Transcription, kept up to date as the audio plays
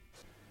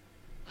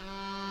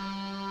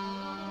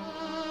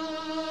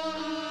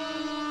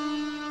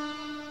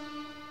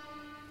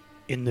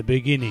In the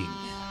beginning,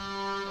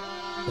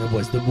 there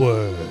was the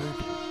Word.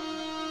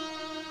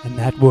 And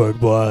that word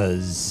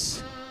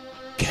was...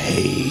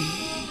 Cage.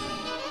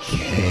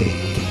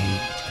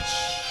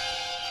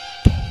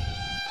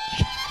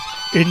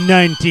 In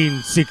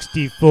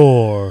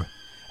 1964,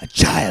 a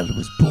child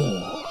was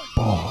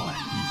born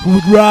who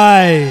would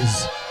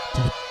rise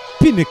to the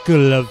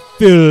pinnacle of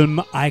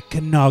film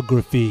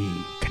iconography.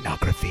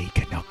 Iconography.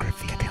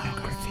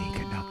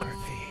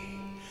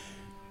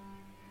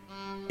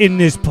 In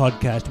this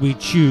podcast, we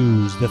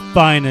choose the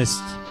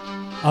finest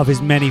of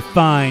his many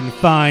fine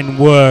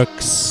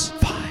works.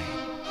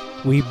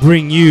 We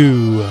bring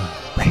you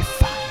Ralph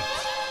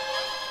Fiennes.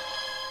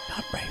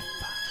 Not Ralph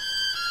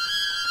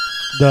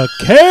Fiennes. The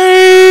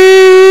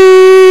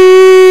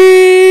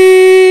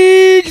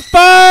Cage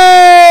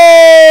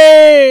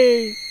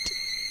Fight!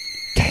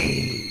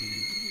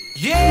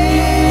 Cage.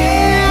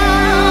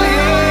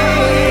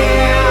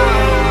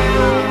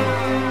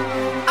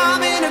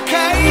 I'm in a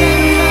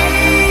cage.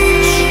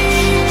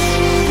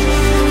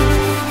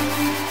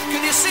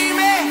 Can you see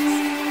me?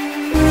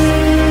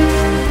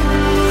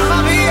 I'm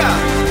up here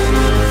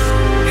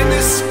in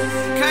this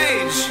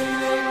cage.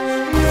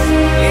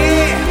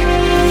 Yeah.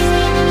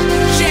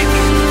 Check it.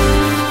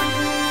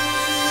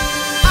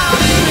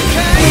 I'm in a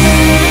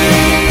cage.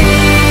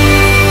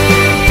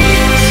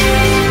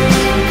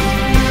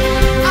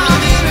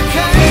 I'm in a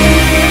cage.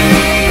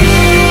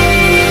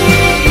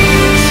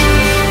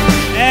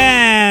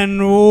 And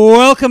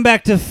welcome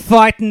back to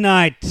Fight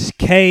Night,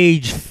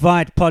 Cage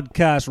Fight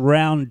Podcast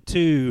Round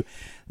 2,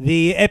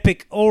 the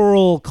epic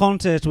oral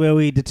contest where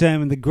we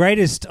determine the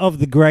greatest of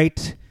the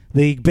great,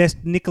 the best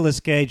Nicolas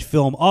Cage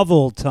film of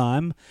all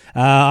time.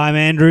 I'm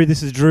Andrew,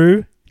 this is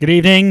Drew. Good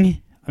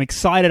evening. I'm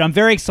excited. I'm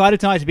very excited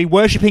tonight to be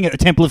worshipping at the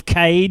Temple of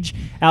Cage.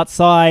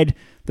 Outside,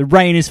 the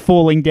rain is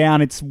falling down.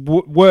 It's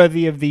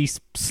worthy of the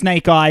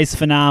Snake Eyes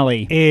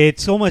finale.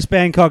 It's almost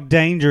Bangkok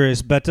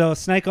Dangerous, but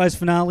Snake Eyes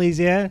finales,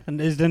 yeah?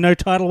 And is there no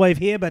tidal wave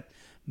here? But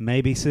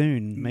maybe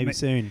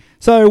soon.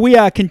 So we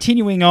are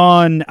continuing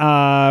on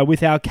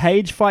with our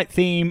Cage Fight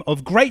theme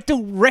of great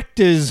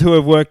directors who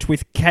have worked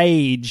with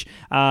Cage.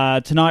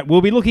 Tonight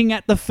we'll be looking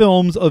at the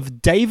films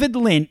of David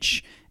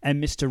Lynch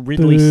and Mr.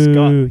 Ridley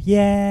Boo. Scott.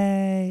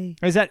 Yay.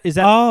 Is that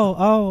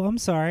Oh, I'm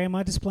sorry. Am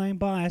I displaying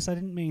bias? I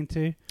didn't mean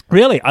to.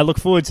 Really? I look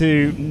forward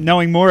to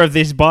knowing more of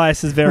these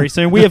biases very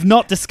soon. We have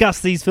not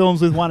discussed these films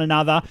with one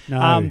another.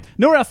 No.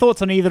 Nor our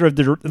thoughts on either of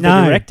the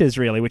directors,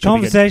 really. Which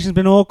Conversation's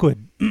been awkward.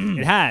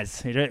 It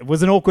has. It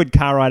was an awkward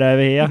car ride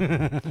over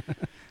here.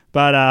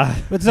 But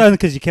It's only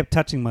because you kept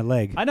touching my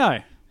leg. I know.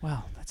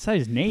 Wow, that's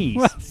those knees.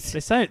 Well,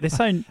 They're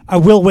so. I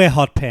will wear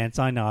hot pants.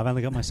 I know. I've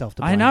only got myself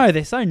to blame. I know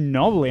they're so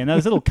knobbly, and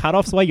those little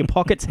cut-offs where your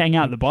pockets hang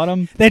out at the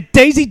bottom. They're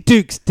Daisy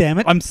Dukes, damn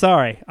it. I'm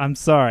sorry.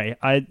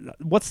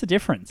 What's the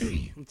difference?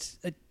 It's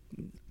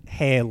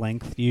hair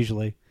length,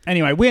 usually.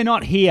 Anyway, we're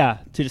not here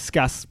to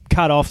discuss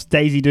cut-offs,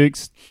 Daisy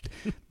Dukes,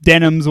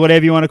 denims,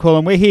 whatever you want to call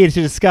them. We're here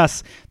to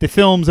discuss the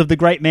films of the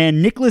great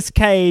man Nicolas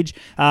Cage.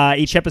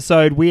 Each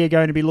episode, we are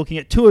going to be looking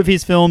at two of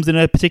his films in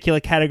a particular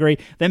category,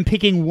 then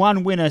picking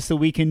one winner so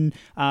we can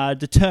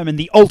determine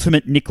the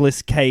ultimate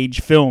Nicolas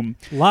Cage film.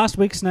 Last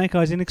week, Snake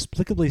Eyes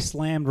inexplicably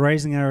slammed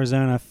Raising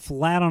Arizona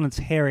flat on its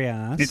hairy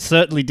ass. It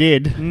certainly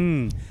did.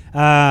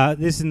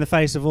 This in the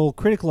face of all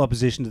critical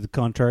opposition to the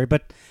contrary.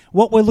 But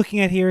what we're looking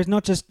at here is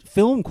not just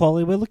film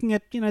quality. We're looking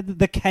at,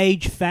 the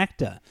Cage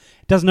factor.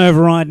 It doesn't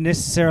override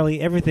necessarily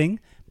everything,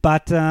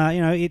 but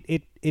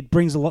it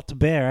brings a lot to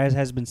bear, as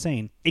has been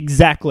seen.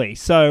 Exactly.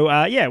 So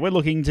we're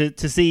looking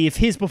to see if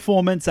his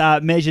performance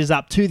measures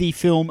up to the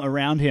film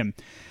around him.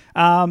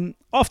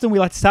 Often we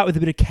like to start with a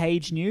bit of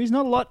Cage news.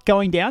 Not a lot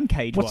going down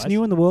Cage-wise. What's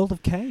new in the world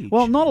of Cage?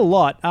 Well, not a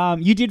lot.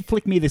 You did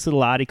flick me this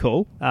little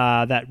article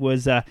that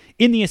was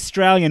in The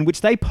Australian,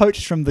 which they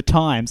poached from The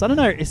Times. I don't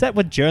know, is that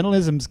what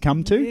journalism's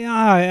come to? Yeah,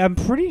 I'm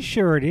pretty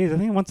sure it is. I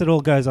think once it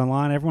all goes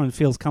online, everyone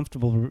feels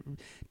comfortable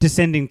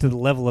descending to the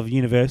level of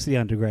university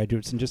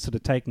undergraduates and just sort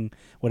of taking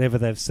whatever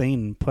they've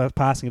seen and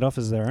passing it off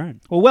as their own.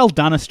 Well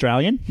done,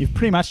 Australian. You've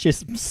pretty much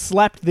just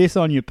slapped this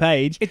on your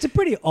page. It's a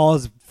pretty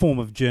Oz form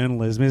of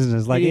journalism, isn't it?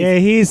 It's like,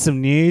 here's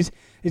some news.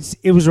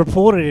 It was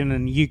reported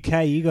in the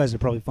UK. You guys would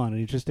probably find it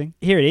interesting.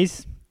 Here it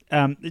is.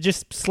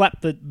 Just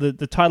slap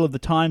the title of the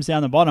Times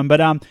down the bottom.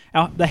 But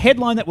the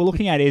headline that we're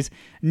looking at is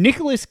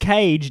Nicolas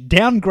Cage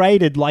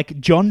downgraded like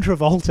John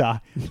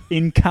Travolta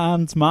in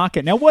Cannes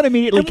market. Now, what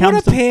immediately comes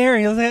what a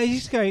pairing. You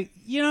just go,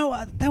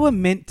 they were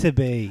meant to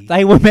be.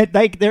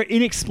 They're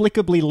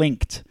inexplicably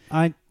linked.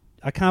 I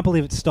can't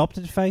believe it stopped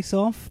at Face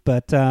Off,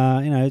 but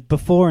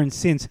before and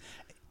since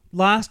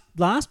last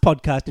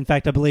podcast, in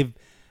fact, I believe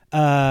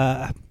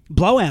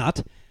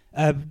Blowout,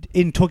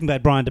 in talking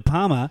about Brian De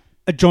Palma,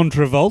 a John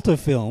Travolta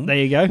film. There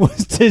you go.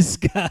 Was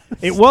discussed.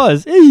 It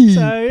was.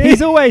 So,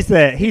 he's always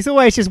there. He's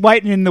always just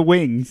waiting in the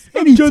wings.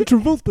 John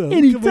Travolta.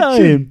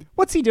 Anytime.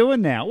 What's he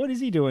doing now? What is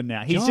he doing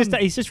now? He's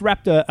just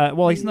wrapped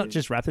he's not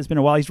just wrapped. It's been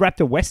a while. He's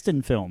wrapped a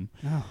Western film.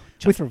 Oh,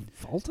 John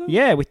Travolta?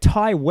 Yeah, with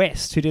Ty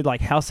West, who did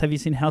like Have you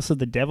seen House of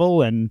the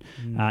Devil and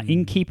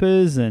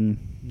Innkeepers and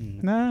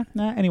No.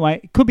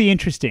 Anyway, it could be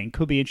interesting.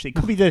 Could be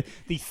the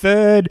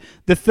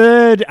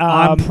third.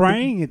 I'm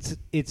praying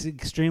it's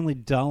extremely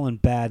dull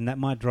and bad, and that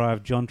might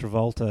drive John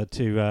Travolta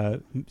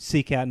to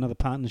seek out another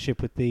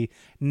partnership with the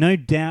no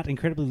doubt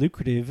incredibly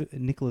lucrative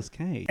Nicolas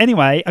Cage.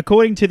 Anyway,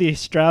 according to the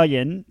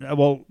Australian,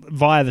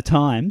 via the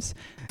Times,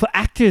 for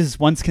actors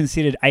once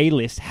considered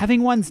A-list,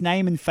 having one's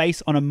name and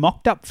face on a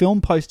mocked-up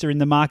film poster in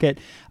the market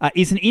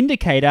is an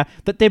indicator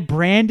that their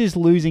brand is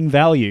losing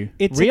value.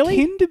 It's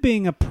really akin to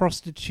being a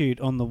prostitute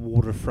on the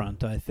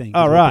waterfront, I think.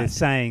 Oh, is what right. they're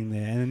saying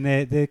there, and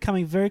they're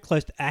coming very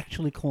close to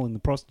actually calling the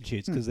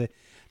prostitutes because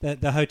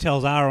the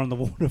hotels are on the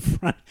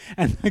waterfront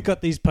and they've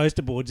got these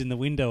poster boards in the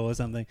window or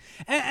something.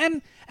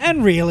 And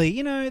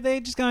really,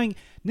 they're just going.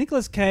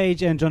 Nicolas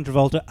Cage and John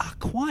Travolta are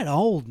quite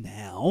old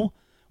now.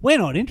 We're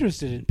not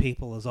interested in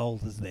people as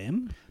old as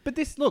them. But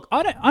this, look,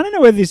 I don't know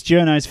whether this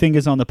journo's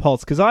fingers on the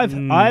pulse because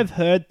I've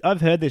heard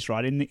this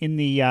right in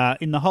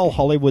the whole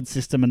Hollywood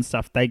system and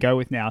stuff they go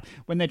with now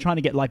when they're trying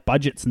to get like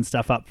budgets and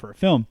stuff up for a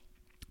film.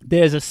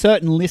 There's a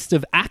certain list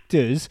of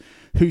actors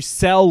who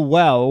sell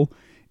well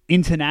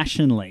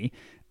internationally.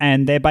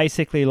 And they're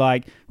basically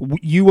like,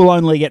 you will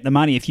only get the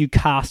money if you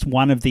cast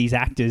one of these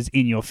actors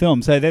in your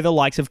film. So they're the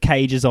likes of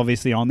Cage is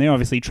obviously on there,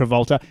 obviously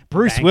Travolta,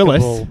 Bruce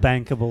Willis.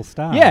 Bankable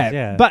stars.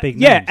 Yeah, but big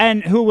names.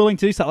 and who are willing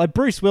to do something. Like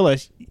Bruce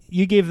Willis,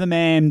 you give the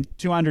man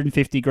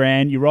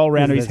 $250,000, you roll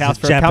around to his house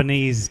for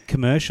Japanese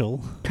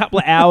commercial. couple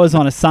of hours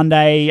on a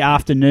Sunday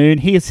afternoon.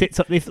 He sits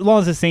up, as long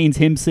as the scene's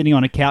him sitting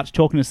on a couch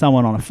talking to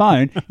someone on a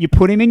phone, you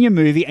put him in your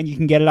movie and you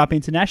can get it up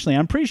internationally.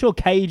 I'm pretty sure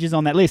Cage is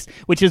on that list,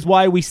 which is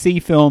why we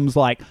see films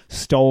like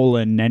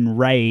Stolen and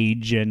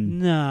Rage and...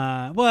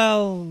 Nah,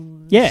 well,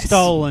 Yes.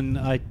 Stolen,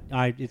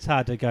 it's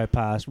hard to go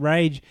past.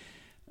 Rage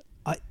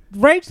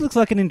looks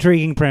like an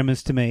intriguing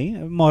premise to me,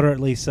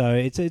 moderately so.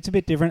 It's a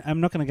bit different. I'm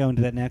not going to go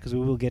into that now because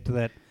we will get to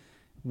that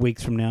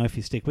weeks from now if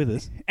you stick with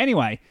us.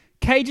 Anyway,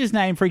 Cage's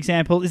name, for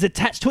example, is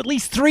attached to at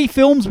least 3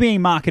 films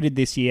being marketed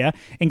this year,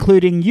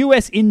 including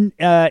US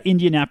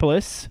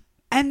Indianapolis.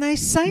 And they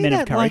say Men of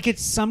that Courage. like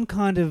it's some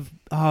kind of,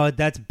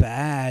 that's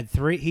bad.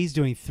 He's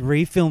doing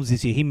 3 films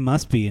this year. He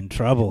must be in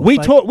trouble. We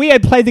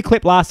had played the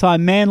clip last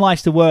time. Man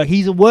likes to work.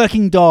 He's a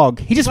working dog.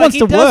 He just wants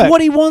to He does work.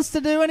 what he wants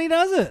to do, and he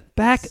does it.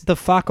 Back the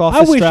fuck off,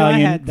 I wish I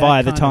Australian, had that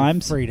via the kind of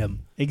Times.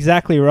 freedom.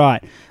 Exactly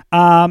right.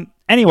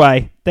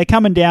 Anyway, they're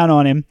coming down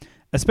on him,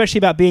 especially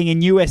about being in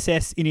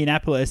USS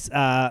Indianapolis,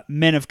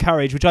 Men of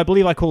Courage, which I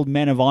believe I called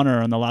Men of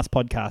Honor on the last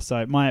podcast.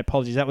 So my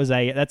apologies.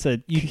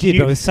 You did,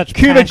 but with such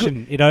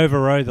passion, it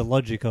overrode the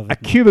logic of it. A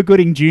Cuba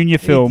Gooding Jr.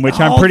 film, which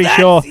I'm pretty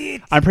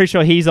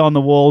sure he's on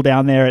the wall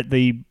down there at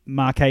the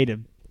Marquade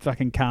of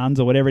fucking Cannes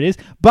or whatever it is.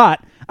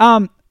 But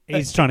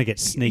He's trying to get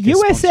sneakers.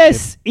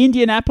 USS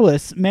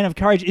Indianapolis, Men of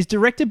Courage, is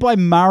directed by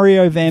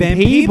Mario Van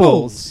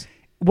Peebles.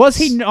 Was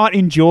he not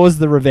in Jaws: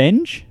 The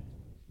Revenge?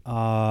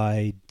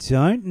 I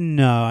don't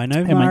know. I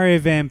know Mario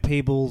Van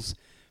Peebles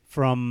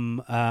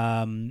from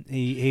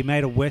he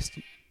made a West.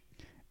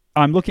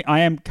 I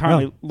am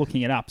currently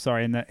looking it up.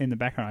 Sorry, in the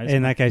background.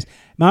 In that case,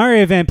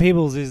 Mario Van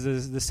Peebles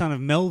is the son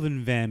of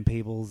Melvin Van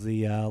Peebles,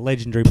 the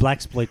legendary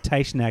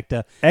blaxploitation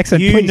actor.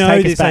 Excellent. You Please know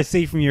take us this, back. I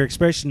see from your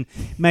expression.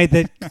 Made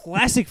the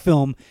classic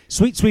film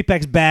Sweet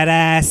Sweetback's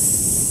Badass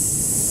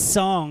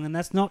Song, and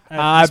that's not.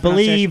 I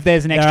believe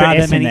there's an extra there are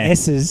S that in many there.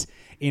 S's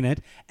in it,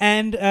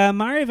 and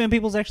Mario Van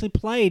Peebles actually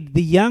played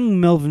the young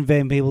Melvin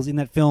Van Peebles in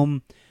that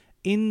film,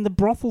 in the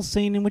brothel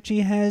scene in which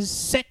he has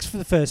sex for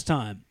the first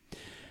time.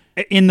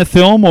 In the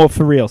film or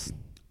for reals?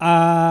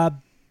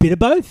 Bit of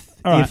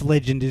both, All right. if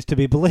legend is to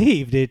be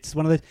believed. It's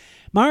one of those.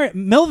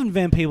 Melvin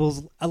Van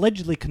Peebles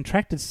allegedly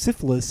contracted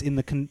syphilis in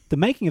the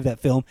making of that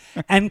film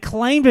and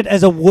claimed it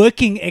as a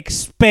working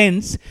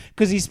expense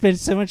because he spent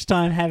so much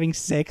time having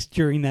sex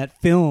during that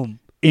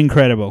film.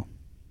 Incredible.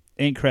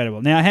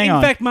 Now, hang on.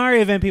 In fact,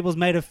 Mario Van Peebles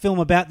made a film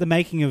about the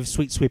making of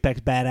Sweet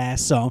Sweetback's Badass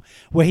Song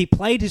where he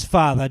played his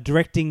father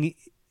directing...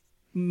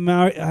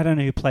 I don't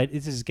know who played...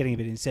 This is getting a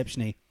bit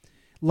Inception-y.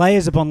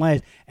 Layers upon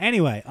layers.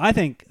 Anyway, I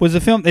think... Was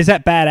the film... Is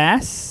that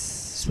Badass?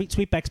 Sweet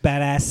Sweetback's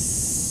Badass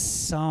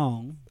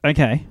Song...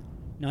 Okay.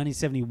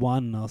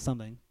 1971 or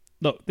something.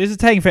 Look, this is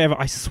taking forever.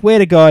 I swear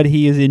to God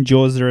he is in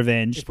Jaws: The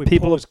Revenge. If we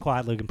pause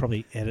quietly, we can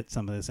probably edit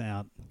some of this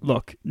out.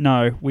 Look,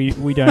 no, we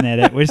don't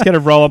edit. We're just going to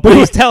roll up.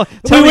 Please tell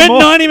we me went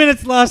more. 90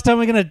 minutes last time.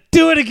 We're going to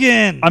do it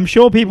again. I'm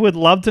sure people would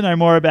love to know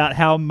more about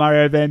how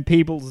Mario Van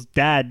Peebles'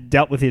 dad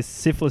dealt with his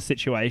syphilis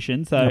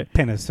situation. So,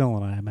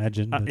 penicillin, I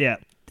imagine. yeah.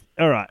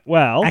 All right.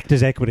 Well,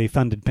 Actors Equity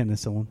funded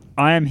penicillin.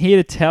 I am here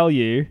to tell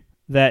you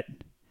that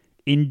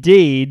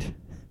indeed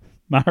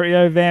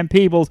Mario Van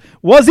Peebles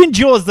was in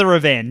Jaws: The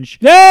Revenge.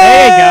 Yeah,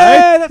 There you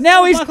go. That's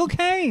Now he's Michael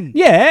Caine.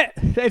 Yeah,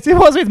 it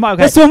was with Michael.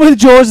 That's the one with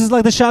Jaws. Is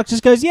like the shark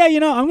just goes, I'm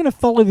going to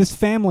follow this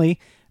family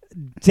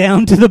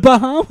down to the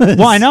Bahamas.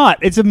 Why not?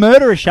 It's a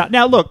murderous shark.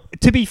 Now, look,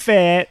 to be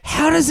fair,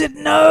 How does it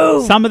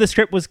know? some of the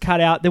script was cut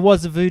out. There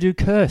was a voodoo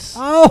curse.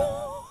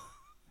 Oh.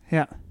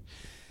 Yeah.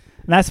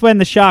 And that's when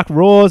the shark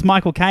roars.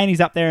 Michael Caine,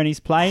 he's up there and he's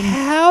playing.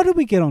 How did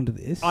we get onto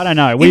this? I don't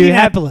know.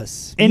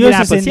 Indianapolis.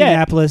 Indianapolis, USS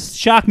Indianapolis.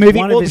 Shark movie.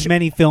 One of his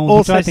many films.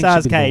 Also which I think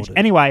stars should be Cage. lauded.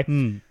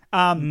 Anyway,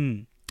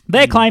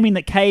 they're claiming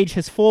that Cage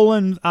has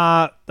fallen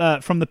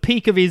from the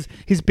peak of his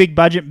big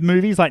budget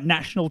movies like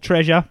National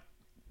Treasure.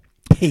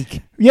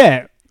 Peak.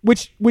 Yeah.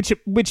 Which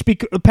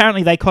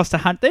apparently they cost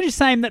They're just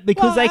saying that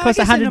because they cost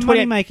in a 120.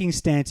 money-making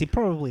stance, he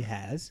probably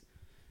has.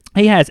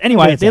 He has.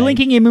 Anyway, That's they're it.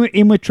 linking him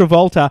in with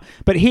Travolta,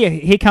 but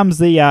here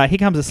comes a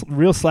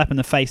real slap in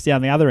the face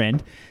down the other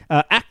end.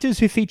 Actors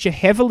who feature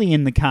heavily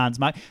in the Cannes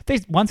market.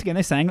 Once again,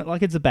 they're saying it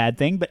like it's a bad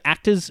thing, but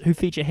actors who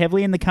feature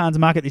heavily in the Cannes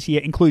market this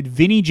year include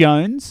Vinnie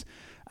Jones.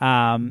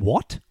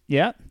 What?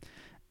 Yeah.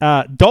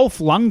 Dolph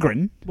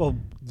Lundgren. Well,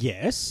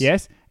 yes.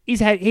 Yes. He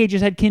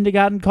just had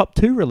Kindergarten Cop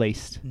 2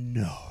 released.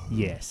 No.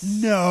 Yes.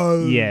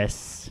 No.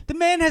 Yes. The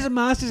man has a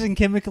master's in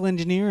chemical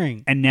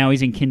engineering. And now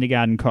he's in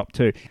Kindergarten Cop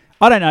 2.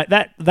 I don't know.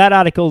 That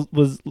article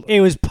was...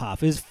 It was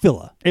puff. It was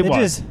filler. It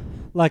was. Just,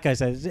 like I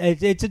said,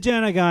 it's a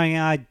journo going,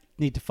 I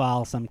need to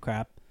file some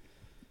crap.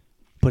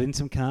 Put in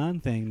some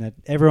Khan thing that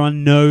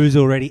everyone knows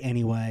already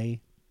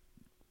anyway.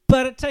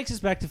 But it takes us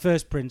back to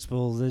first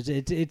principles.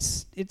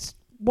 It's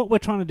what we're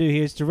trying to do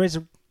here is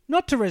to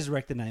not to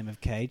resurrect the name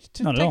of Cage,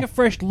 to Not at take all. a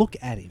fresh look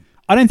at him.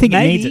 I don't think it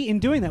needs Maybe it. in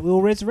doing that,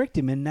 we'll resurrect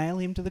him and nail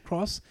him to the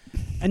cross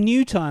a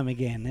new time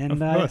again. And Of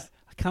course.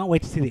 I can't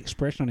wait to see the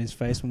expression on his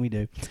face when we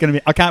do. It's gonna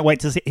be. I can't wait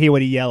to hear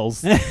what he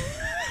yells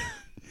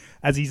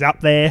as he's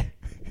up there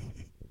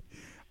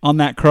on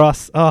that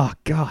cross. Oh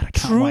God, I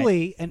can't wait.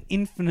 Truly, an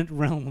infinite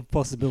realm of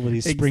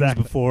possibilities springs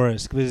Exactly. before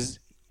us, because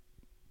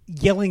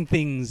yelling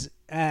things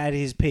at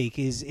his peak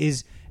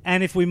is,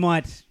 and if we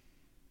might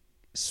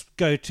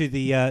go to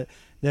the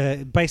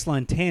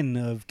baseline 10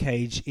 of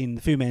Cage in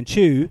the Fu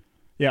Manchu.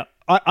 Yeah,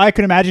 I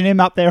can imagine him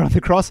up there on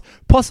the cross,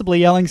 possibly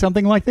yelling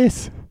something like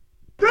this.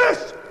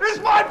 This is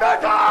my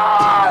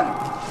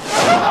baton!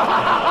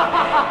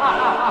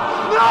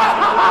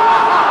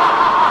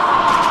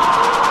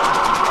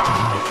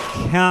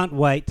 Can't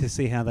wait to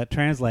see how that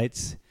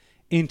translates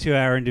into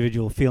our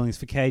individual feelings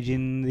for Cage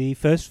in the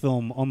first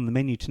film on the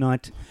menu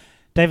tonight,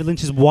 David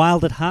Lynch's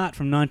Wild at Heart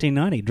from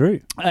 1990. Drew.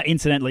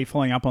 Incidentally,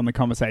 following up on the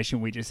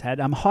conversation we just had,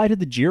 hi to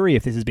the jury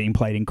if this is being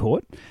played in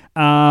court.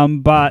 We're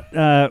going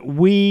to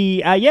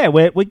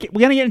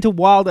get into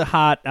Wild at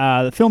Heart,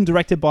 the film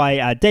directed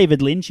by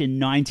David Lynch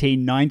in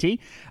 1990.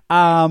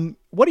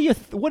 What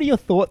are your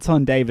thoughts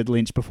on David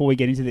Lynch before we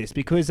get into this?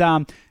 Because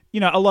a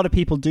lot of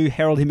people do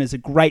herald him as a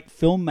great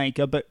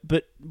filmmaker, but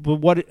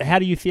how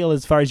do you feel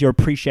as far as your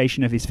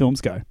appreciation of his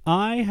films go?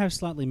 I have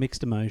slightly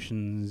mixed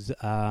emotions.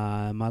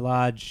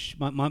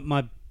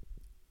 My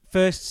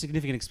first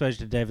significant exposure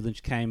to David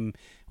Lynch came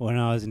when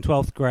I was in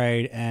 12th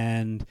grade,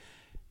 and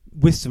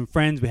with some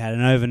friends we had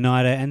an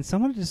overnighter, and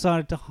someone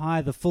decided to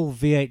hire the full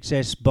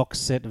VHS box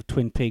set of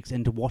Twin Peaks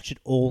and to watch it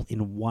all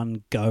in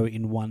one go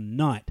in one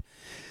night.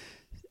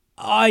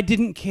 I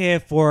didn't care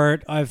for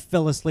it. I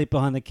fell asleep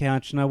behind the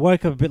couch, and I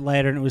woke up a bit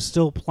later and it was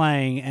still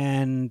playing,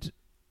 and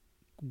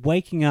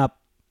waking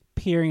up,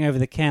 peering over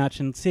the couch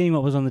and seeing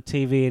what was on the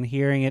TV and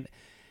hearing it,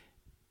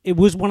 it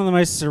was one of the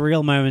most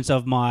surreal moments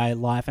of my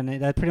life, and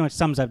that pretty much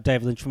sums up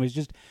David Lynch for me. It's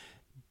just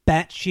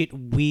batshit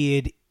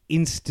weird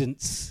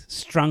instants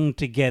strung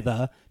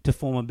together to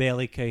form a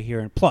barely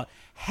coherent plot.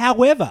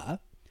 However,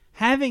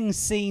 having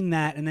seen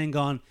that and then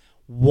gone,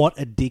 what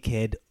a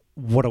dickhead,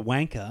 what a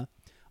wanker,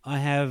 I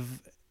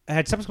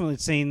had subsequently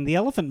seen The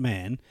Elephant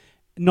Man,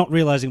 not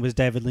realizing it was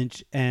David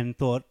Lynch, and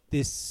thought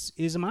this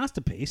is a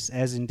masterpiece,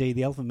 as indeed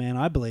The Elephant Man,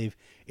 I believe,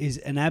 is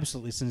an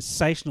absolutely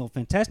sensational,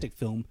 fantastic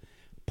film,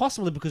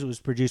 possibly because it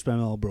was produced by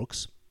Mel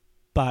Brooks,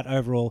 but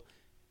overall,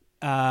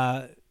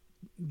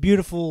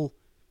 beautiful,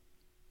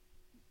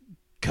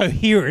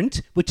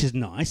 coherent, which is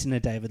nice in a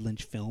David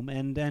Lynch film,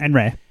 and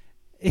rare.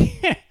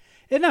 Yeah,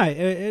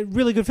 a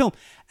really good film.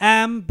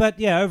 But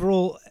yeah,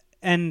 overall,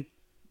 and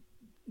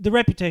the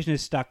reputation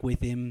has stuck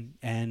with him,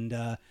 and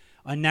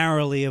I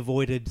narrowly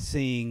avoided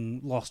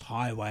seeing Lost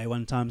Highway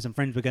one time. Some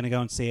friends were going to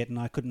go and see it, and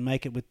I couldn't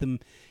make it with them.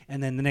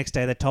 And then the next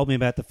day they told me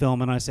about the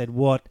film, and I said,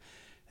 what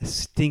a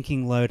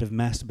stinking load of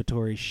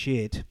masturbatory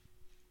shit.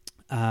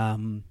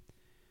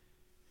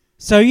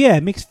 So yeah,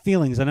 mixed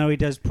feelings. I know he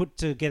does put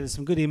together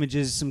some good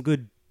images, some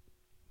good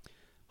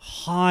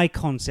high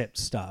concept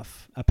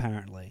stuff,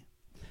 apparently.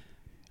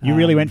 You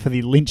really went for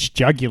the Lynch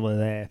jugular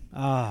there.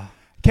 Ah.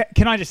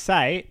 Can I just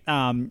say,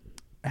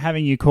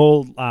 having you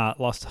call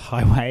Lost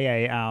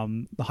Highway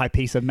a high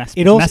piece of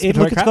masturbatory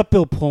It's crap? got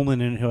Bill Pullman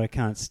in it, who I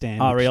can't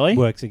stand. Oh, which really?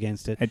 Works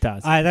against it. It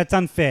does. That's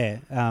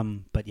unfair.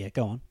 But yeah,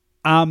 go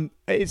on.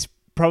 It's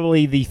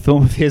probably the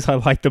film of his I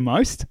like the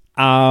most.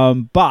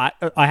 But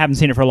I haven't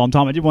seen it for a long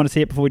time. I did want to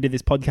see it before we did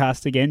this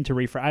podcast again to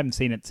refresh. I haven't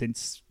seen it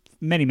since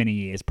many, many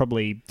years,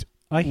 probably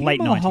I hear late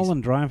 90s.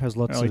 Mulholland Drive has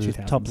lots Early of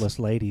 2000s. topless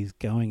ladies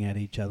going at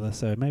each other,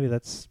 so maybe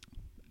that's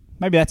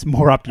Maybe that's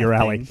more up your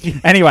alley.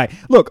 Anyway,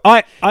 look,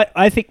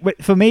 I think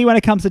for me, when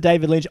it comes to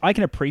David Lynch, I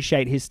can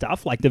appreciate his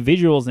stuff. Like the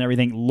visuals and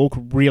everything look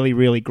really,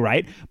 really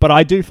great. But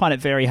I do find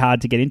it very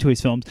hard to get into his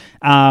films.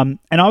 And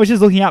I was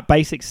just looking up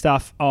basic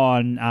stuff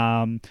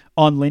on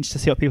Lynch to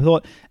see what people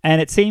thought.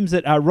 And it seems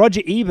that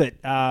Roger Ebert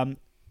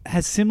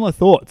has similar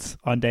thoughts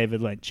on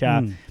David Lynch.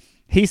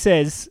 He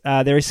says,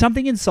 there is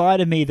something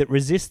inside of me that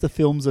resists the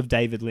films of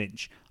David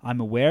Lynch. I'm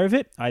aware of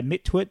it, I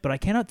admit to it, but I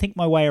cannot think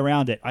my way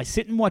around it. I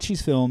sit and watch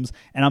his films,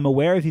 and I'm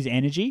aware of his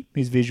energy,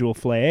 his visual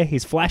flair,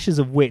 his flashes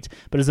of wit,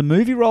 but as the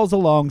movie rolls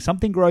along,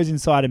 something grows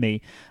inside of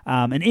me,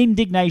 an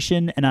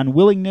indignation, an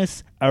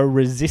unwillingness, a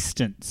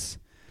resistance.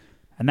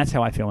 And that's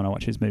how I feel when I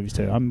watch his movies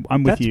too. I'm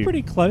with That's you. That's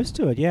pretty close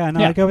to it, yeah.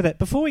 No, I go with that.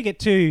 Before we get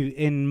too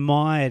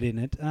mired in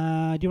it,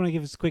 do you want to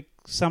give us a quick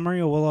summary,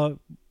 or will I...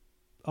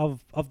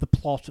 Of the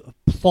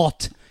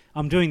plot.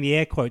 I'm doing the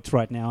air quotes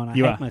right now, and I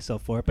hate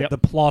myself for it. But the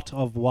plot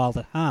of Wild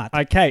at Heart.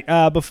 Okay.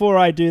 Before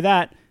I do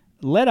that,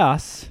 let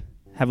us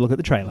have a look at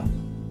the trailer.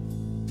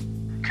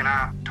 Can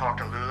I talk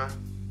to Lula?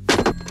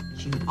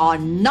 You are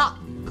not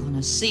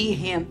gonna see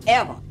him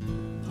ever.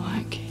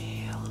 Michael.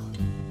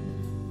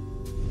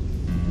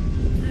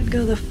 I'd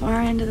go the far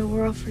end of the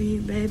world for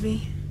you,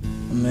 baby.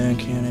 A man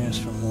can't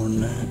ask for more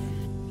than that.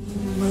 You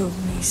move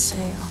me,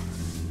 Sale.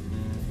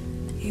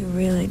 You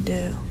really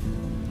do.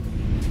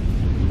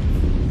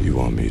 You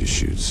want me to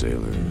shoot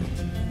Sailor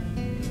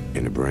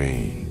in the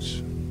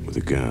brains with a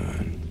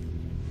gun?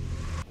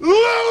 Lula!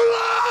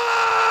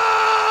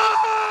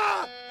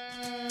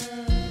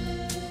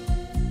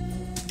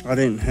 I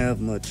didn't have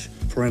much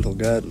parental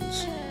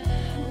guidance.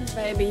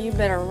 Baby, you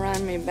better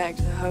run me back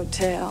to the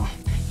hotel.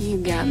 You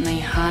got me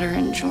hotter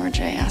than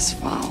Georgia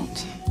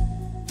asphalt.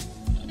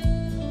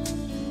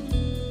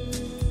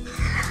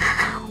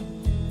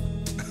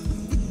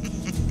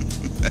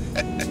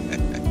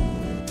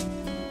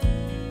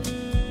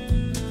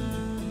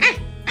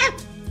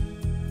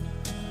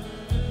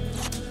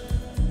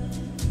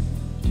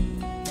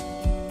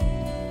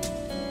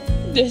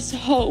 This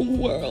whole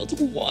world's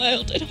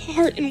wild at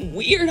heart and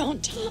weird on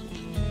top.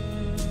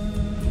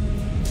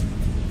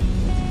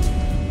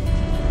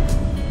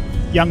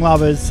 Young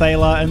lovers,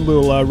 Sailor and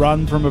Lula,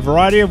 run from a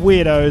variety of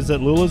weirdos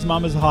that Lula's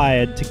mum has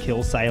hired to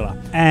kill Sailor.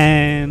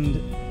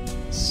 And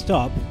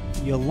stop.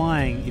 You're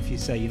lying if you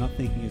say you're not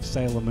thinking of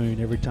Sailor Moon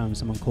every time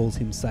someone calls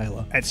him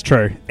Sailor. It's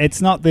true. It's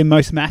not the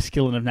most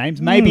masculine of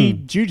names. Maybe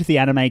due to the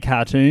anime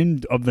cartoon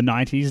of the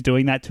 90s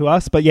doing that to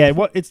us. But yeah,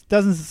 it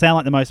doesn't sound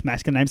like the most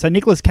masculine name. So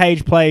Nicolas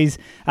Cage plays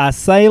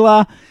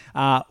Sailor.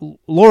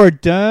 Laura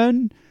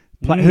Dern,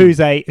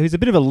 who's a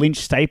bit of a Lynch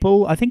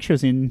staple. I think she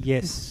was in...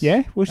 Yes.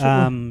 Yeah?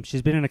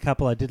 She's been in a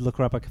couple. I did look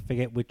her up. I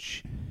forget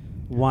which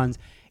ones.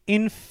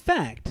 In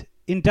fact...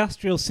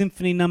 Industrial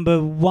Symphony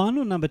number 1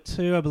 or number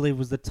 2, I believe,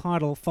 was the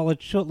title,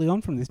 followed shortly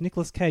on from this.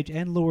 Nicolas Cage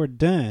and Laura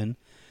Dern,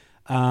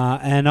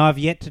 and I've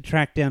yet to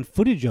track down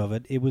footage of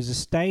it. It was a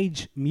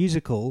stage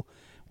musical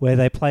where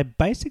they play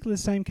basically the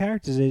same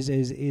characters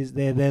as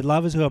they're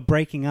lovers who are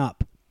breaking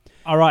up.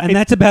 All right, and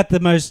that's about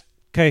the most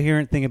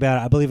coherent thing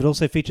about it. I believe it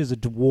also features a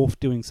dwarf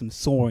doing some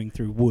sawing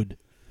through wood.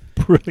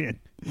 Brilliant.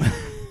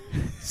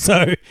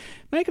 So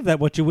make of that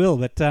what you will,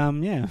 but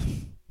yeah.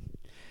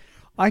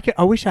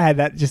 I wish I had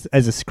that just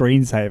as a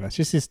screensaver. It's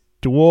just this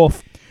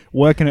dwarf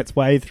working its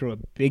way through a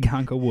big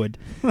hunk of wood.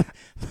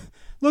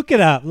 Look it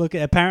up.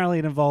 Apparently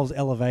it involves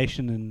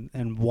elevation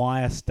and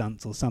wire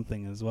stunts or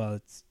something as well.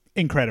 It's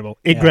incredible.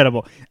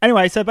 Incredible. Yeah.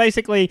 Anyway, so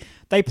basically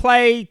they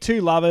play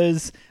two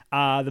lovers.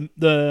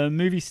 The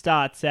movie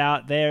starts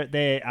out.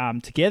 They're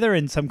together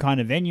in some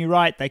kind of venue,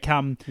 right? They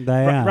come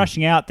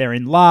rushing out. They're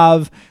in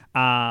love.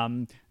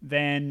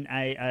 Then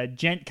a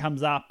gent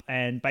comes up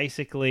and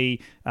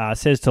basically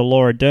says to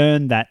Laura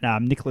Dern that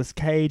Nicolas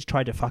Cage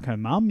tried to fuck her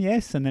mum.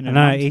 Yes, and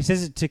then he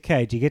says it to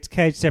Cage. He gets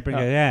Cage separate.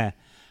 And goes, yeah.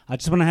 I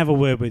just want to have a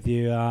word with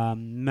you.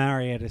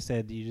 Marietta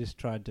said you just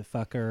tried to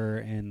fuck her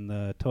in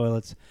the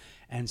toilets,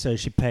 and so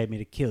she paid me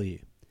to kill you.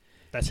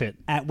 That's it.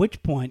 At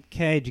which point,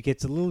 Cage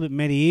gets a little bit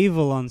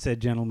medieval on said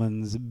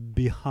gentleman's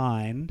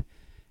behind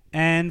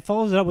and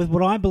follows it up with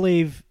what I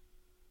believe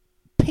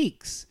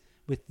peaks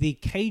with the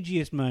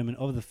cagiest moment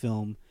of the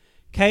film.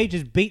 Cage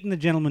has beaten the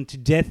gentleman to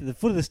death at the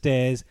foot of the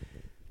stairs,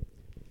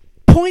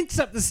 points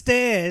up the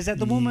stairs at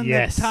the woman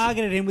that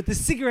targeted him with the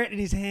cigarette in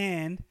his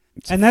hand.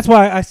 And that's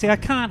why I say I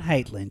can't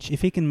hate Lynch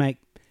if he can make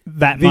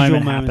that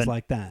visual moments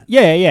like that.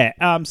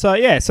 Yeah.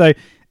 So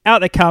out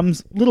there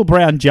comes Little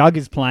Brown Jug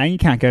is playing. You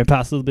can't go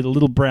past a little bit of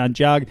Little Brown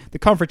Jug. The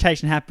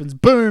confrontation happens.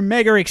 Boom!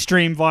 Mega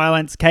extreme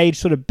violence. Cage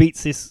sort of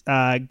beats this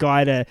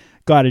guy to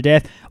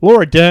death.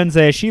 Laura Dern's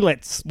there. She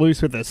lets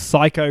loose with a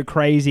psycho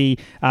crazy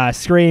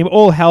scream.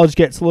 All hell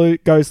goes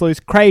loose.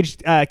 Cage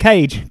does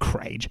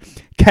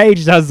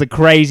the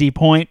crazy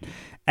point,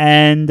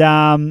 and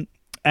then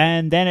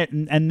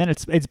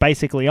it's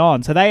basically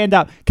on. So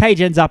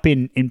Cage ends up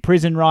in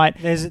prison, right?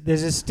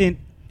 There's a stint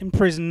in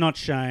prison not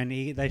shown.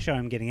 They show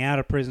him getting out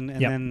of prison,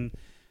 and then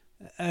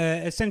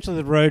essentially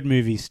the road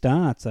movie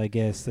starts, I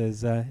guess.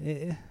 There's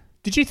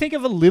Did you think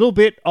of a little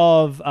bit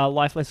of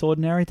Life Less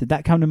Ordinary? Did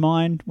that come to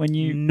mind when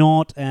you...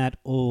 Not at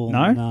all.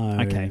 No.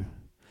 Okay.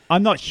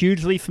 I'm not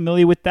hugely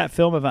familiar with that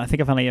film. I think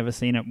I've only ever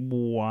seen it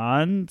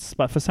once,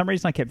 but for some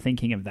reason I kept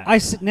thinking of that.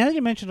 Now that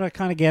you mentioned it, I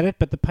kind of get it,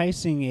 but the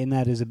pacing in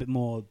that is a bit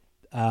more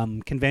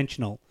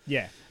conventional.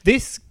 Yeah.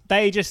 It's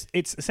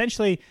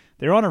essentially,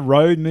 they're on a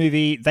road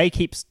movie. They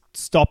keep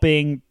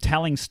stopping,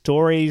 telling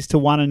stories to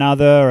one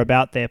another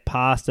about their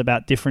past,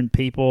 about different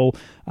people.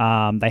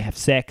 They have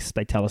sex,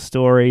 they tell a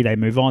story, they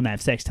move on, they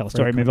have sex, tell a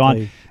story, move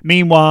on.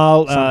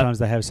 Meanwhile... sometimes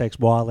they have sex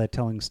while they're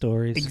telling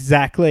stories.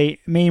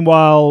 Exactly.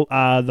 Meanwhile,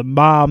 the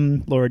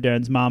mum, Laura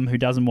Dern's mum, who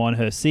doesn't want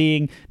her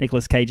seeing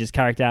Nicolas Cage's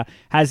character,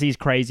 has these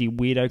crazy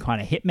weirdo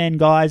kind of hitmen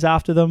guys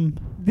after them.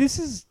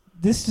 This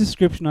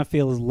description, I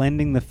feel, is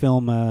lending the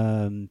film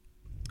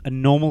a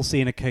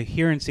normalcy and a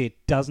coherency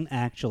it doesn't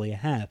actually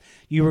have.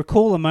 You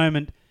recall a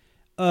moment,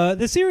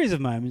 the series of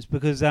moments,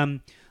 because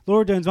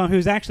Laura Dern's mum,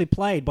 who's actually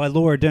played by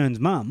Laura Dern's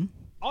mum.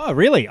 Oh,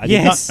 really?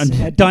 Yes.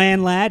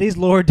 Diane Ladd is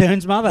Laura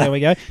Dern's mother. There we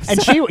go.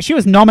 And she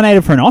was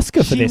nominated for an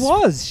Oscar for this.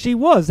 She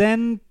was.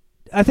 And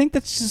I think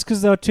that's just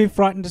because they were too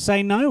frightened to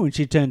say no when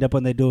she turned up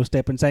on their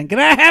doorstep and saying, "Can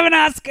I have an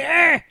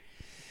Oscar?"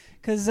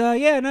 Because,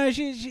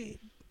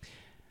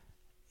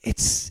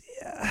 it's...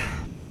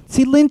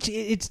 See, Lynch,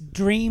 it's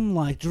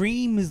dream-like.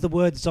 Dream is the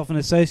word that's often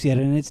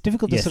associated, and it's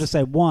difficult to sort of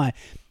say why.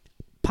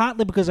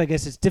 Partly because I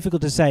guess it's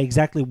difficult to say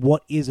exactly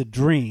what is a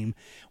dream.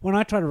 When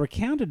I try to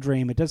recount a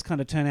dream, it does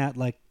kind of turn out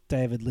like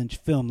David Lynch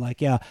film.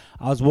 Like, I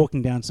was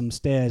walking down some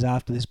stairs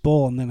after this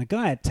ball, and then a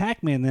guy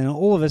attacked me, and then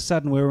all of a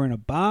sudden we were in a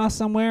bar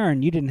somewhere,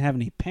 and you didn't have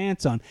any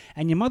pants on,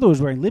 and your mother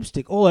was wearing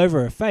lipstick all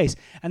over her face.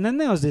 And then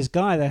there was this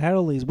guy that had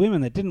all these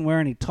women that didn't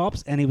wear any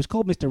tops, and he was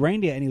called Mr.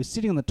 Reindeer, and he was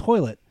sitting on the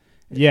toilet.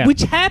 Yeah,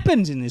 which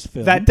happens in this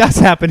film. That does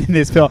happen in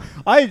this film.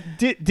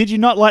 Did you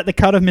not like the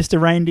cut of Mr.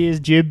 Reindeer's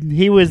jib?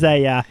 He was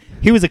a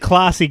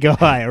classy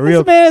guy. A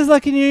real man's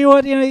like, you know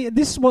what?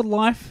 This is what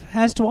life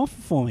has to offer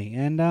for me,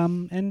 and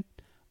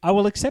I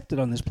will accept it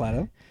on this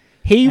platter.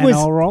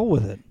 I'll roll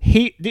with it.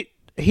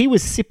 He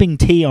was sipping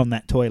tea on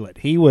that toilet.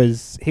 He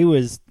was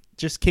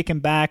just kicking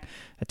back.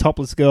 A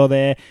topless girl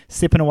there,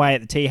 sipping away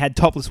at the tea. Had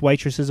topless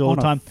waitresses all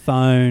the time.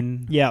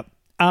 Phone. Yeah.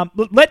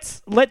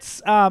 Let's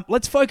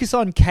focus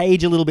on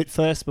Cage a little bit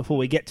first before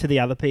we get to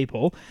the other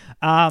people.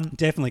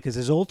 Definitely, because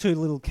there's all too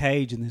little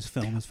Cage in this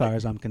film, as far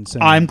as I'm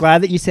concerned. I'm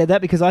glad that you said that,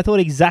 because I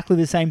thought exactly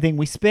the same thing.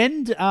 We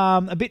spend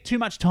a bit too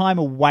much time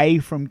away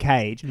from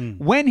Cage.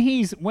 When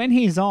he's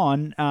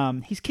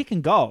on, he's kicking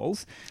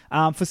goals.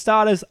 For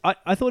starters,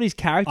 I thought his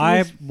character.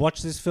 I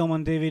watched this film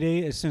on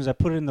DVD. As soon as I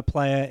put it in the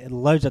player, it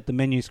loads up the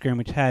menu screen,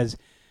 which has.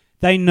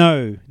 They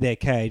know their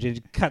Cage.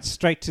 It cuts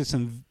straight to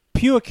some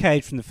pure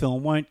Cage from the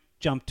film. Won't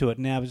jump to it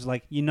now. It was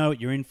like, you know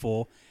what you're in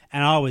for,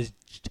 and I was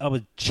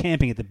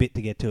champing at the bit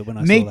to get to it when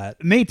I saw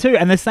that. Me too,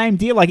 and the same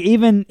deal. Like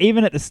even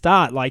at the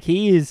start, like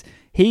he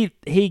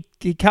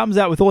comes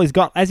out with all he's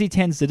got, as he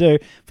tends to do.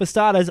 For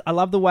starters, I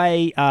love the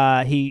way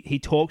he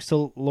talks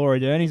to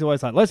Laura Dern. He's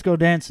always like, "Let's go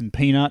dancing,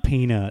 Peanut."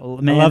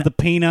 Man, I love the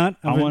Peanut.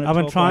 I've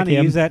been trying to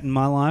use that in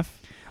my life.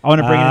 I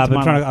want to bring it into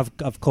my life.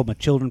 I've called my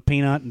children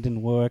Peanut and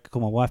didn't work. I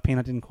called my wife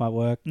Peanut, didn't quite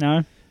work.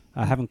 No.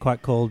 I haven't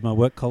quite called my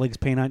work colleagues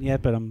Peanut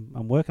yet, but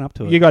I'm working up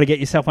to it. You got to get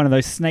yourself one of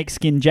those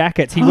snakeskin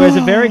jackets. He wears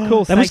a very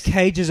cool. That was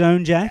Cage's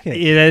own jacket.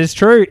 Yeah, that is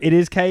true. It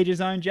is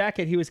Cage's own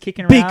jacket. He was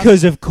kicking around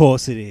because, of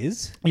course, it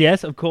is.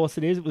 Yes, of course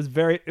it is. It was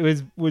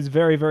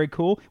very very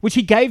cool. Which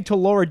he gave to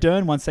Laura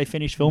Dern once they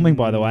finished filming.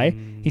 By the way,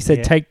 he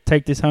said,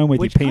 "Take this home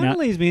with you, Peanut." Which kind of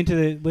leads me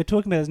into we're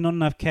talking about there's not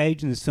enough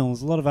Cage in this film.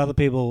 There's a lot of other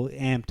people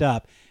amped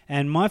up.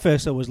 And my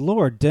first thought was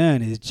Laura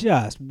Dern is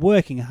just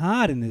working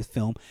hard in this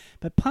film.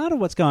 But part of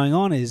what's going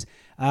on is,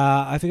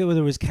 I forget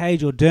whether it was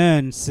Cage or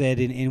Dern said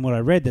in what I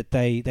read, that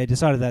they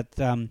decided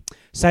that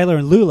Sailor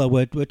and Lula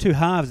were two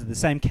halves of the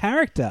same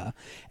character.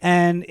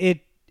 And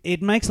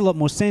it makes a lot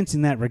more sense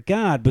in that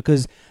regard,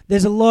 because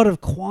there's a lot of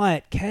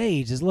quiet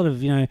Cage. There's a lot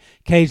of,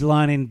 Cage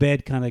lying in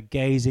bed kind of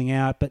gazing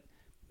out, but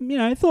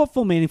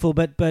thoughtful, meaningful.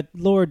 But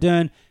Laura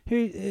Dern,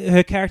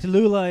 her character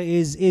Lula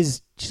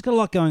is she's got a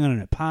lot going on in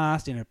her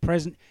past, in her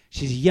present.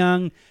 She's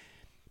young.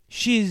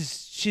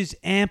 She's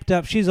amped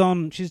up. She's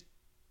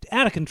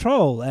out of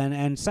control,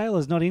 and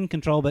Sailor's not in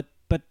control. But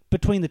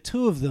between the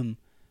two of them,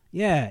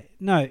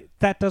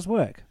 that does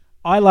work.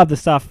 I love the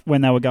stuff when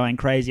they were going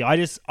crazy. I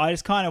just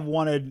kind of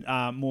wanted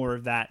more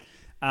of that.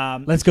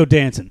 Let's go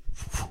dancing.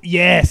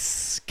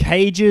 Yes,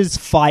 Cage's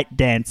fight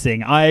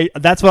dancing.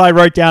 That's what I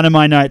wrote down in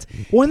my notes.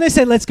 When they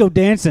say let's go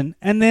dancing,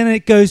 and then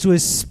it goes to a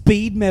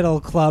speed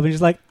metal club, and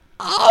it's like,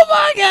 oh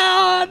my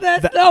God,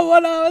 that's not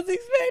what I was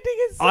expecting.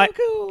 It's so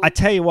cool. I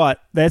tell you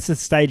what, that's a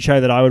stage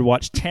show that I would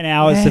watch. 10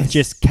 hours of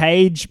just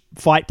Cage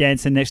fight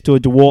dancing next to a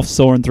dwarf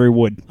sawing through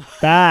wood.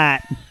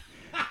 That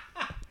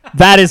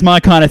is my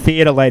kind of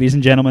theatre, ladies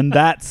and gentlemen.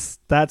 That's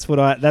what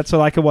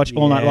I could watch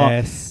all night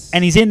long.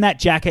 And he's in that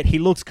jacket. He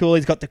looks cool.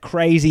 He's got the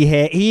crazy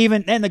hair.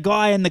 And the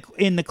guy in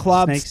the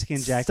club snakeskin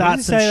jacket.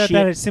 Starts Did you say some that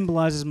shit. it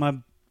symbolises my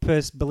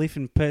belief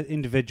in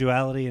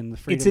individuality and the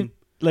freedom?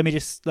 let me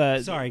just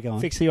Sorry, go on.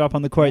 fix you up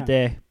on the quote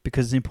there,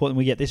 because it's important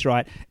we get this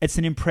right. It's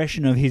an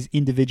impression of his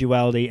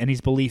individuality and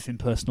his belief in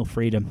personal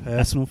freedom.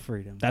 Personal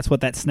freedom. That's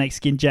what that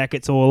snakeskin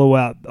jacket's all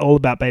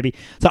about, baby.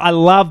 So I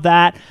love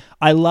that.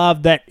 I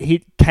love that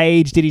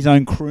Cage did his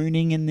own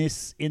crooning in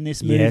this movie.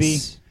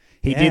 Yes.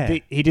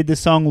 He did the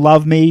song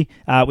 "Love Me,"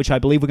 which I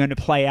believe we're going to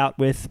play out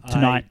with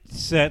tonight. I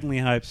certainly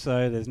hope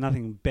so. There's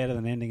nothing better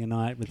than ending a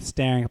night with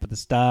staring up at the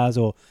stars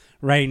or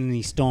raining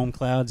the storm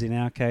clouds in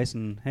our case,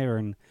 and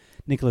hearing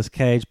Nicolas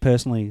Cage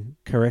personally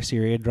caress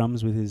your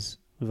eardrums with his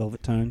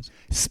velvet tones.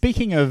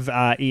 Speaking of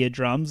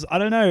eardrums, I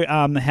don't know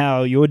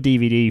how your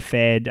DVD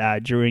fared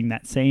during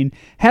that scene.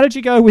 How did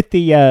you go with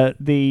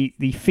the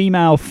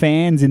female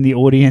fans in the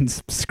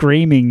audience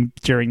screaming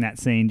during that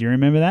scene? Do you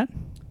remember that?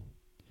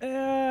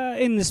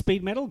 In the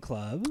Speed Metal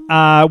Club.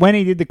 When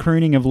he did the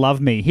crooning of "Love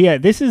Me." Here,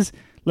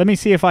 let me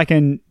see if I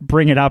can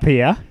bring it up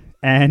here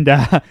and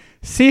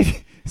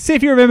see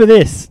if you remember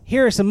this.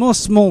 Here are some more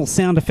small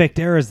sound effect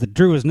errors that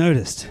Drew has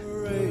noticed.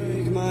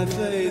 Break my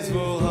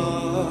faithful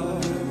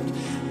heart,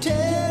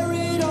 tear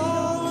it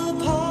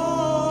all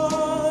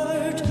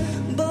apart,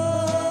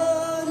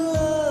 but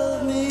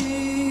love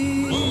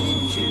me.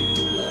 Won't you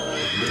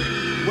love me?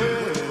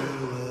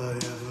 Wherever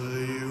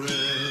you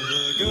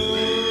ever go,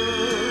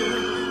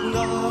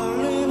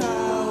 darling,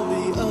 I'll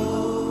be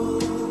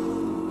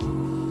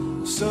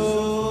so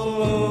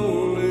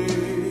lonely.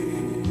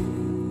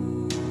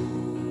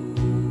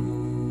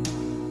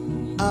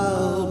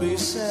 I'll be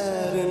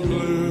sad and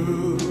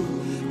blue,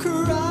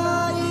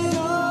 crying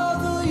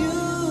over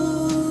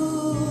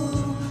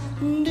you,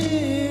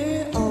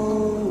 dear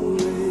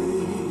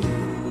only.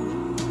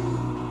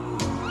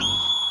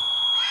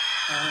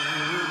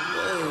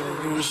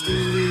 I'm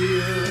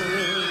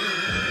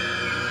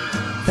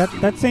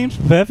That seems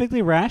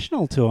perfectly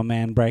rational to a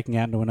man breaking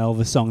out into an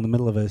Elvis song in the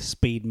middle of a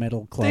Speed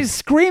Metal Club. They're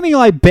screaming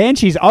like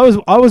banshees. I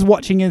was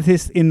watching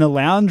this in the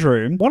lounge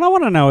room. What I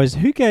want to know is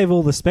who gave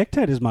all the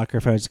spectators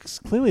microphones, because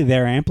clearly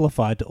they're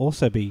amplified to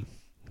also be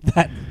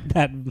that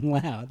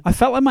loud. I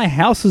felt like my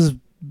house was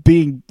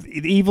being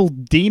evil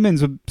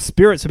demons with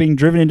spirits were being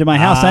driven into my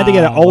house. I had to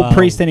get an old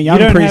priest and a young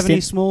priest. You don't priest have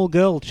any small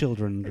girl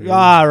children. Drew.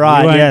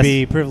 Right. You won't yes.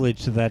 be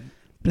privileged to that.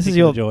 This is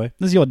your joy.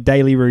 This is your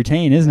daily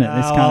routine, isn't it?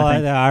 This kind of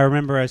thing. I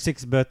remember a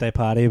 6th birthday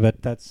party,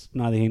 but that's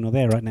neither here nor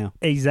there right now.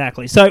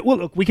 Exactly. So, well,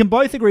 look, we can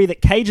both agree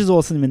that Cage is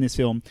awesome in this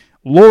film.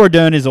 Laura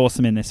Dern is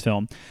awesome in this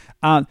film.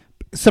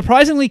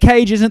 Surprisingly,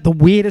 Cage isn't the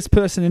weirdest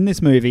person in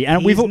this movie,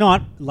 and He's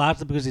not,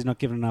 largely because he's not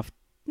given enough.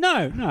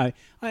 No.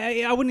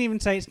 I wouldn't even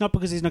say it's not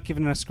because he's not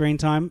given enough screen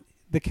time.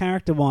 The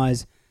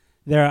character-wise,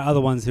 there are other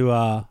ones who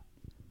are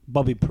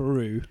Bobby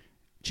Peru,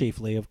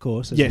 chiefly, of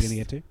course, as we're going to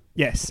get to.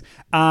 Yes.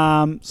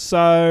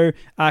 So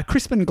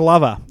Crispin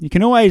Glover. You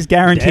can always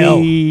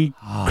guarantee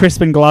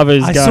Crispin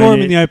Glover's I going saw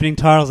him in the opening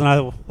titles and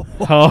I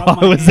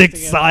I was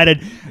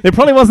excited. There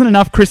probably wasn't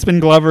enough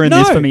Crispin Glover in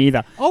this for me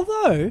either.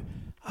 Although,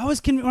 I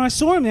was when I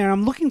saw him there,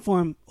 I'm looking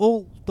for him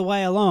all the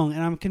way along,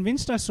 and I'm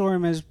convinced I saw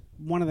him as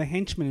one of the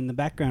henchmen in the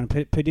background,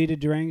 Perdita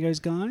Durango's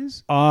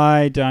guys.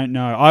 I don't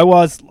know. I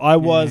was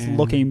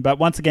looking, but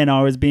once again, I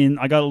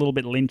got a little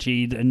bit lynched,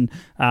 and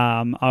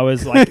I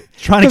was like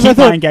trying to keep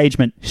my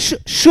engagement.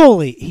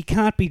 Surely he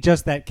can't be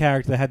just that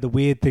character that had the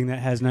weird thing that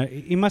has no.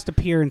 He must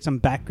appear in some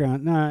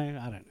background. No, I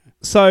don't know.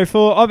 So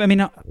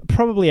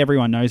probably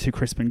everyone knows who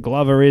Crispin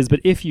Glover is,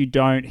 but if you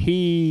don't,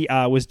 he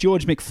was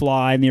George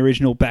McFly in the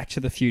original Back to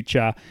the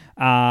Future.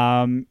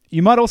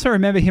 You might also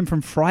remember him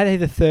from Friday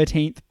the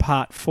 13th,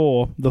 Part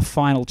 4, the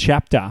final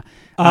chapter.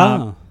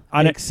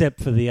 Except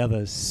for the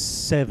other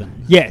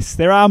 7. Yes,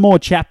 there are more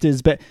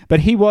chapters, but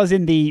he was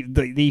in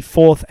the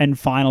fourth and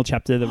final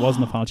chapter. That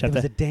wasn't the final chapter.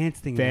 There was a dance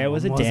thing. There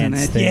was a wasn't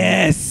dance it? thing.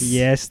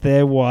 Yes,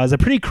 there was a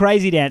pretty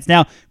crazy dance.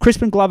 Now,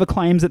 Crispin Glover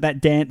claims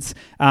that dance,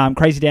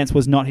 crazy dance,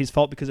 was not his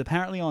fault because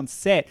apparently on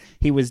set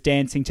he was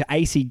dancing to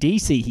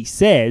AC/DC. He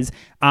says,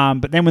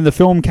 but then when the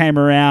film came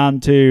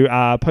around to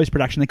post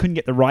production, they couldn't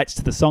get the rights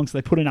to the song, so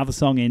they put another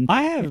song in.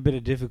 I have a bit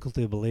of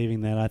difficulty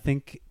believing that. I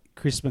think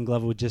Crispin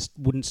Glover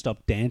wouldn't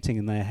stop dancing,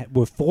 and they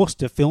were forced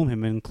to film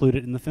him and include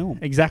it in the film.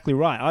 Exactly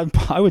right.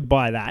 I would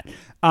buy that.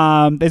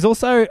 There's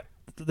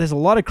a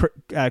lot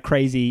of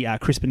crazy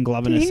Crispin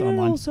Gloverness Did he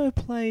online. also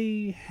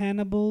play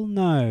Hannibal?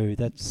 No,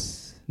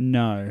 that's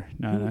no.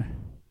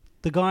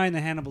 the guy in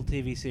the Hannibal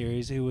TV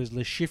series who was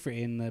Le Chiffre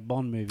in the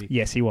Bond movie.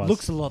 Yes, he was.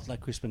 Looks a lot like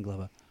Crispin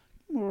Glover.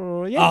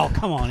 Yeah. Oh,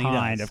 come on, he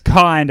does.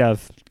 Kind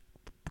of.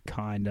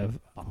 Fine.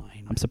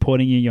 I'm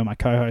supporting you. You're my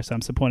co-host.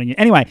 I'm supporting you.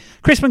 Anyway,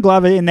 Crispin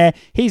Glover in there.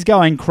 He's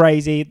going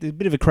crazy. A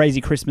bit of a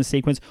crazy Christmas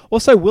sequence.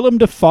 Also, Willem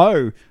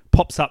Dafoe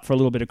pops up for a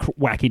little bit of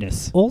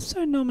wackiness.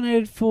 Also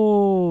nominated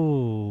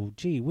for,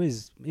 gee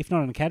whiz, if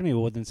not an Academy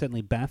Award, then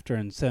certainly BAFTA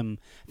and some.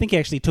 I think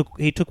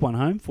he took one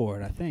home for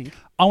it, I think.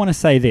 I want to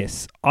say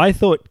this. I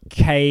thought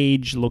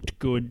Cage looked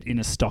good in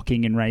a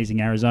stocking in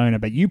Raising Arizona,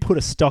 but you put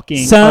a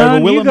stocking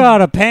over Willem. You got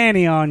a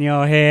panty on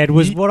your head,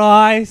 was what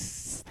I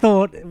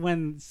thought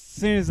as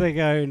soon as they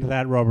go into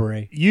that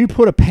robbery. You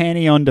put a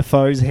panty on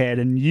Defoe's head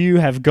and you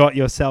have got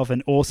yourself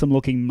an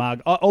awesome-looking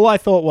mug. All I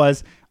thought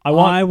was, I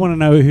want to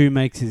know who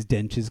makes his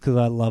dentures because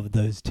I love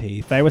those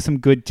teeth. They were some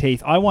good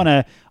teeth. I want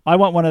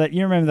one of that.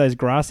 You remember those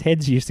grass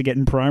heads you used to get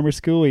in primary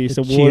school? You used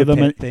to water them.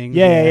 Cheer-Pet things,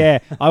 Yeah.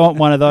 I want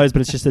one of those,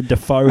 but it's just a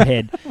Defoe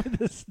head.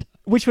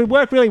 Which would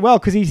work really well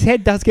because his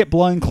head does get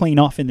blown clean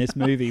off in this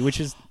movie, which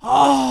is...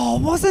 Oh,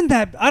 wasn't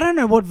that... I don't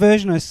know what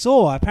version I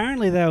saw.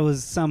 Apparently there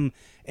was some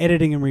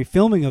editing and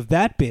refilming of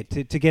that bit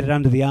to get it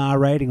under the R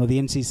rating or the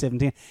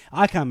NC-17.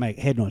 I can't make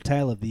head nor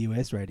tail of the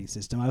US rating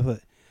system. I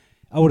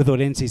would have thought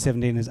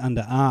NC-17 is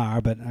under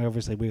R, but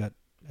obviously we got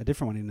a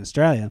different one in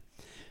Australia.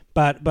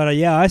 But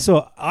yeah, I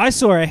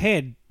saw a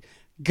head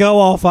go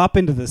off up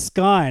into the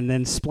sky and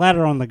then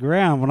splatter on the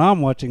ground when I'm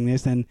watching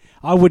this, and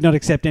I would not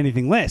accept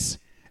anything less.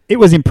 It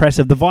was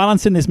impressive. The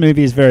violence in this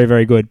movie is very,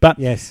 very good. But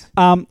yes,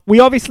 we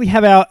obviously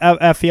have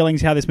our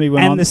feelings how this movie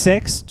went on. And the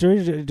sex. Do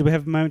we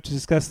have a moment to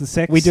discuss the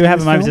sex? We do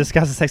have a moment to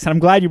discuss the sex, and I'm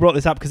glad you brought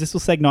this up because this will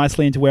seg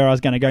nicely into where I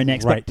was going to go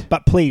next. Right.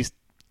 But please,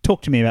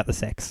 talk to me about the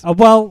sex.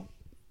 Well,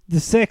 the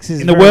sex is...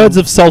 In the words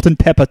of Salt and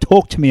Pepper,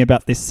 talk to me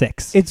about this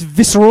sex. It's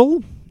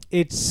visceral.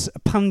 It's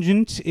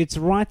pungent. It's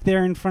right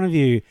there in front of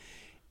you.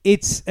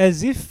 It's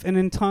as if an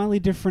entirely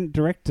different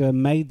director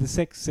made the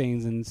sex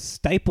scenes and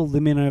stapled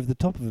them in over the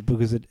top of it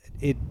because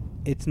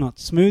it's not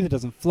smooth, it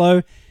doesn't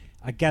flow.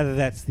 I gather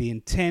that's the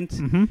intent,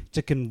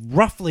 to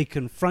roughly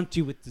confront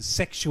you with the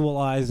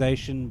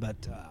sexualization,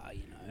 but,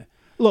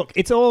 Look,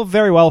 it's all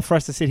very well for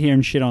us to sit here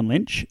and shit on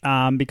Lynch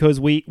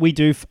because we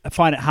do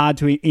find it hard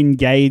to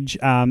engage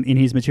in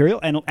his material,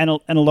 and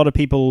a lot of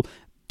people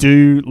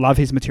do love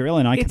his material,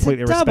 and I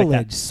completely respect that. It's a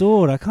double-edged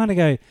sword. I kind of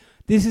go...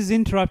 This is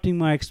interrupting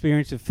my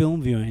experience of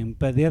film viewing,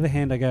 but on the other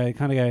hand, I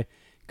go,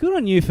 good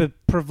on you for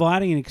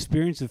providing an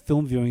experience of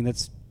film viewing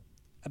that's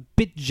a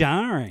bit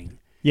jarring.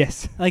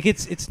 Yes. Like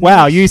it's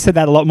wow, you said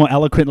that a lot more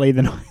eloquently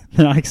than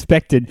I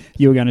expected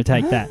you were going to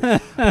take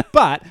that.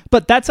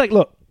 but that's like,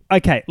 look,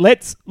 okay,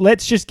 let's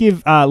just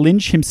give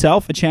Lynch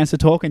himself a chance to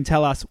talk and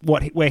tell us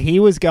where he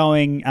was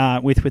going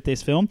with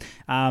this film,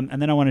 and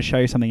then I want to show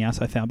you something else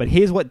I found. But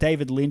here's what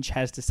David Lynch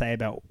has to say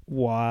about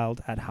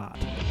Wild at Heart.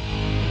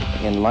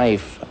 In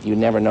life, you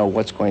never know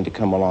what's going to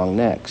come along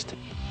next.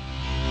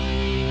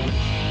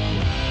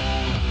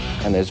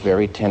 And there's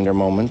very tender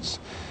moments,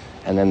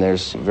 and then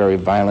there's very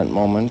violent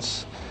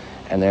moments,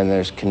 and then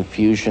there's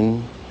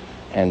confusion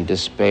and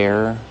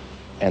despair,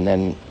 and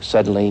then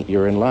suddenly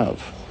you're in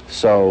love.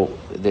 So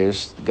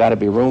there's got to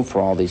be room for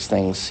all these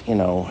things,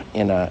 in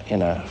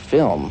a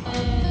film.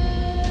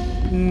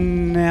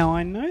 Now,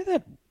 I know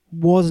that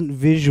wasn't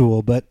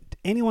visual, but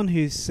anyone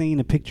who's seen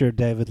a picture of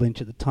David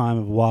Lynch at the time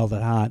of Wild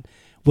at Heart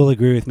will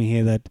agree with me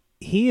here that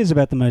he is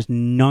about the most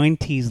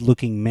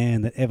 90s-looking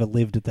man that ever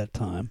lived at that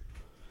time.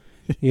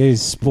 He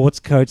has sports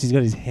coats, he's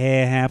got his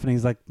hair happening.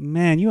 He's like,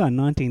 man, you are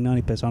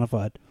 1990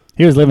 personified.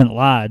 He was living at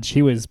large.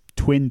 He was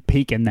Twin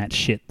Peaking that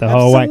shit the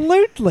whole way.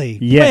 Absolutely.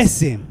 Yes. Bless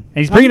him. And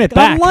he's bringing it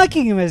back. I'm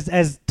liking him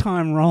as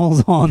time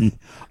rolls on.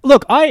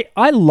 Look, I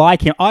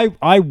like him.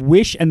 I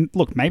wish, and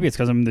look, maybe it's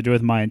because I'm to do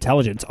with my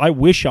intelligence. I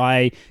wish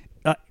I...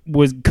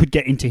 could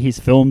get into his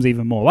films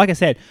even more. Like I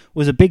said,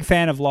 was a big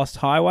fan of Lost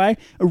Highway.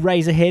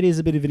 Eraserhead is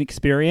a bit of an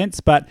experience,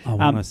 but I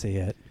want to see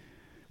it.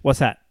 What's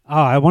that? Oh,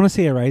 I want to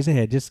see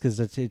Eraserhead just because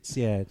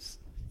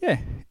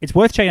it's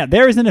worth checking out.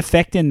 There is an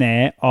effect in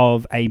there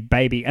of a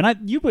baby, and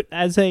you would,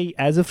 as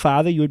a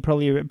father, you would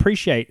probably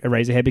appreciate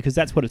Eraserhead because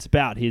that's what it's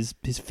about. His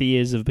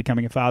fears of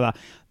becoming a father.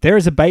 There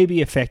is a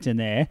baby effect in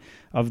there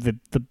of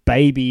the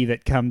baby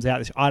that comes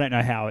out. I don't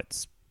know how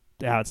it's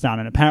done,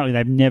 and apparently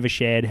they've never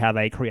shared how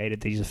they created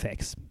these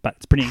effects, but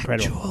it's pretty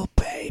incredible. Actual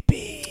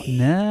baby.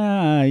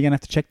 No, you're gonna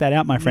have to check that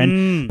out, my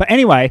friend. But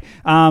anyway,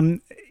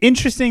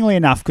 interestingly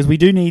enough, because we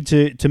do need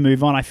to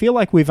move on, I feel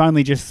like we've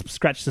only just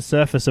scratched the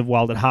surface of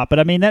Wild at Heart, but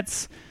I mean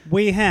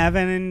we have,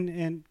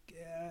 and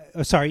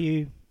sorry,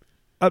 you.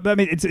 I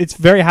mean, it's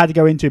very hard to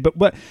go into,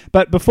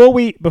 but before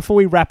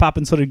we wrap up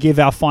and sort of give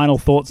our final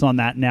thoughts on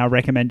that and our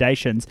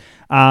recommendations,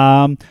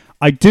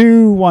 I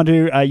do want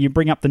to you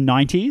bring up the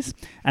 90s,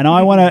 and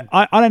I want to.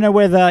 I don't know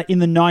whether in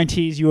the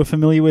 90s you were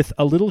familiar with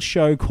a little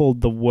show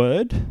called The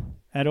Word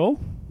at all.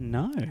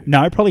 No,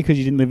 probably because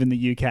you didn't live in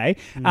the UK.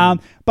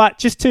 But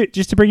just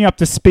to bring you up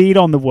to speed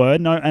on The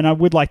Word, and I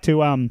would like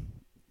to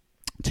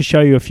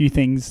show you a few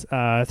things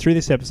through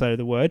this episode of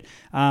The Word.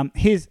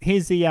 Here's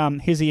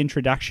the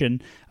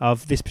introduction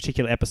of this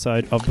particular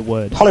episode of The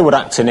Word. Hollywood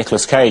actor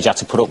Nicolas Cage had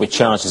to put up with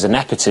charges of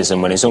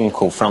nepotism when his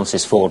uncle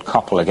Francis Ford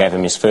Coppola gave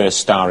him his first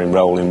starring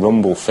role in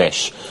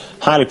Rumblefish.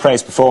 Highly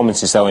praised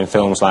performances though in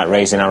films like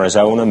Raising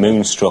Arizona,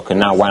 Moonstruck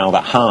and now Wild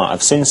at Heart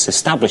have since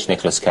established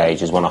Nicolas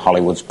Cage as one of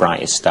Hollywood's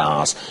brightest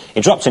stars.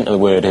 He dropped into The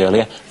Word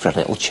earlier for a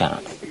little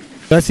chat.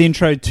 That's the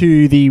intro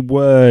to The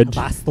Word.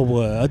 That's the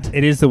word.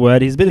 It is The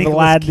Word. He's a bit of a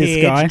lad,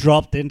 this guy.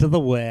 Dropped into the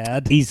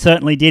word. He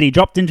certainly did. He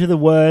dropped into The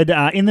Word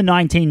in the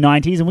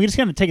 1990s, and we're just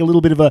going to take a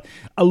little bit of a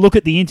look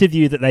at the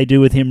interview that they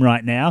do with him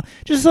right now,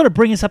 just to sort of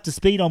bring us up to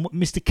speed on what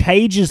Mr.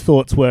 Cage's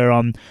thoughts were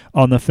on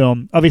the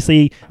film.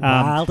 Obviously,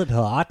 wild at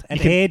heart,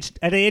 at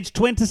age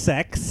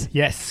 26.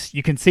 Yes,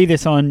 you can see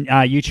this on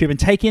YouTube and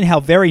take in how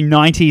very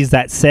 90s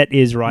that set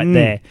is right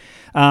there.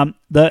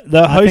 The host,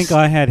 I think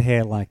I had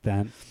hair like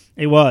that.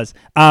 It was.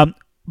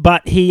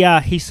 But he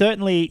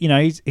certainly,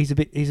 he's a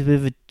bit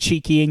of a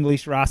cheeky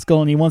English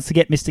rascal, and he wants to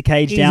get Mr.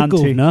 Cage down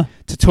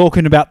to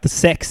talking about the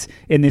sex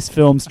in this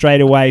film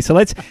straight away. So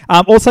let's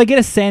also get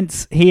a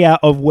sense here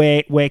of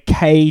where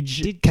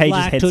Cage's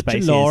headspace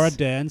is. Laura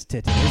Dern's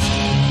titties.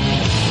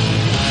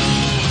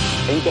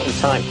 Are you getting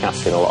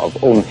typecast in a lot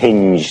of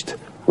unhinged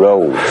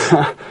roles?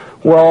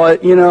 Well,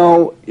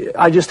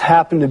 I just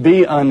happen to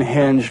be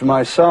unhinged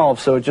myself,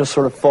 so it just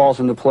sort of falls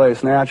into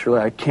place naturally.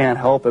 I can't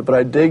help it, but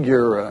I dig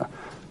your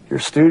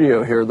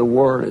studio here, The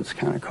Word. It's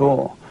kind of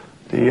cool.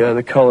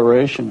 The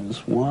coloration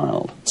is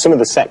wild. Some of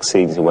the sex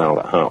scenes in Wild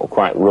at Heart were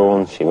quite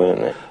raunchy,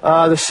 weren't they?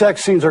 The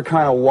sex scenes are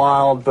kind of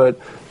wild, but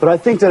I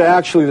think that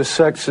actually the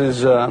sex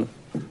is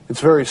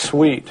it's very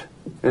sweet.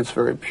 It's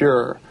very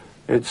pure.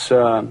 It's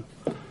not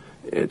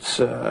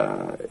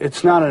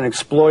an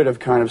exploitive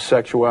kind of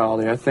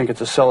sexuality. I think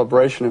it's a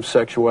celebration of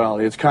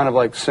sexuality. It's kind of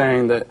like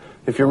saying that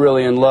if you're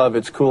really in love,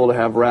 it's cool to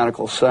have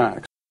radical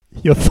sex.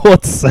 Your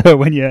thoughts, sir,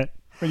 when you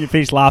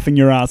finish laughing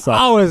your ass off?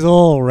 I was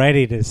all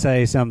ready to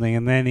say something,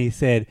 and then he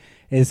said,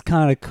 it's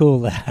kind of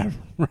cool to have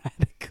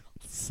radical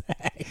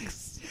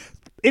sex.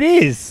 It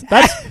is.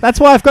 That's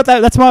why I've got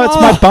that. That's why it's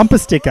my bumper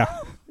sticker.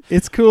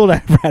 It's cool to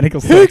have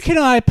radical sex. Who can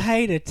I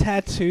pay to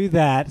tattoo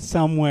that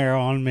somewhere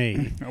on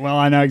me? Well,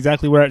 I know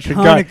exactly where it should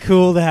go. Kind of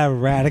cool to have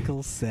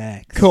radical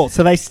sex. Cool.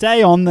 So they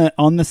stay on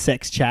the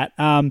sex chat,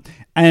 and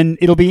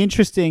it'll be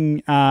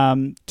interesting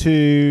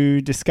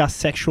to discuss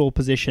sexual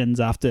positions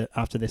after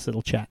this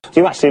little chat.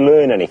 Do you actually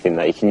learn anything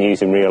that you can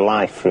use in real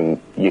life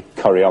from your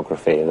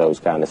choreography and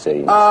those kind of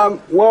scenes?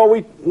 Well,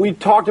 we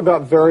talked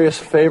about various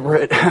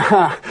favorite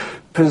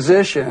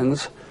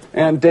positions.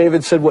 And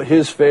David said what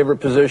his favorite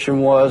position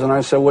was, and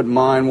I said what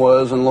mine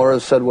was, and Laura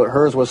said what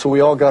hers was. So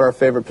we all got our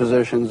favorite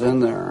positions in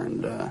there.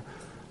 And,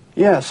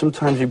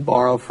 sometimes you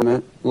borrow from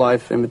it.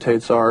 Life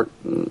imitates art,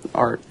 and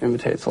art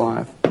imitates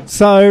life.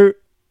 So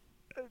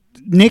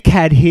Nick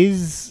had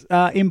his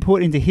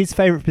input into his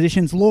favorite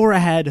positions. Laura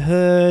had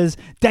hers.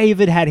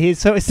 David had his.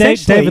 So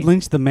essentially, David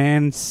Lynch, the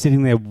man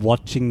sitting there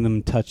watching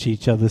them touch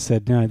each other,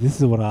 said, no, this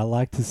is what I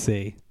like to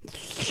see.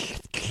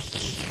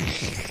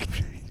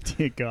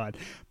 Dear God.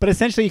 But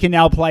essentially, you can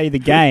now play the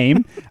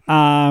game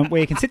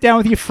where you can sit down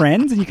with your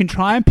friends and you can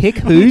try and pick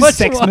whose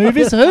sex move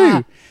is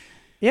who.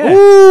 Yeah.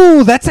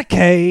 Ooh, that's a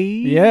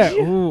Cage. Yeah.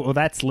 Ooh, well,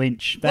 that's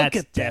Lynch. That's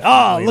look at that.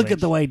 definitely Look Lynch. at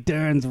the way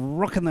Dern's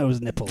rocking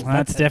those nipples.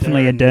 That's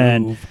definitely a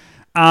Dern. move.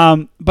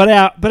 But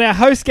our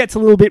host gets a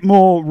little bit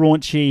more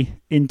raunchy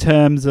in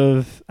terms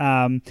of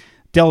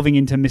delving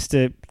into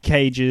Mr.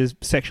 Cage's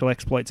sexual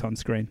exploits on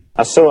screen.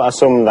 I saw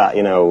some that,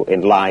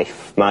 in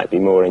life might be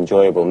more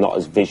enjoyable, not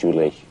as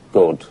visually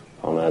good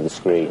on the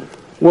screen.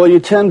 Well,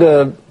 you tend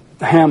to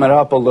ham it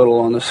up a little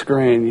on the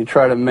screen. You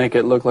try to make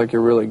it look like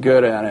you're really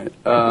good at it.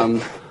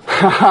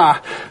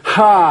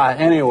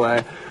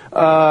 Anyway.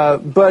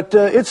 But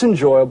it's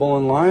enjoyable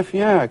in life.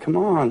 Yeah, come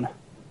on.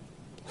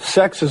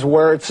 Sex is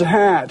where it's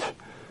at.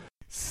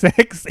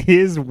 Sex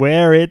is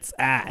where it's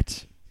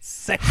at.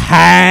 Sex.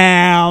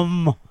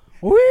 Ham.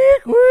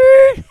 Week,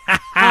 week.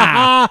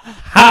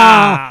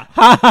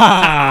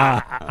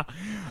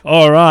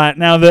 All right.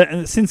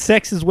 Now, since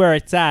sex is where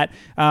it's at,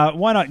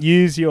 why not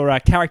use your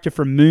character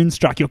from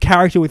Moonstruck? Your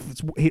character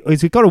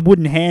he's got a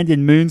wooden hand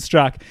in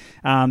Moonstruck.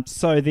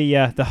 So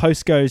the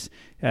host goes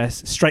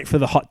straight for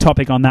the hot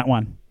topic on that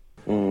one.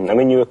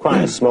 You were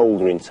quite a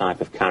smouldering type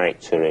of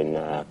character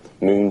in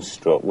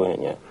Moonstruck,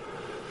 weren't you?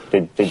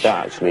 Did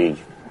that actually,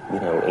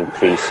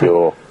 increase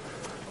your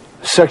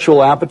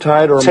sexual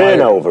appetite or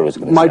turnover? I was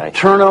going to say my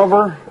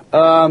turnover.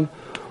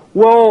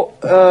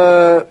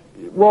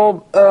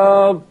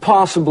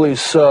 Possibly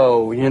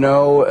so.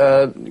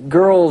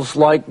 Girls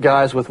like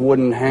guys with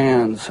wooden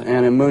hands,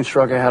 and in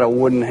Moonstruck I had a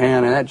wooden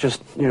hand, and that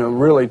just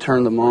really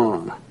turned them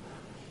on.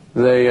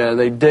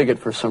 They dig it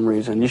for some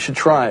reason. You should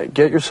try it.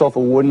 Get yourself a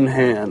wooden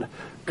hand.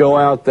 Go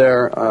out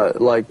there,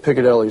 like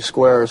Piccadilly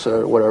Square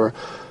or whatever.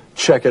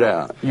 Check it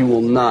out. You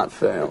will not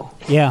fail.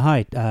 Yeah,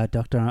 hi,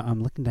 doctor.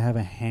 I'm looking to have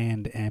a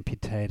hand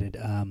amputated.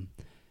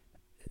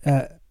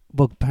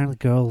 Well, apparently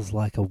girls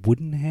like a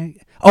wooden hand.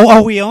 Oh,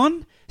 are we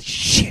on?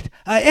 Shit.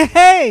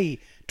 Hey,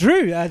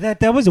 Drew,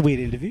 that was a weird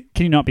interview.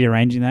 Can you not be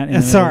arranging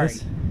that? Sorry.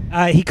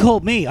 He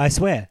called me, I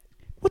swear.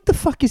 What the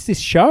fuck is this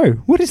show?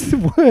 What is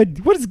the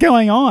word? What is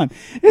going on?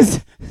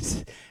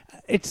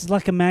 It's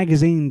like a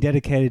magazine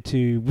dedicated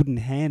to wooden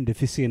hand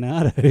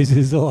aficionados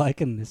is all I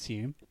can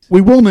assume.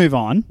 We will move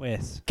on.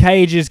 Yes.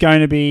 Cage is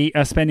going to be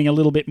spending a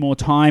little bit more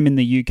time in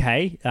the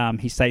UK.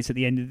 He states at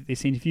the end of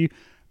this interview.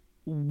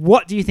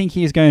 What do you think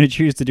he is going to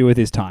choose to do with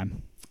his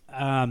time?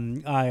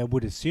 I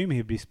would assume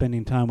he'd be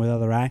spending time with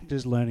other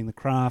actors, learning the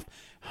craft,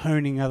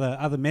 honing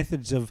other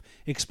methods of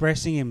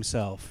expressing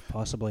himself,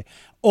 possibly.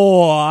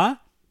 Or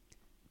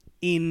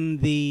in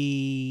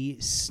the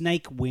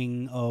snake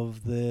wing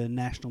of the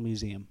National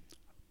Museum.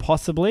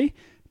 Possibly,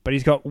 but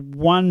he's got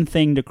one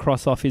thing to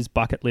cross off his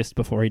bucket list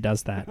before he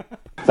does that.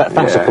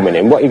 Thanks for coming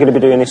in. What are you going to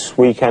be doing this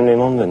weekend in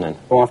London then?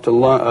 Go off to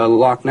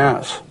Loch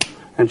Ness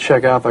and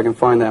check out if I can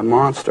find that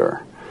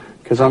monster.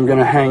 Because I'm going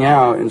to hang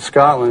out in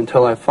Scotland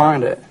until I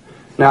find it.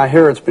 Now, I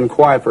hear it's been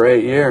quiet for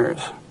 8 years,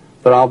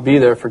 but I'll be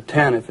there for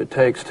 10 if it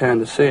takes 10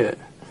 to see it.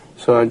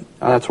 So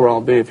that's where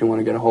I'll be if you want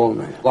to get a hold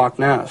of me. Loch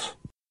Ness.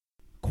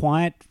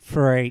 Quiet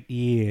for 8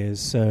 years.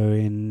 So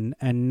in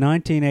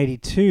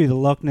 1982, the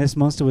Loch Ness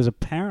Monster was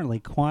apparently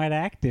quite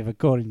active,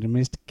 according to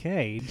Mr.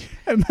 Cage.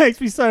 It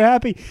makes me so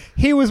happy.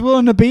 He was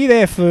willing to be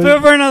there for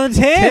another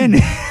 10.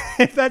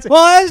 If that's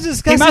well, let's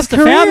discuss he must his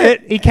have found career.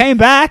 it. He came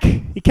back.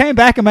 He came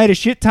back and made a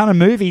shit ton of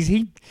movies.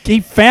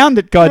 He found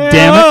it. God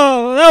damn it!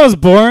 Oh, that was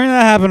boring.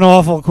 That happened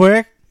awful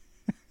quick.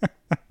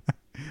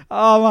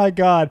 Oh my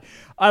god,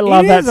 I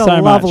love that so much. It is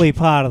a lovely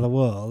part of the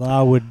world.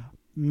 I would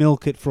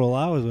milk it for all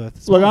I was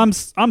worth. Look,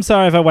 I'm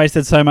sorry if I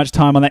wasted so much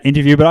time on that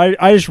interview, but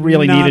I just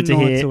really None needed to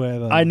hear.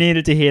 whatsoever. I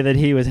needed to hear that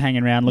he was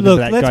hanging around looking for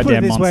that let's goddamn put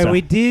it this monster. way: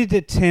 we did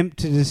attempt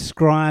to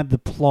describe the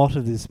plot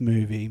of this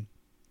movie,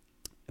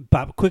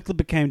 but quickly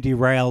became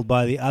derailed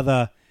by the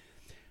other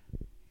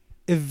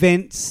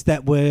events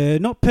that were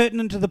not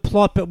pertinent to the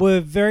plot, but were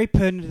very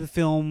pertinent to the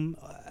film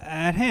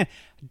at hand.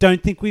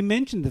 Don't think we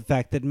mentioned the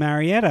fact that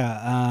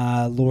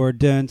Marietta, Laura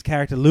Dern's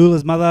character,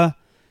 Lula's mother,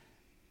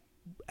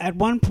 at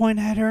one point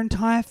had her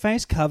entire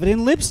face covered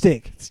in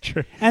lipstick. It's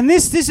true. And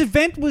this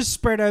event was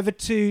spread over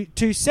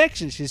two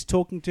sections. She's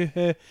talking to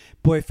her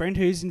boyfriend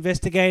who's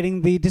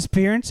investigating the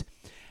disappearance.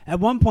 At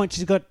one point,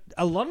 she's got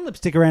a lot of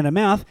lipstick around her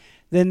mouth.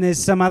 Then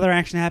there's some other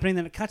action happening.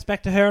 Then it cuts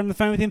back to her on the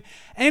phone with him.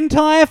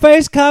 Entire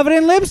face covered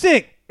in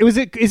lipstick. Is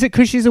it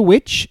because she's a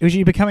witch? Was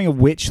she becoming a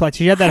witch? Like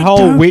she had that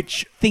whole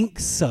witch. Think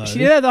so.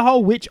 She had the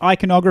whole witch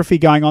iconography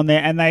going on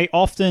there, and they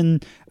often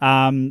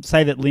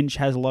say that Lynch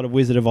has a lot of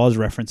Wizard of Oz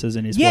references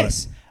in his work.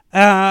 Yes.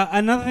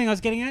 Another thing I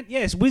was getting at,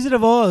 yes, Wizard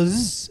of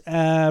Oz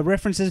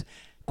references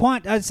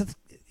quite.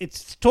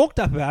 It's talked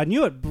up about. I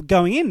knew it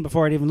going in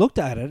before I'd even looked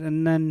at it,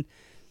 and then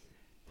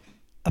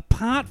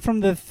apart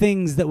from the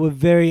things that were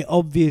very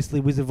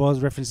obviously Wizard of Oz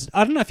references,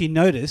 I don't know if you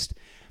noticed.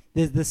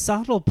 There's the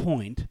subtle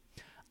point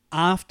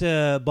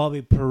after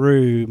Bobby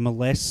Peru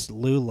molests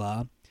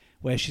Lula,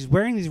 where she's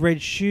wearing these red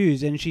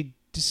shoes and she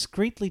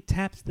discreetly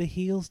taps the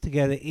heels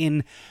together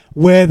in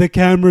where the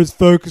camera's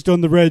focused on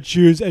the red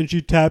shoes and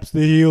she taps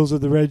the heels of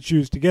the red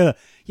shoes together.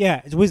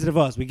 Yeah, it's Wizard of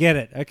Oz. We get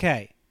it.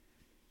 Okay.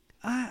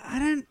 I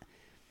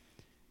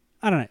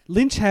don't know.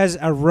 Lynch has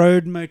a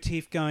road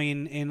motif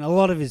going in a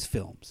lot of his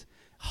films.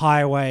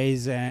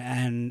 Highways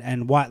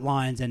and white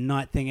lines and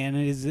night thing, and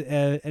it is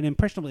an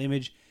impressionable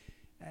image.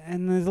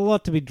 And there's a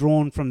lot to be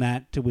drawn from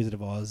that to Wizard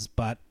of Oz,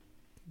 but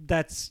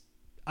that's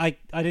I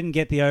didn't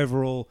get the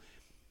overall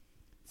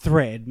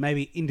thread.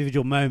 Maybe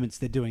individual moments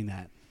they're doing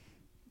that.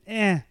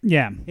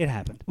 Yeah, it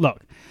happened.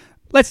 Look,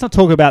 let's not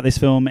talk about this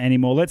film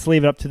anymore. Let's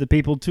leave it up to the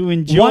people to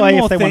enjoy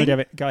if they want to do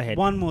it. Go ahead.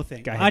 One more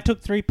thing. Go ahead. I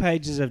took 3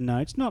 pages of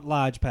notes, not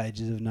large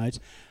pages of notes.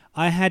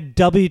 I had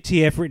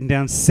WTF written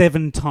down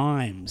 7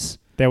 times.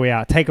 There we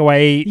are. Take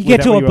away. You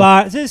get to a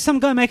bar. There's some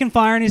guy making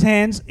fire in his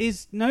hands.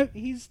 He's not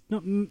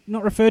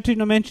referred to,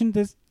 not mentioned.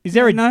 Is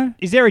there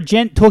a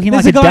gent talking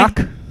there's like a duck?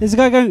 There's a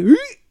guy going. Ooh,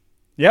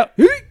 yep.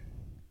 Ooh,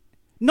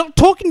 not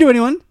talking to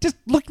anyone, just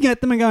looking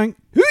at them and going.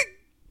 Ooh,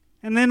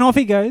 and then off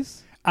he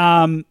goes.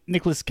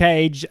 Nicolas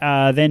Cage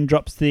then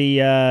drops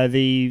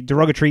the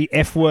derogatory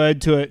F word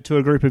to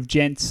a group of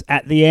gents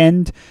at the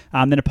end.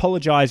 Then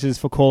apologizes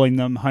for calling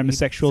them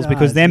homosexuals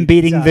because them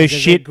beating the There's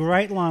shit a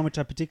great line which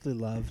I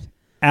particularly loved.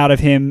 Out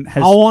of him. I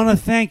want to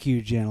thank you,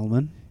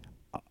 gentlemen.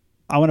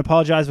 I want to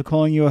apologize for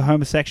calling you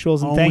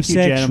homosexuals, and thank you,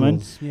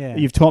 gentlemen. Yeah.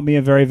 You've taught me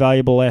a very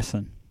valuable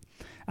lesson.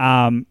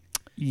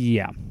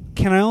 Yeah.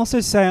 Can I also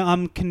say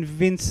I'm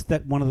convinced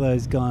that one of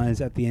those guys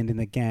at the end in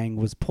the gang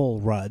was Paul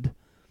Rudd.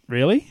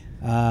 Really?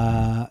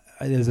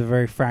 There's a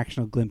very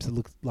fractional glimpse. It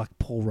looks like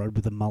Paul Rudd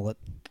with a mullet.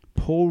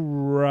 Paul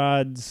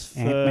Rudd's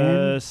Ant-Man?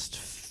 first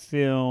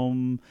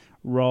film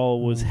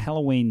role was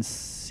Halloween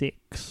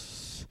 6.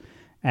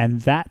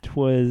 And that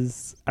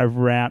was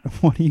around...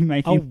 What are you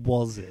making? Oh,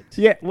 was it?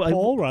 Yeah. Well,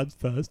 Paul Rudd's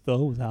first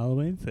film was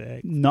Halloween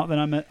 6. Not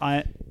that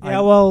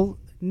well,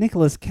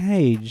 Nicolas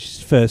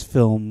Cage's first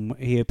film,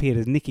 he appeared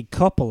as Nicky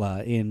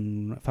Coppola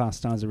in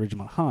Fast Times at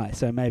Ridgemont High,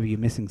 so maybe you're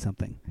missing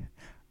something.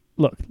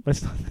 Look,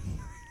 let's...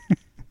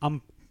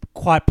 I'm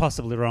quite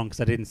possibly wrong because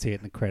I didn't see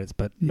it in the credits,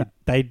 but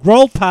they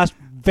rolled past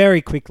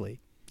very quickly.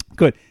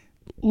 Good.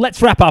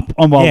 Let's wrap up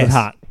on Wild at Yes.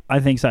 Heart. I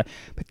think so.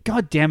 But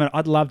God damn it,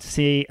 I'd love to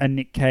see a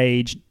Nick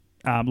Cage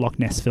Loch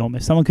Ness film.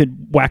 If someone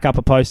could whack up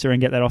a poster and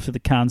get that off to the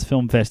Cannes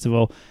Film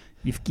Festival,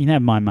 you can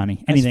have my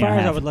money. Anything as far I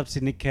as have. I would love to see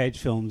Nick Cage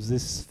films,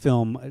 this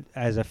film,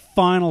 as a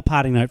final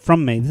parting note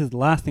from me, this is the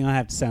last thing I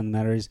have to say on the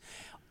matter, is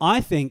I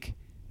think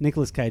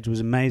Nicolas Cage was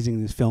amazing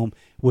in this film,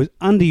 was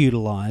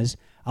underutilized.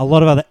 A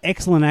lot of other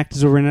excellent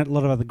actors were in it, a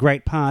lot of other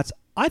great parts.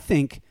 I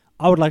think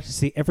I would like to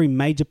see every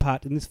major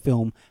part in this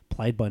film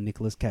played by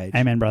Nicolas Cage.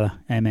 Amen, brother.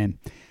 Amen.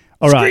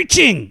 All right.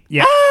 Screeching!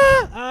 Yeah.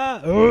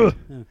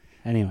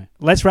 Anyway.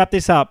 Let's wrap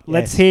this up. Yes.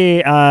 Let's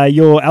hear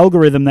your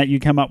algorithm that you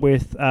come up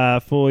with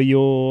for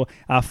your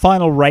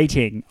final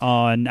rating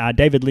on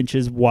David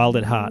Lynch's Wild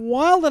at Heart.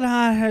 Wild at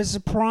Heart has a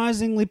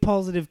surprisingly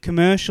positive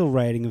commercial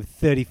rating of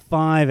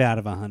 35 out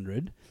of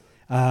 100.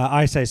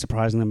 I say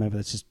surprisingly, maybe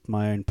that's just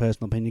my own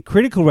personal opinion.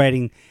 Critical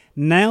rating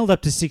nailed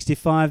up to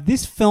 65.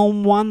 This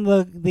film won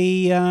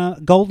the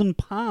Golden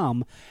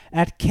Palm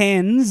at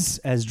Cannes,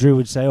 as Drew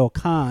would say, or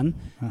Cannes,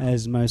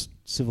 as most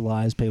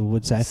civilized people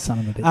would say. Son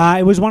of a bitch.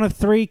 It was one of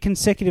 3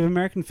 consecutive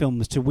American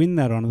films to win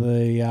that honor,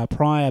 the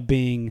prior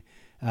being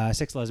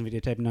Sex, Lies and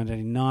Videotape in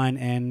 1989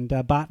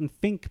 and Barton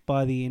Fink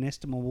by the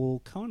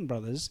inestimable Coen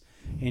brothers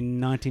in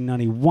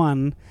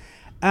 1991.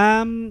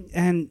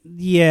 And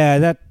yeah,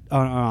 that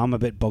I'm a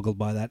bit boggled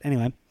by that.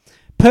 Anyway,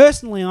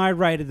 personally, I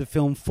rated the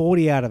film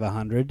 40 out of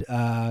 100.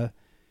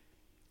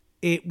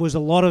 It was a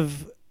lot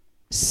of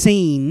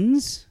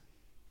scenes,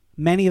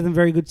 many of them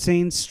very good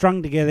scenes,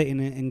 strung together in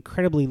an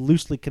incredibly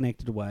loosely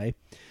connected way.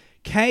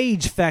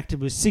 Cage factor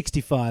was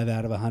 65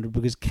 out of 100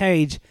 because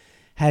Cage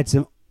had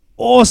some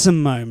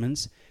awesome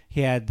moments.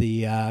 He had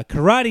the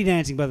karate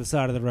dancing by the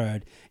side of the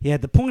road. He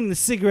had the pointing the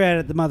cigarette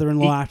at the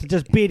mother-in-law after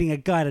just beating a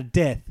guy to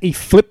death. He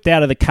flipped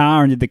out of the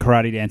car and did the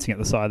karate dancing at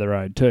the side of the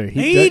road too.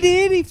 He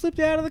did. He flipped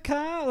out of the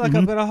car. Like,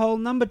 I've got a whole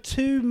number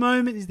 2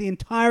 moment is the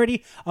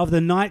entirety of the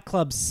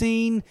nightclub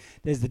scene.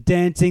 There's the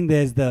dancing.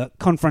 There's the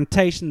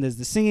confrontation. There's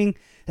the singing.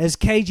 There's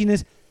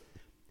caginess.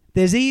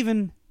 There's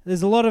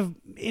a lot of,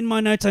 in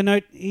my notes I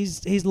note,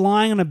 he's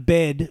lying on a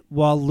bed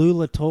while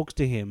Lula talks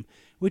to him,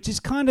 which is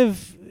kind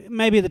of,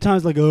 maybe at the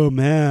times like, oh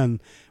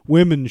man,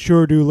 women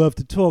sure do love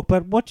to talk.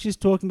 But what she's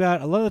talking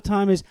about a lot of the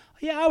time is,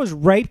 yeah, I was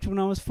raped when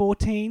I was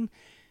 14.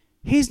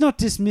 He's not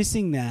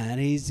dismissing that.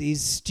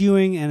 He's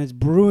stewing and it's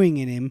brewing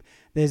in him.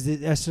 There's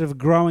a sort of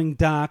growing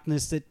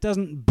darkness that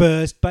doesn't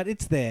burst, but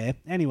it's there.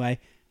 Anyway,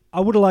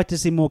 I would have liked to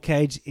see more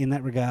Cage in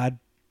that regard.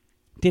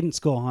 Didn't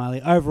score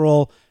highly.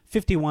 Overall,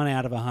 51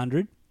 out of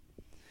 100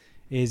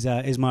 is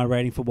my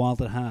rating for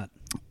Wild at Heart.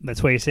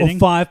 That's where you're sitting? Or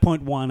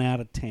 5.1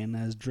 out of 10,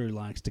 as Drew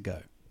likes to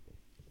go.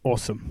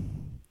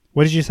 Awesome.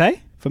 What did you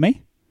say for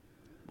me?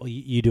 Well,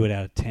 you do it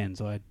out of 10,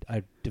 so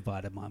I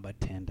divided mine by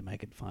 10 to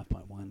make it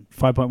 5.1.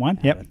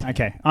 5.1? Yep.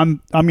 Okay.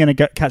 I'm going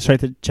to cut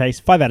straight to the chase.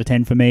 5 out of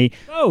 10 for me.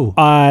 Oh.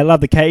 I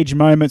love the Cage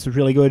moments. It was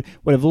really good.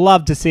 Would have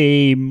loved to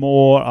see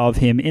more of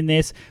him in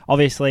this.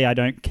 Obviously, I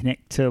don't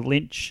connect to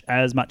Lynch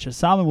as much as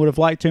some and would have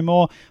liked to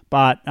more.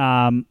 But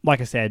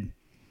like I said,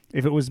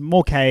 if it was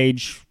more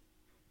Cage,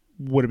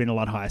 would have been a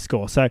lot higher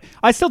score. So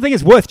I still think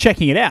it's worth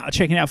checking it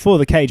out for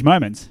the Cage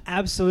moments.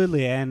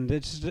 Absolutely. And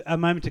it's just a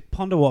moment to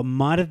ponder what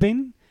might have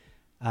been.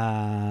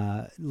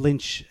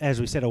 Lynch, as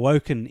we said,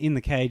 awoken in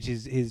the Cage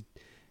his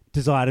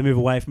desire to move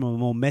away from a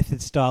more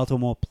method style to a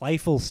more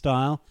playful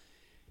style.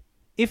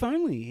 If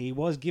only he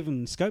was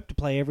given scope to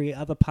play every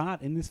other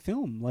part in this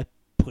film. Like,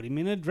 put him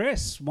in a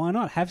dress. Why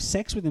not? Have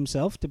sex with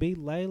himself to be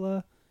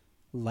Sailor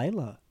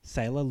Lula.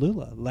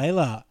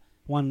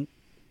 One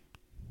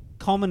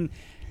common...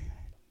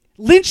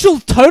 Lynch will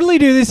totally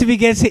do this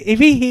if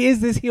he hears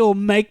this, he'll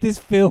make this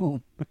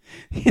film.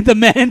 The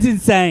man's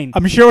insane.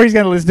 I'm sure he's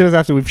going to listen to us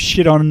after we've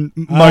shit on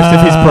most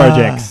of his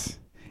projects.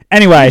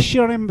 Anyway, we shit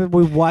on him, but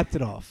we've wiped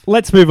it off.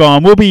 Let's move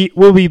on.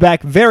 We'll be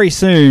back very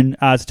soon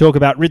to talk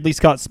about Ridley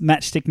Scott's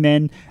Matchstick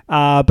Men.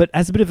 But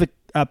as a bit of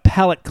a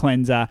palate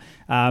cleanser,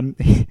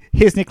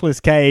 here's Nicolas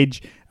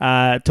Cage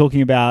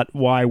talking about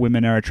why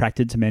women are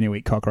attracted to men who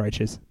eat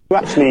cockroaches. You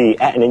actually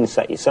ate an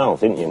insect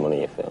yourself, didn't you, in one of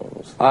your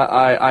films?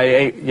 I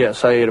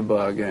ate a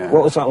bug, yeah.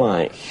 What was that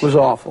like? It was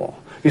awful.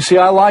 You see,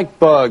 I like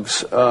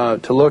bugs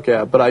to look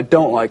at, but I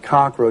don't like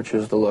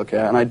cockroaches to look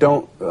at, and I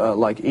don't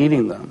like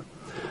eating them.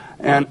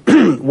 And,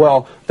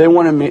 well, they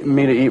wanted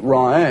me to eat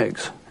raw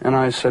eggs, and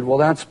I said, well,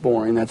 that's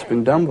boring. That's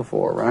been done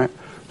before, right?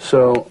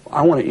 So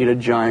I want to eat a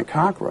giant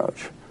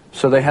cockroach.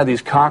 So they had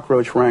these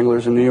cockroach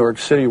wranglers in New York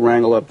City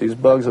wrangle up these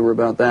bugs that were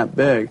about that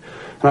big.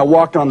 And I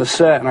walked on the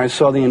set, and I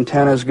saw the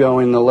antennas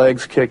going, the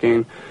legs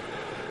kicking,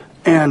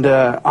 and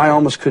I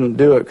almost couldn't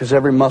do it because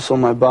every muscle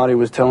in my body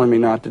was telling me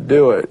not to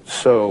do it.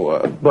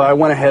 So, but I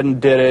went ahead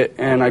and did it,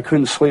 and I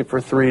couldn't sleep for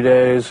 3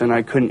 days, and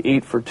I couldn't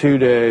eat for 2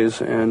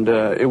 days, and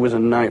it was a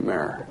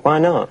nightmare. Why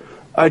not?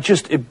 It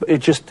just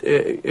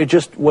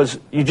was.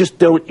 You just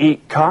don't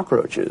eat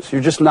cockroaches. You're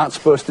just not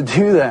supposed to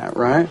do that,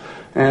 right?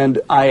 And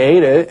I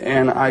ate it,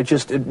 and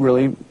it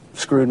really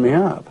screwed me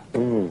up.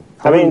 Mm.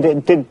 I mean,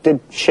 did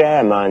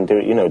Cher mind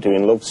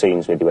doing love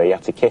scenes with you where you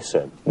had to kiss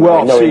her?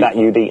 Well, knowing that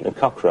you'd eaten a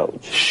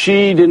cockroach.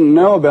 She didn't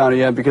know about it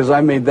yet because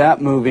I made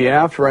that movie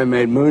after I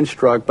made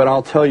Moonstruck. But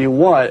I'll tell you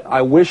what,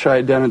 I wish I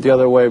had done it the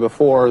other way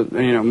before,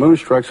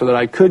 Moonstruck, so that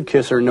I could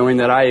kiss her, knowing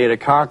that I ate a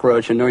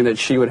cockroach and knowing that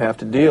she would have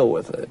to deal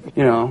with it.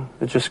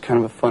 It's just kind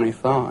of a funny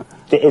thought.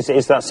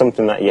 Is that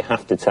something that you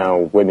have to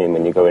tell women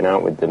when you're going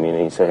out with them?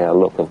 You say, oh,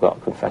 look, I've got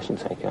a confession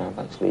to take. I've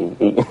actually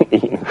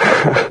eaten a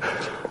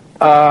cockroach.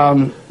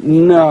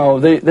 No,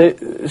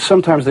 they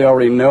sometimes they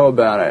already know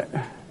about it,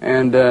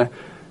 and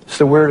it's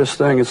the weirdest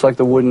thing. It's like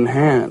the wooden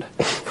hand.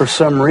 For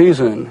some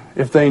reason,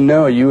 if they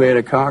know you ate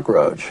a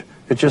cockroach,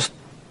 it just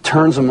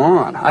turns them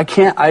on.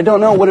 I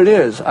don't know what it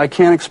is. I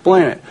can't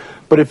explain it.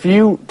 But if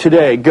you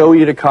today go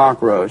eat a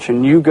cockroach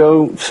and you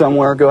go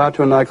somewhere, go out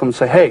to a nightclub and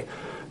say, "Hey,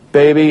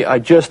 baby, I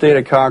just ate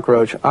a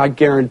cockroach," I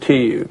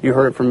guarantee you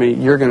heard it from me,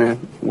 you're going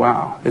to,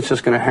 wow, it's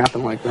just going to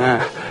happen like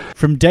that.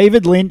 From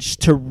David Lynch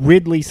to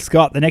Ridley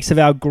Scott, the next of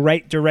our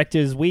great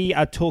directors, we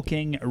are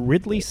talking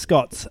Ridley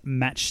Scott's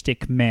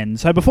Matchstick Men.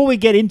 So before we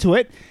get into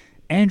it,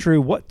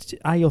 Andrew, what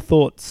are your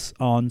thoughts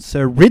on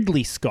Sir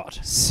Ridley Scott?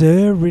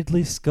 Sir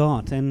Ridley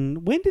Scott.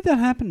 And when did that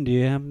happen? Do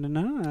you happen to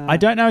know? I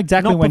don't know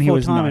exactly when he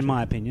was time, knighted. in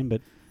my opinion,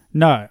 but...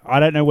 No, I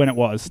don't know when it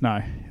was,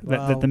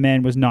 that the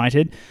man was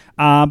knighted.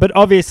 But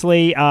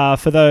obviously,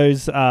 for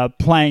those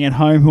playing at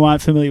home who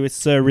aren't familiar with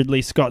Sir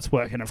Ridley Scott's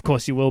work, and of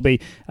course you will be,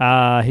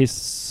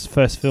 his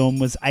first film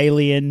was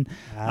Alien.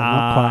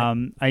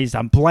 He's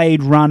done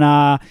Blade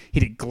Runner. He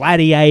did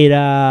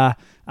Gladiator.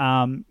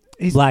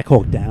 Black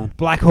Hawk Down.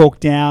 Black Hawk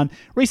Down.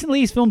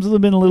 Recently, his films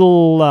have been a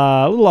little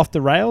off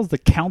the rails. The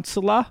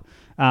Counselor.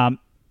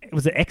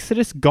 Was it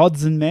Exodus?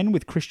 Gods and Men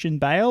with Christian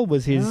Bale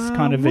was his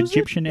kind of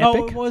Egyptian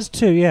epic. Oh, it was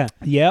too, yeah.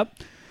 Yep.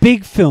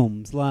 Big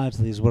films,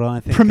 largely, is what I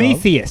think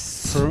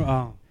Prometheus.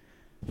 of.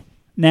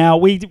 Now,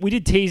 we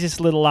did tease this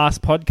a little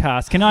last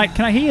podcast. Can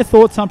I hear your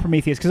thoughts on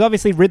Prometheus? Because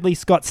obviously Ridley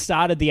Scott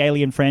started the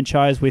Alien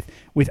franchise with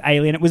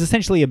Alien. It was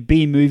essentially a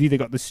B movie that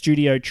got the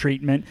studio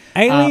treatment.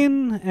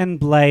 Alien and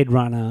Blade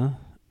Runner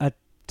are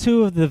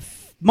two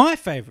of my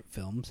favourite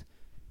films.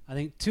 I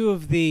think two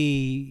of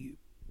the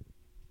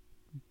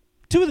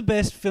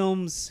best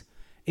films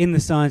in the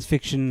science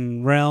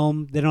fiction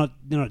realm. They're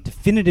not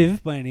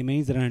definitive by any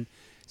means. They don't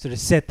sort of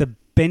set the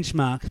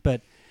benchmarks,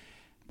 but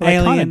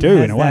Alien kind of do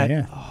has in a way. that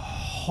Yeah.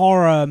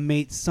 horror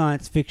meets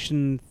science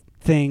fiction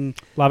thing.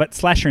 Love it.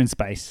 Slasher in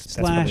space.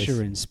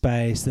 Slasher in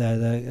space.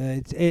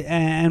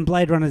 And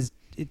Blade Runner's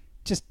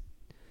just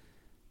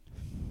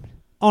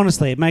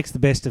honestly, it makes the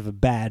best of a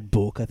bad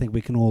book. I think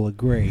we can all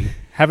agree.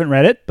 Haven't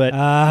read it, but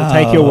we'll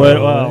take your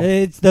word. Well,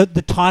 it's the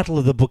title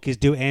of the book is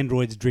 "Do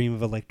Androids Dream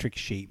of Electric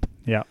Sheep?"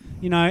 Yeah,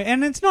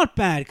 and it's not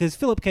bad because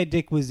Philip K.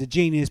 Dick was a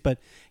genius, but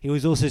he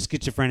was also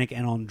schizophrenic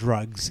and on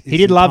drugs. He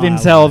did love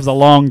himself. A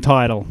long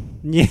title.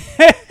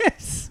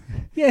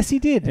 Yes, he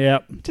did.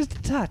 Yep. Just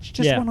a touch,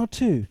 just one or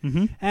two.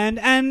 Mm-hmm.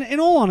 And in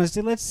all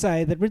honesty, let's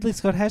say that Ridley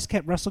Scott has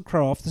kept Russell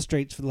Crowe off the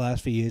streets for the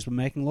last few years by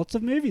making lots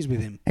of movies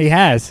with him. He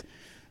has.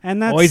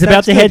 And that's, he's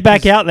about to head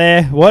back out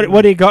there.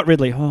 What do you got,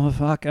 Ridley? Oh,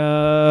 fuck.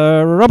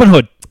 Robin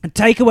Hood. A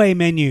takeaway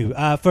menu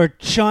for a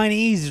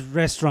Chinese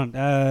restaurant.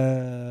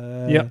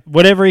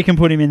 Whatever he can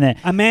put him in there.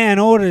 A man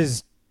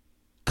orders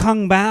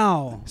Kung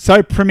Bao.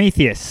 So,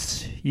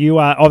 Prometheus. You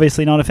are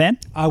obviously not a fan?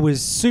 I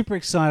was super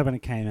excited when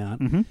it came out.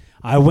 Mm-hmm.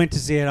 I went to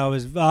see it. I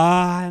was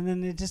and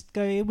then it's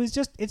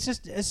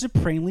just a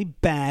supremely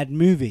bad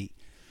movie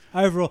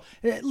overall.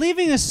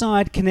 Leaving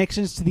aside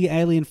connections to the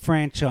Alien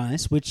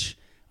franchise, which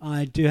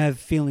I do have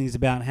feelings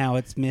about how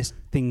it's messed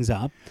things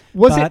up.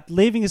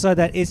 Leaving aside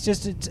that,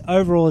 it's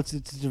overall it's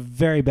a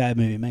very bad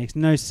movie. It makes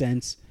no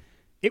sense.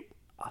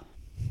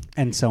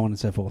 And so on and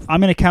so forth.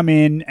 I'm going to come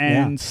in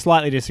and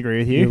slightly disagree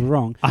with you. You're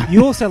wrong.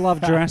 You also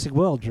love Jurassic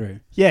World, Drew.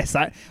 Yes.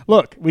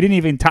 Look, we didn't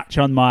even touch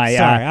on my...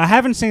 Sorry, I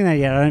haven't seen that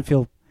yet. I don't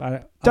feel...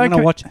 I'm going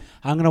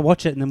to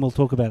watch it and then we'll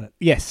talk about it.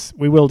 Yes,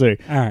 we will do.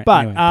 All right.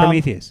 But anyway,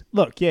 Prometheus.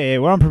 Look,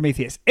 we're on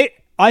Prometheus.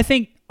 I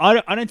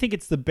don't think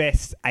it's the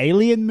best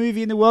Alien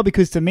movie in the world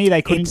because to me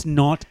they couldn't... It's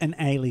not an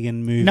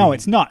Alien movie. No,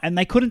 it's not. And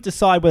they couldn't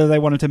decide whether they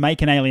wanted to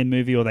make an Alien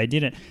movie or they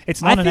didn't.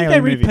 It's not an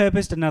Alien movie. I think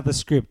they repurposed another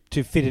script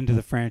to fit into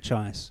the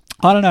franchise.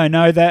 I don't know.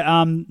 No, that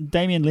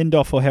Damien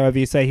Lindelof, or however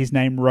you say his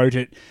name, wrote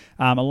it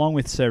along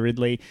with Sir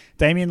Ridley.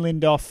 Damien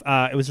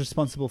Lindelof was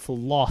responsible for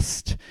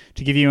Lost,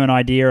 to give you an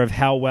idea of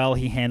how well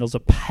he handles a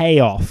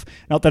payoff.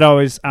 Not that I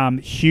was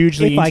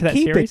hugely into that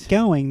series. If I keep it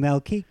going, they'll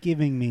keep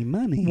giving me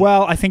money.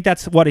 Well, I think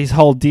that's what his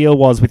whole deal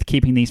was with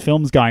keeping these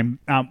films going,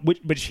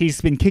 which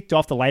he's been kicked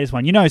off the latest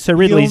one. Sir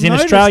Ridley's in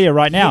Australia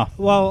right now.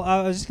 Well,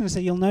 I was just going to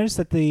say, you'll notice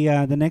that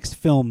the next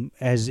film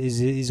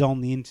is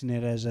on the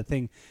internet as a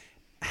thing.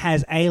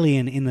 Has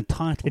Alien in the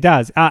title. It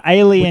does.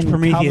 Alien which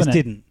Prometheus Covenant.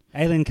 didn't.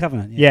 Alien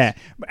Covenant. Yes.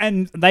 Yeah,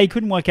 and they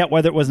couldn't work out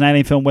whether it was an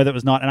Alien film, whether it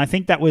was not. And I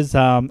think that was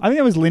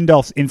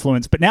Lindelof's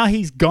influence. But now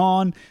he's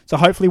gone, so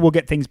hopefully we'll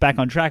get things back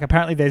on track.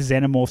 Apparently there's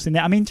xenomorphs in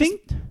there. I mean,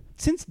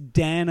 since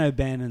Dan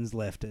O'Bannon's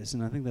left us,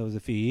 and I think that was a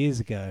few years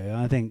ago,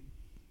 I don't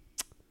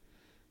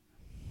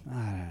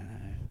know.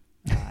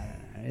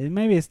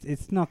 Maybe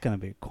it's not going to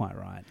be quite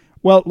right.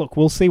 Well, look,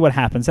 we'll see what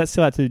happens. That's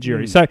still out to the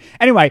jury. So,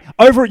 anyway,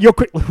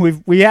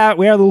 we are a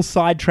little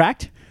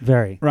sidetracked.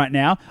 Very. Right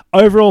now.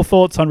 Overall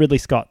thoughts on Ridley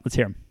Scott. Let's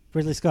hear him.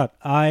 Ridley Scott.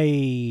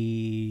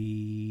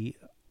 I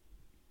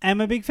am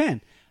a big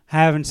fan.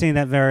 Haven't seen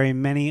that very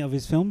many of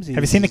his films.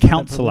 Have you seen The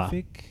Counselor?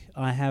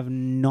 I have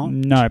not.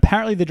 No.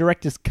 Apparently, the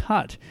director's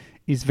cut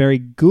is very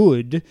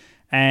good,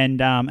 and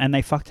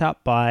they fucked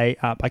up by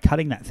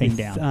cutting that thing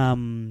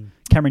down.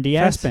 Cameron Cameron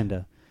Diaz.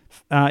 Fassbender.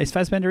 Is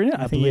Fassbender in it?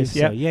 I think he believe is.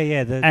 so. Yeah.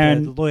 Yeah. The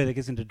And- lawyer that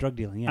gets into drug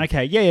dealing. Yeah.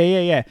 Okay,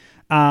 yeah.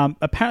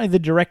 Apparently, the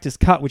director's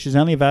cut, which is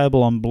only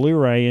available on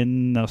Blu-ray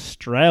in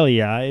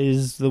Australia,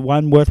 is the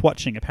one worth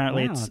watching.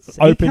 Apparently, Wow, it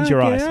opens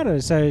your He can't eyes. get out of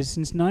it. So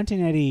since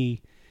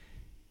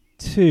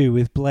 1982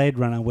 with Blade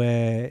Runner,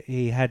 where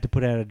he had to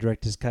put out a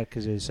director's cut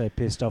because he was so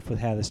pissed off with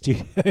how the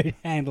studio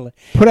handled it.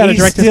 Put out a He's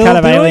director's still cut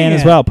of doing Alien it.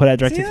 as well. Put out a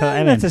director's See, cut of I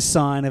think Alien. That's a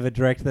sign of a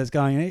director that's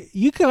going,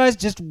 you guys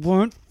just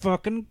won't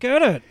fucking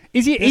get it.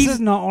 This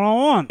is not what I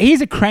want. He's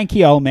a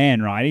cranky old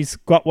man, right? He's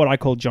got what I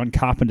call John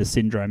Carpenter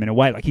syndrome in a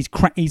way. Like he's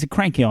a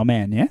cranky old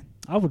man, yeah?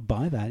 I would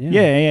buy that,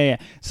 Yeah.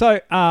 So,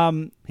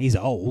 he's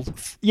old.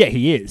 Yeah,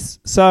 he is.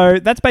 So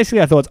that's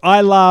basically our thoughts.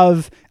 I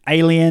love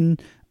Alien.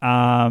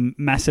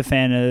 Massive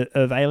fan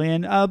of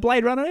Alien.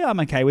 Blade Runner, I'm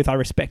okay with. I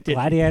respect it.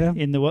 Gladiator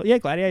in the world. Yeah,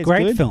 Gladiator.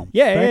 Great good. film.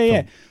 Yeah, Great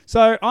yeah. film.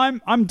 So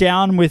I'm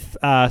down with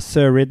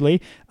Sir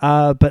Ridley.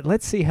 But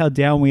let's see how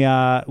down we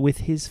are with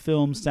his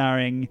film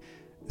starring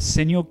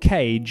Senor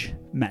Cage,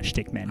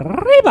 Matchstick Men.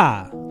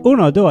 Arriba!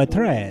 Uno, due,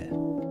 tre.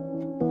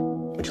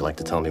 Would you like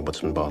to tell me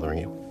what's been bothering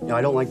you?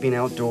 I don't like being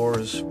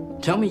outdoors.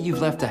 Tell me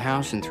you've left the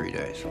house in 3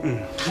 days.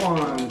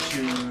 1,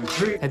 2,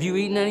 3. Have you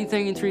eaten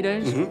anything in 3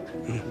 days?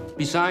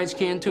 Besides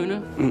canned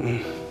tuna?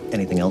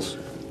 Anything else?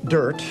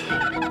 Dirt.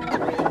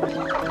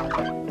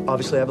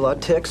 Obviously, I have a lot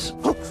of ticks.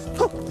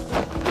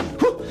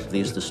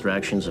 These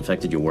distractions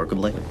affected your work of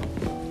late?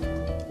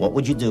 What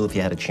would you do if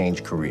you had to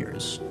change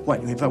careers?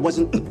 What, if I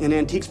wasn't an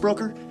antiques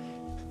broker?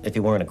 If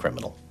you weren't a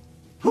criminal?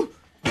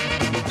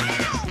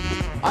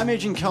 I'm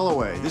Agent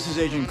Kellaway. This is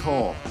Agent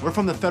Cole. We're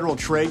from the Federal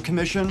Trade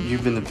Commission.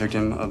 You've been the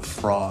victim of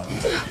fraud.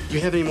 Do you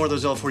have any more of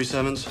those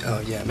L-47s? Oh,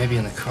 yeah, maybe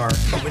in the car.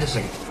 Oh, wait a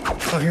second.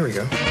 Oh, here we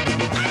go.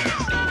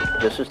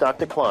 This is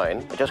Dr.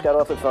 Klein. I just got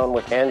off the phone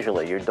with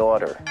Angela, your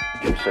daughter.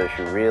 She says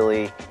she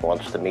really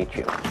wants to meet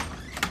you.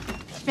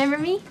 Remember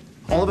me?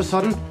 All of a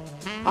sudden,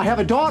 I have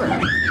a daughter.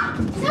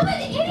 Someone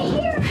in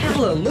here!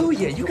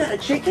 Hallelujah, you got a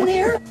chick in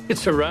here?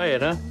 It's a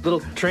riot, huh?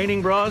 Little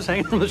training bras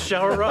hanging from the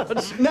shower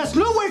rods? That's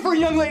no way for a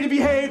young lady to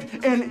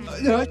behave, and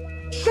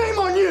shame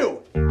on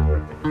you!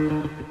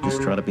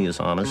 Just try to be as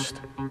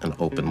honest and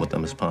open with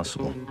them as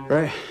possible.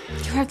 Right.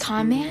 You're a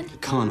con man?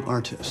 Con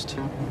artist.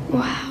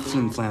 Wow.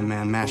 Flim Flam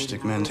Man,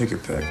 Matchstick Man, take your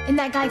pick. And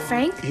that guy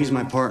Frank? He's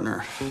my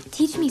partner.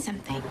 Teach me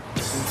something.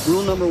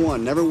 Rule number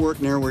 1, never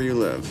work near where you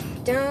live.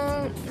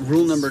 Don't.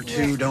 Rule number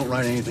 2, don't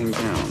write anything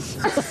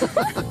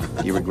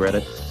down. You regret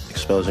it?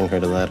 Exposing her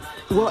to that?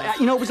 Well,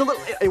 it was a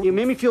little, it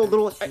made me feel a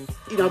little,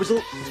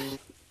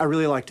 I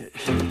really liked it.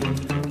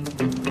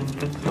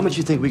 How much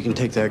you think we can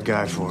take that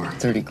guy for?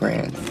 30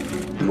 grand.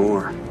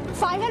 More.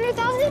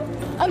 500,000?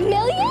 A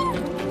million?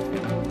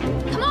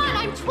 Come on,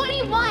 I'm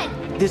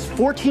 21. This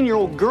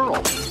 14-year-old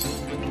girl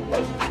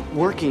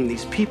working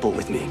these people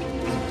with me.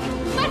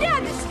 My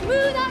dad's a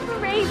smooth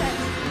operator.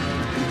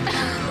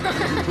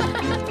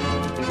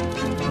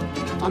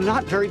 I'm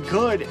not very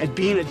good at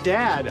being a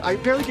dad. I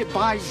barely get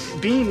by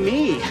being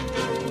me.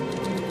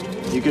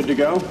 You good to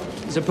go?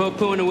 Is there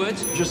po-po in the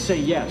woods? Just say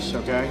yes,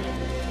 okay?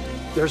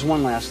 There's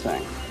one last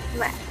thing.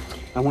 What?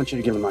 I want you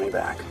to give the money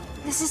back.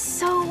 This is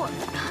so...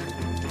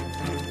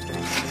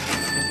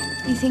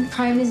 You think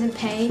Prime doesn't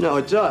pay? No,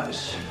 it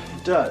does.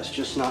 It does,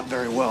 just not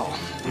very well.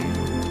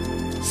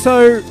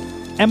 So,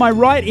 am I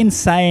right in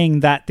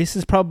saying that this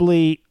is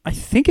probably, I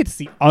think it's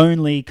the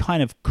only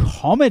kind of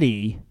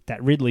comedy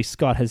that Ridley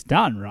Scott has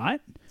done, right?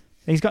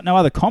 He's got no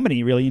other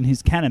comedy really in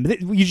his canon.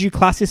 Would you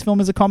class this film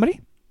as a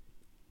comedy?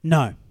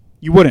 No.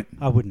 You wouldn't?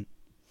 I wouldn't.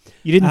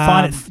 You didn't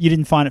find it? You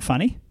didn't find it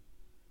funny?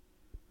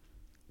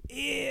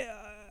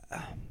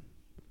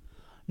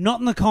 Not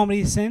in the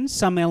comedy sense.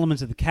 Some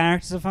elements of the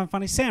characters are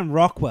funny. Sam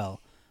Rockwell,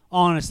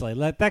 honestly,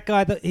 like that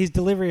guy, his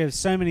delivery of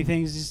so many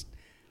things is.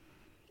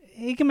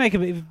 He can make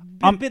it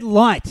a bit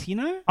light, you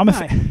know.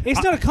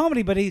 It's not a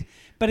comedy, but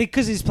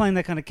because he's playing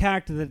that kind of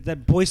character,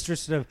 that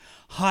boisterous sort of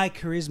high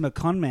charisma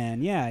con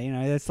man. Yeah,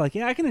 that's like,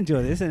 I can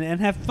enjoy this and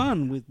have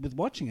fun with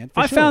watching it.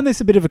 I found this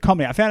a bit of a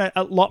comedy. I found it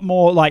a lot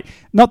more like,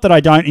 not that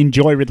I don't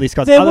enjoy Ridley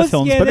Scott's other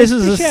films, but this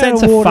is a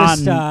sense of fun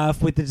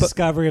stuff with the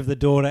discovery of the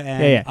daughter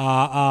and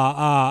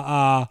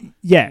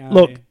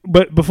Look,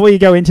 but before you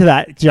go into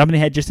that, jumping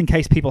ahead, just in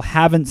case people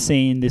haven't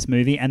seen this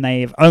movie and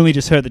they've only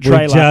just heard the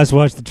trailer. We just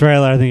watched the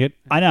trailer.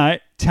 I know.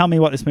 Tell me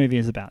what this movie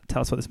is about.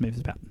 Tell us what this movie is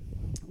about.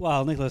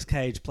 Well, Nicolas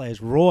Cage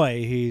plays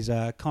Roy. He's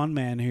a con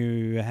man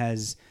who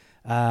has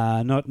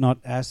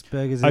not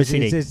Asperger's.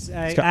 OCD. It's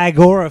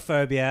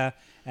agoraphobia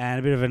and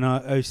a bit of an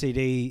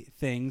OCD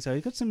thing. So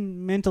he's got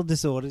some mental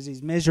disorders.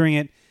 He's measuring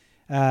it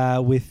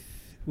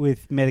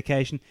with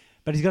medication.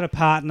 But he's got a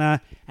partner,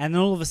 and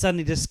then all of a sudden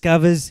he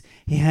discovers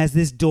he has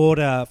this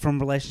daughter from a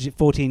relationship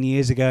 14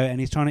 years ago, and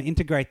he's trying to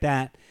integrate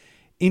that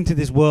into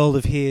this world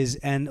of his,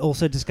 and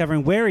also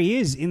discovering where he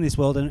is in this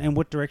world and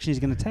what direction he's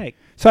going to take.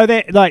 So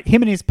they're like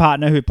him and his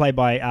partner, who are played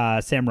by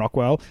Sam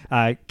Rockwell.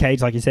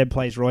 Cage, like you said,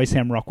 plays Roy.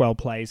 Sam Rockwell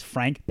plays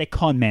Frank. They're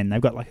con men.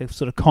 They've got like a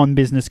sort of con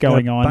business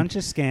going on. A bunch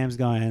of scams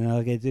going on.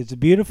 Like it's a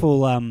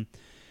beautiful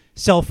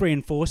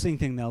self-reinforcing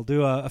thing. They'll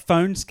do a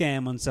phone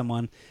scam on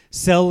someone,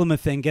 sell them a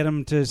thing, get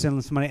them to send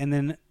them some money, and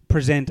then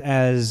present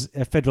as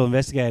federal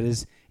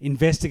investigators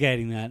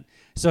investigating that.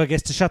 So I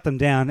guess to shut them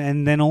down,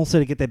 and then also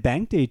to get their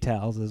bank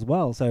details as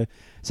well. So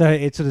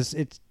it sort of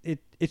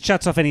it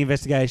shuts off any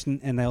investigation,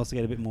 and they also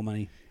get a bit more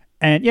money.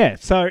 And yeah,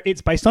 so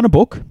it's based on a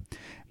book.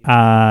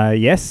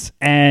 Yes,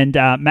 and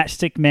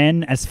Matchstick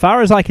Men, as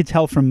far as I could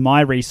tell from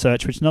my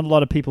research, which not a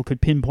lot of people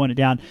could pinpoint it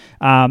down,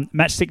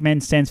 Matchstick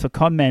Men stands for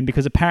con men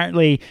because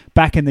apparently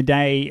back in the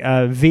day,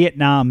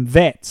 Vietnam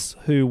vets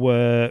who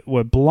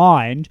were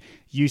blind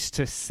used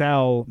to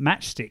sell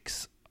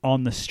matchsticks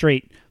on the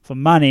street for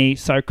money,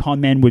 so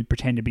con men would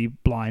pretend to be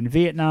blind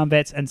Vietnam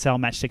vets and sell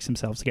matchsticks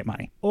themselves to get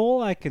money.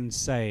 All I can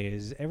say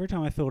is every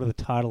time I thought of the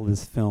title of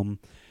this film,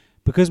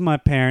 because my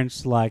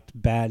parents liked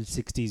bad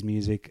 60s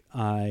music,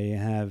 I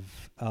have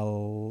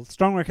a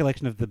strong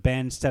recollection of the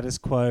band Status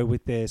Quo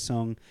with their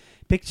song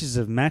Pictures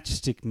of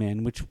Matchstick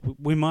Men, which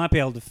we might be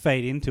able to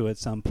fade into at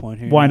some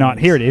point. Why not?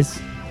 Here it is.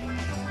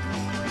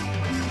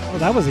 Oh,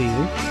 that was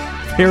easy.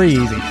 Very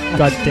easy.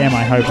 God damn,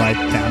 I hope I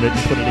found it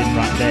and put it in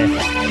right there.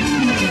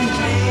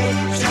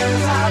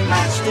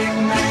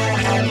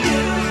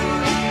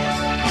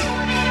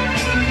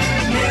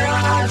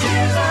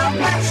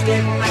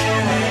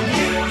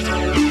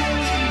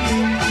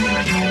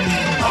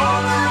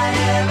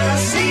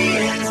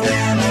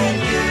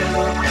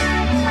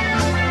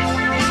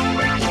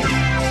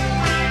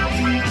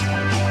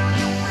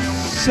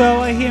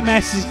 So I hear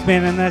Matchstick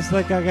Men, and that's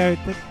like I go,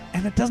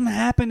 and it doesn't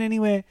happen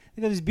anywhere.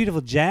 They got this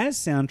beautiful jazz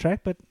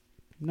soundtrack, but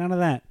none of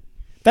that.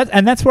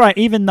 That's where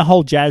even the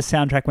whole jazz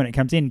soundtrack, when it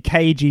comes in,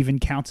 Cage even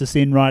counts us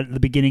in right at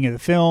the beginning of the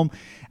film,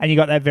 and you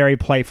got that very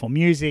playful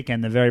music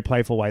and the very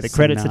playful way the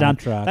credits are done.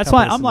 That's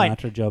why I'm like,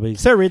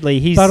 jobbies. So Ridley,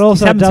 he's also he's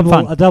having some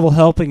fun. a double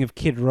helping of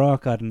Kid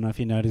Rock. I don't know if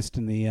you noticed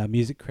in the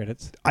music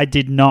credits. I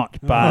did not,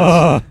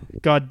 but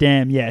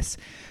goddamn yes.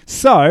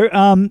 So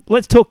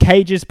let's talk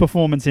Cage's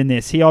performance in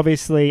this. He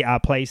obviously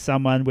plays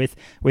someone with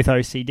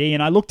OCD,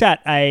 and I looked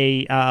at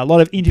a lot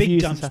of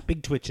interviews. Big jumps,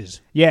 big twitches.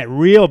 Yeah,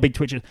 real big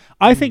twitches.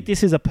 I think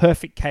this is a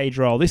perfect Cage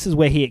role. This is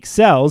where he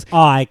excels.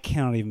 I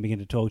cannot even begin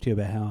to talk to you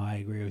about how I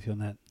agree with you on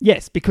that.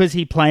 Yes, because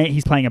he's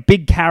playing a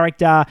big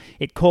character.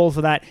 It calls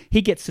for that.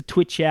 He gets to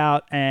twitch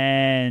out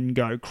and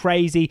go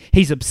crazy.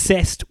 He's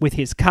obsessed with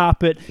his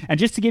carpet. And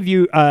just to give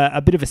you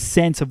a bit of a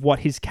sense of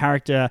what his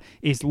character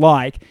is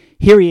like,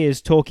 here he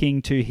is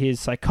talking to his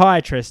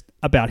psychiatrist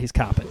about his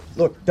carpet.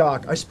 Look,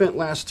 Doc, I spent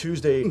last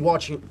Tuesday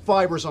watching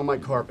fibers on my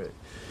carpet.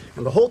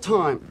 And the whole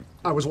time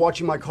I was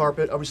watching my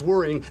carpet, I was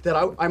worrying that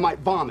I might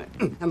vomit.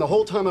 And the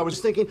whole time I was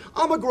thinking,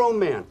 I'm a grown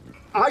man.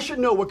 I should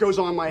know what goes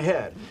on in my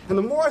head. And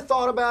the more I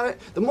thought about it,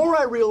 the more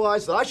I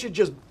realized that I should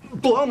just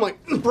blow my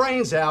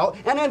brains out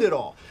and end it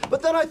all.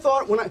 But then I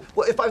thought,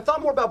 if I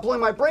thought more about blowing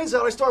my brains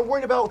out, I started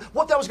worrying about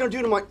what that was going to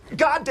do to my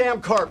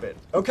goddamn carpet.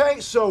 Okay?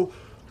 So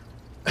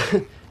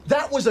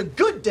that was a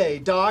good day,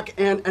 Doc,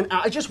 and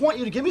I just want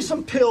you to give me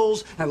some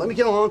pills and let me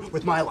get on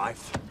with my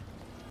life.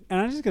 And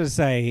I'm just going to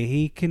say,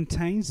 he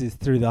contains this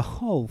through the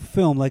whole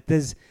film. Like,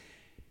 there's...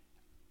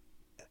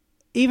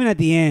 Even at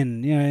the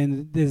end, you know,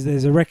 and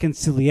there's a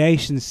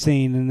reconciliation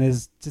scene, and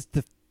there's just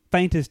the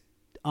faintest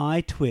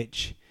eye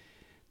twitch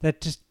that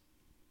just,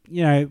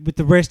 you know, with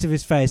the rest of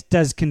his face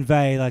does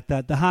convey like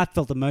that the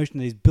heartfelt emotion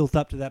that he's built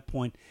up to that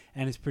point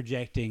and is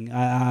projecting.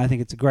 I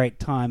think it's a great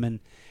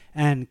time,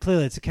 and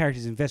clearly it's a character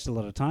he's invested a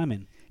lot of time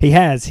in. He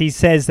has. He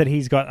says that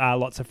he's got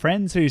lots of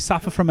friends who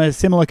suffer from a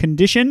similar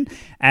condition,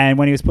 and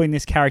when he was putting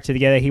this character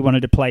together, he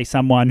wanted to play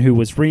someone who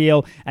was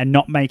real and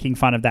not making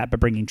fun of that, but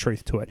bringing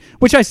truth to it,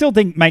 which I still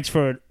think makes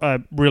for a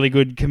really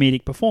good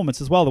comedic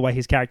performance as well, the way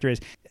his character is.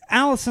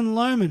 Alison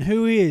Lohman,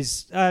 who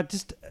is,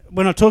 just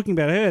we're not talking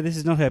about her, this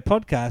is not her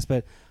podcast,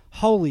 but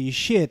holy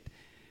shit,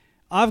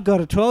 I've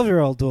got a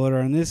 12-year-old daughter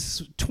and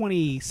this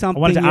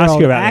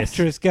 20-something-year-old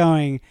actress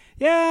going,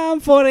 yeah, I'm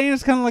 14.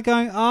 It's kind of like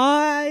going,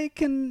 I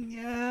can,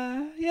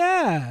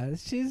 yeah,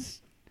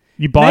 she's...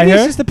 You buy maybe her?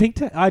 It's just the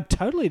pigtail. I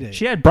totally do.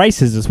 She had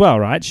braces as well,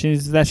 right? She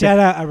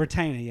had a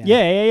retainer,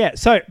 yeah. Yeah.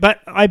 So, but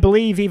I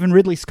believe even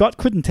Ridley Scott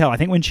couldn't tell. I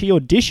think when she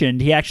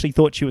auditioned, he actually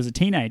thought she was a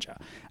teenager.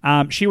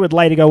 She would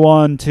later go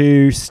on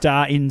to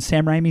star in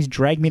Sam Raimi's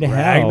Drag Me to Hell.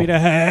 Drag Me to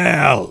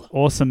Hell.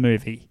 Awesome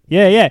movie.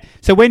 Yeah.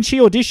 So when she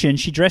auditioned,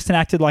 she dressed and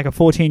acted like a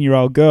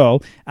 14-year-old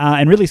girl,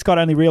 and Ridley Scott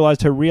only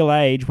realised her real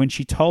age when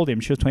she told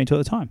him she was 22 at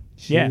the time.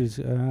 She is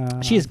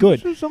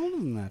good. She was older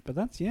than that, but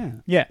that's,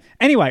 Yeah.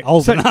 Anyway.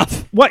 Old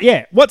enough.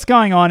 What's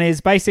going on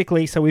is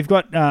basically, so we've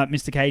got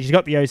Mr. Cage, he's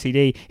got the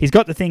OCD, he's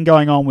got the thing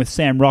going on with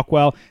Sam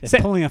Rockwell.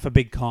 They're pulling off a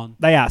big con.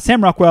 They are.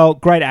 Sam Rockwell,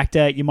 great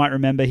actor. You might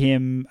remember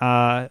him.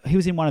 He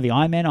was in one of the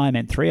Iron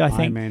Man 3, I think.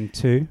 Iron Man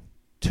 2.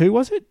 2,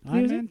 was it?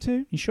 Iron Man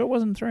 2? You sure it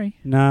wasn't 3?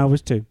 No, it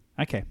was 2.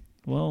 Okay.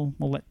 Well,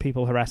 we'll let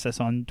people harass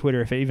us on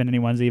Twitter if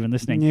anyone's even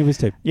listening. Yeah, it was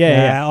 2.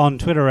 Yeah. On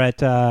Twitter at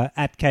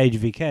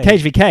CageVK.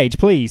 CageVCage,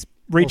 please.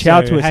 reach Also,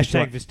 out to us.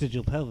 Hashtag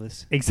vestigial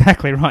pelvis.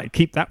 Exactly right.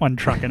 Keep that one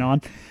trucking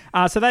on.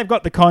 So they've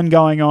got the con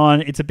going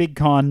on. It's a big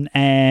con,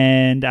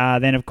 and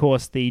then of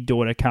course the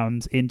daughter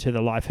comes into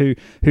the life, who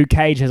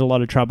Cage has a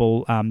lot of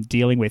trouble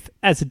dealing with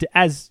as a dad,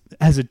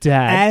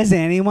 as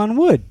anyone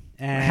would.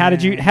 How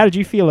did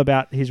you feel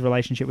about his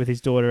relationship with his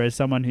daughter as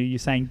someone who you're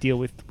saying deal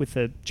with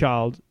a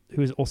child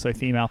who is also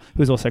female,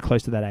 who is also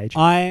close to that age?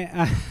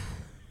 No,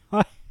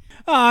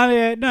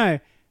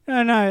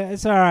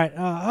 it's all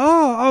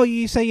right.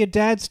 You say your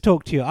dad's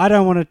talked to you. I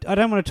don't want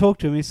to talk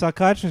to him. His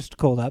psychiatrist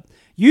called up.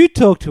 You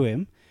talk to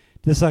him,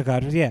 the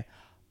psychiatrist. Yeah.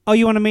 Oh,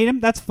 you want to meet him?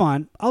 That's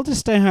fine. I'll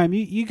just stay home.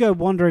 You go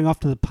wandering off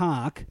to the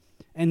park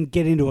and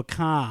get into a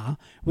car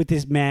with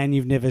this man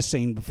you've never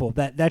seen before.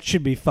 That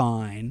should be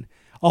fine.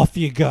 Off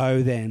you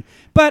go then.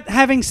 But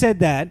having said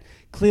that,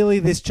 clearly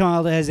this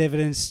child has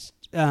evidenced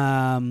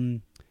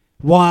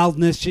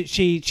wildness.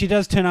 She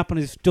does turn up on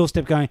his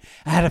doorstep going,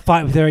 I had a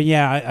fight with her.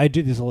 Yeah, I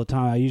do this all the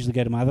time. I usually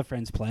go to my other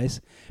friend's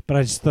place, but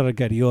I just thought I'd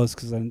go to yours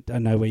because I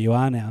know where you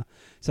are now.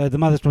 So the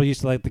mother's probably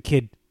used to like the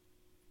kid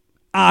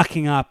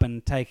arcing up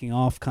and taking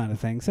off kind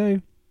of thing.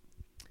 So,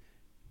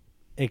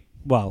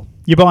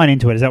 you're buying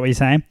into it. Is that what you're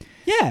saying?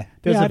 Yeah.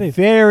 There's I a do.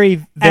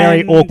 very,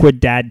 very awkward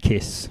dad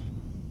kiss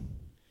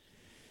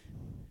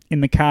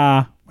in the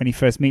car when he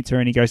first meets her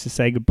and he goes to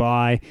say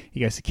goodbye. He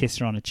goes to kiss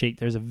her on the cheek.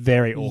 There's a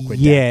very awkward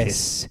dad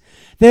kiss.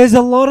 There's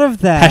a lot of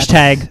that.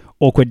 Hashtag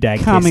awkward dad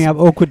kiss. Coming up,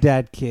 awkward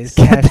dad kiss.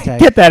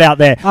 Get that out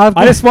there.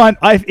 I just want,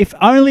 if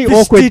only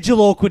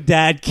vestigial awkward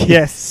dad kiss.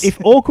 Yes. If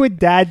awkward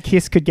dad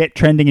kiss could get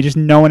trending and just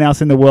no one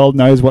else in the world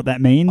knows what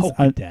that means.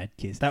 Awkward dad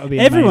kiss. That would be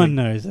Everyone amazing.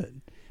 knows it.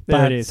 There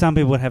But it is. some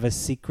people would have a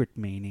secret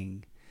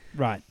meaning.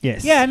 Right.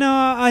 Yes. Yeah,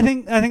 no, I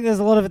think there's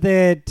a lot of it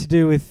there to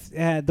do with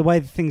the way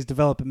things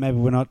develop, but maybe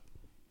we're not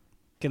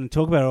going to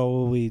talk about it, or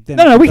will we then...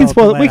 No, we can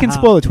spoil it. later We can half?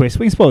 spoil the twist.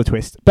 We can spoil the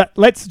twist. But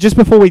let's, just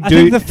before we I do...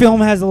 think the film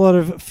has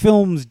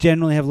films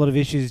generally have a lot of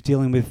issues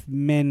dealing with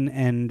men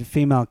and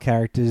female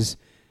characters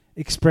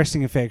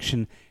expressing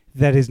affection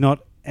that is not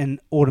an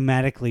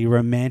automatically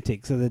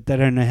romantic, so that they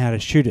don't know how to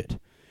shoot it.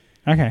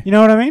 Okay. You know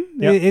what I mean?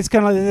 Yep. It's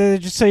kind of like they're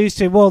just so used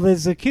to, well,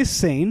 there's a kiss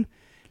scene.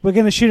 We're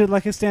going to shoot it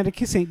like a standard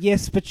kiss scene.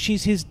 Yes, but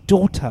she's his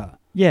daughter.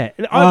 Yeah.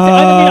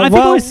 I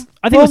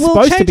think it was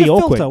supposed to be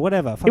awkward. Filter,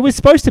 whatever. It was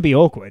supposed to be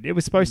awkward. It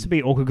was supposed to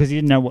be awkward because he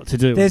didn't know what to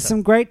do. There's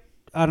some great,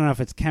 I don't know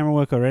if it's camera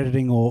work or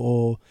editing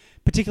or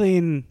particularly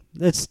in,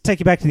 let's take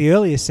you back to the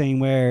earlier scene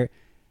where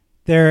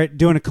they're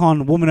doing a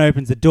con, woman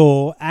opens the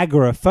door,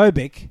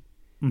 agoraphobic,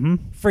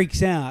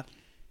 freaks out,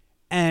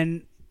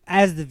 and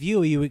as the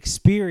viewer you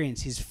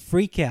experience his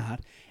freak out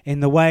in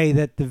the way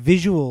that the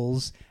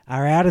visuals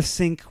are out of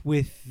sync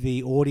with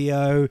the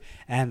audio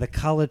and the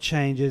color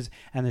changes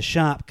and the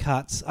sharp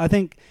cuts. I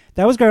think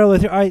that was going all the way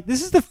through.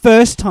 This is the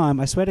first time,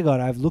 I swear to God,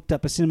 I've looked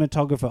up a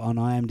cinematographer on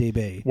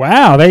IMDb.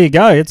 Wow, there you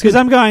go. It's because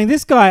I'm going,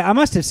 this guy, I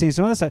must have seen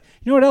some other stuff.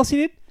 You know what else he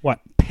did? What?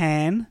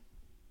 Pan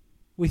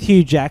with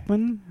Hugh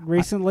Jackman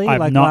recently, I've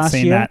like not last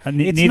seen year. that.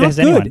 It's Neither not has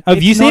good. anyone. Have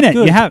It's you seen not it?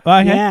 good. You have?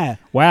 Okay. Yeah.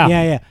 Wow.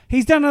 Yeah.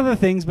 He's done other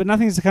things, but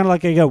nothing's kind of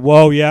like you go,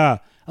 whoa, yeah.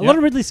 A lot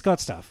of Ridley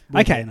Scott stuff.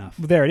 Okay, enough.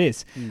 well, there it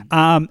is.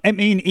 I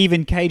mean,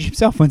 even Cage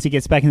himself, once he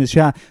gets back in the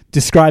shower,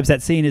 describes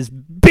that scene as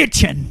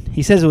bitchin'.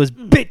 He says it was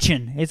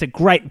bitchin'. It's a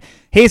great...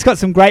 He's got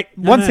some great...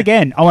 Once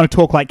again, I want to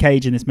talk like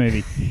Cage in this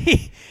movie.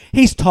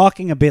 He's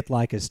talking a bit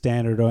like a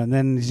standard, and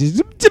then he's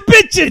just, it's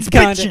bitchin'. It's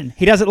bitchin'.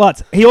 He does it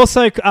lots. He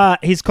also...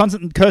 his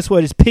constant curse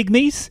word is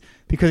pygmies,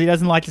 because he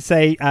doesn't like to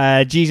say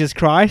Jesus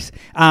Christ.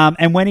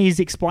 And when he's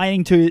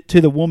explaining to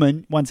the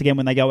woman, once again,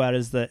 when they go out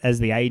as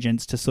the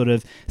agents to sort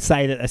of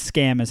say that a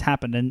scam has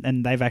happened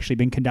and they've actually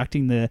been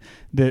conducting the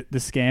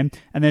scam,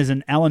 and there's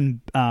an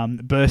Ellen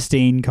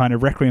Burstyn kind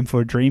of Requiem for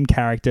a Dream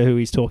character who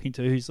he's talking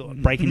to, who's sort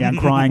of breaking down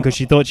crying because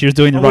she thought she was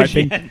doing the right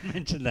thing.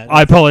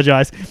 I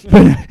apologize.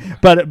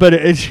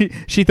 But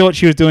she thought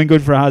she was doing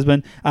good for her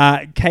husband.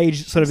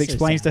 Cage sort of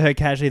explains to her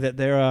casually that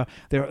there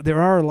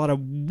are a lot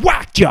of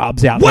whack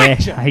jobs out there.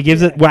 He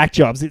gives it whack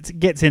jobs. It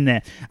gets in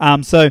there.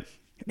 So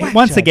Whack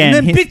once job. again,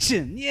 And then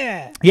bitchin',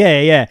 yeah.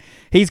 Yeah.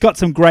 He's got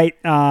some great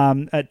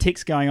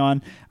ticks going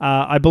on.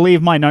 I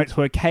believe my notes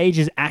were Cage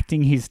is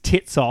acting his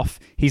tits off.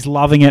 He's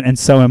loving it, and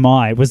so am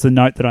I. Was the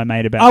note that I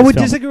made about. I this would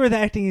film. disagree with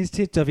acting his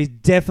tits off. He's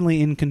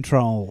definitely in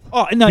control.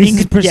 Oh no, this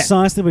is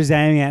precisely what he's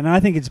aiming at, and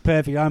I think it's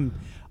perfect.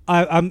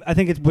 I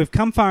think we've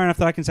come far enough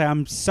that I can say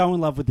I'm so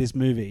in love with this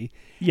movie.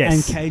 Yes.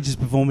 And Cage's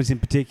performance in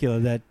particular.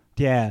 That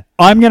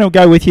I'm going to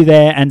go with you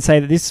there and say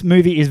that this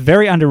movie is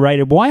very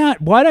underrated.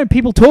 Why don't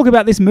people talk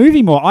about this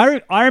movie more?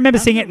 I remember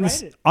seeing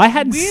it. I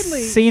hadn't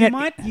weirdly seen it.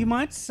 You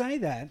might say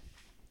that,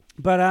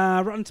 but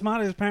Rotten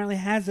Tomatoes apparently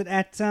has it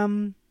at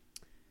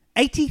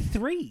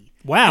 83.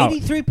 Wow.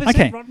 83%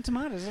 Okay. Rotten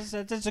Tomatoes.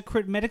 That's a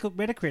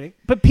Metacritic.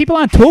 But people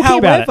aren't talking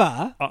about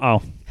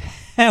it.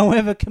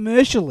 However,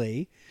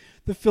 commercially,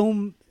 the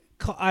film,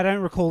 I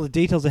don't recall the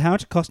details of how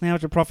much it cost and how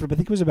much it profited, but I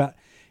think it was about,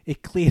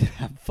 it cleared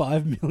about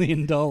 $5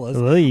 million.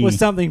 Oy. Or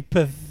something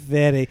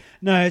pathetic.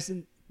 No, it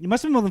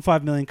must have been more than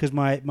 $5 million because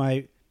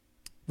my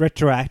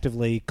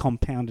retroactively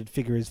compounded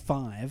figure is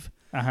 5.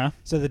 Uh-huh.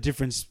 So the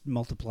difference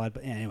multiplied,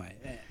 but anyway.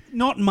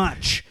 not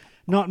much.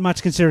 Not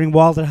much considering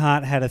Wild at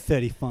Heart had a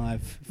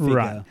 35 figure.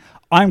 Right.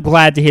 I'm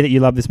glad to hear that you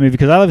love this movie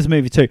because I love this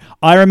movie too.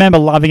 I remember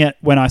loving it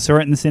when I saw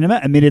it in the cinema.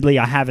 Admittedly,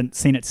 I haven't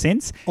seen it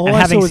since. All and I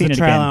having saw was seen the it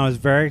trailer again, and I was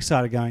very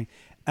excited going,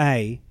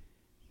 A,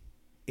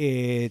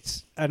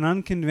 it's an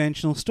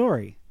unconventional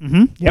story.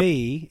 Mhm, yep.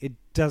 B, it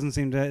doesn't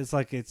seem to... It's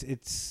like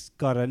it's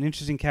got an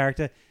interesting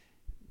character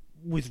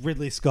with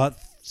Ridley Scott,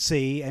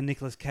 C, and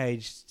Nicolas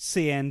Cage,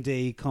 C and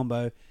D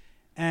combo.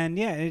 And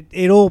yeah,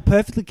 it all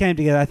perfectly came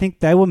together. I think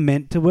they were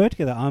meant to work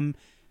together. I'm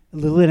a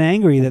little bit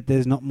angry that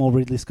there's not more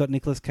Ridley Scott,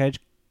 Nicolas Cage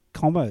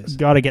combos.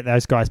 Got to get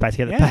those guys back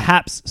together. Yeah.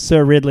 Perhaps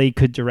Sir Ridley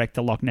could direct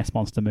the Loch Ness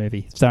Monster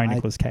movie starring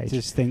Nicolas I Cage.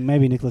 just think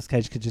maybe Nicolas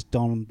Cage could just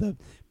don the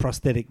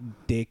prosthetic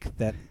dick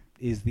that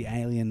is the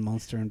alien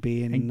monster and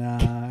be in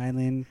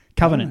Alien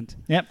Covenant.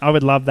 Yep, I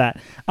would love that.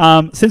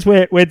 Since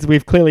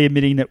we've clearly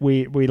admitting that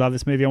we love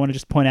this movie, I want to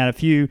just point out a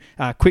few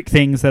quick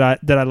things that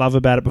I love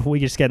about it before we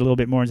just get a little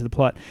bit more into the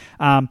plot.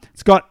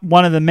 It's got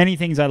one of the many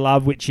things I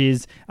love, which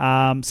is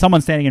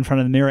someone standing in front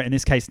of the mirror, in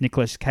this case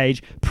Nicolas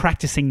Cage,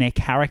 practicing their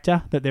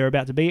character that they're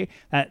about to be.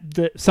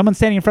 Someone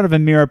standing in front of a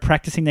mirror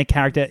practicing their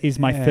character is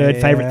my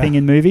third favourite thing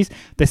in movies.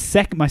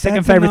 My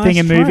second favourite thing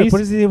in movies...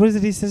 What is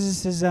it? He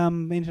says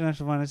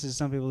international finance is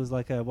some people is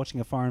like watching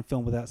a foreign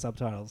film without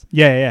subtitles.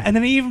 Yeah. And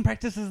then he even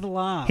practices the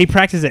laugh. He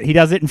practices it. He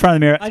does it in front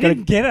of the mirror. I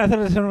didn't get it.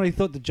 I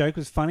thought the joke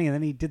was funny, and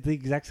then he did the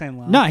exact same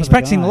laugh. No, he's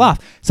practicing the laugh.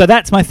 So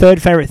that's my third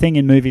favourite thing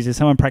in movies is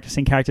someone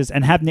practicing characters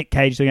and have Nick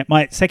Cage doing it.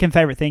 My second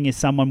favourite thing is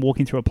someone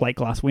walking through a plate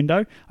glass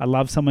window. I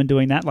love someone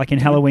doing that. Like in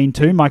Halloween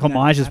 2, Michael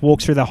Myers just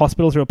walks through the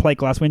hospital through a plate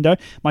glass window.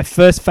 My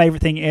first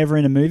favourite thing ever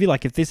in a movie,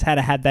 like if this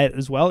had that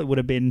as well, it would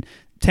have been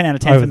 10 out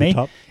of 10 Over for the me,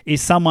 top.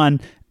 is someone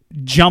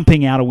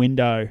jumping out a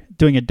window,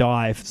 doing a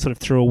dive sort of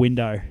through a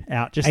window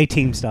out. Just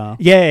A-Team style.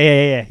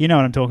 Yeah. You know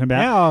what I'm talking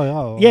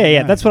about.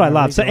 Yeah. That's what I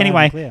love. So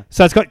anyway,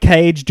 so it's got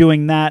Cage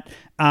doing that.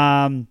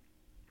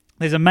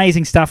 There's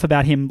amazing stuff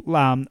about him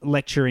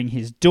lecturing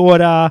his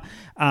daughter,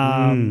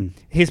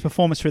 his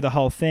performance through the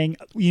whole thing.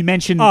 You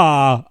mentioned...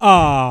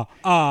 Yeah,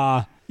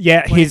 When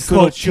his he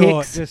little caught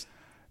short, kicks. just-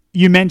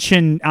 You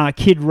mentioned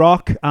Kid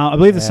Rock. I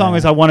believe the song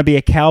is I Want to Be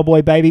a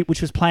Cowboy Baby, which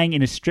was playing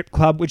in a strip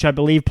club, which I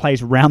believe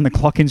plays round the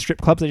clock in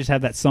strip clubs. I just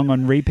have that song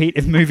on repeat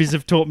if movies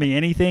have taught me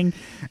anything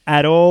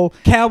at all.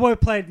 Cowboy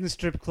played in the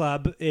strip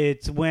club.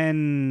 It's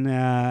when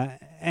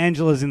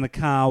Angela's in the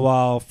car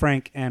while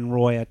Frank and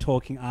Roy are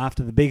talking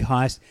after the big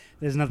heist.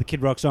 There's another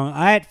Kid Rock song.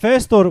 I at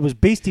first thought it was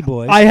Beastie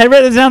Boys. I had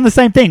written down the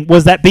same thing.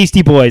 Was that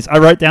Beastie Boys? I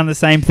wrote down the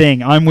same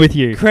thing. I'm with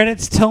you.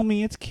 Credits tell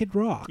me it's Kid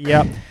Rock.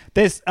 Yep.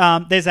 There's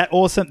an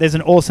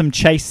awesome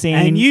chase scene.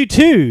 And you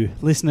too,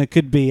 listener,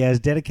 could be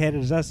as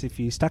dedicated as us if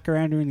you stuck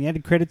around during the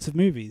end credits of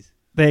movies.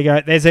 There you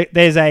go.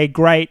 There's a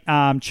great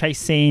chase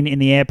scene in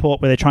the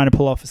airport where they're trying to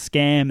pull off a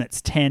scam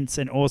that's tense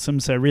and awesome.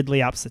 So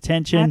Ridley ups the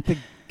tension. At the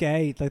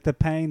gate, like the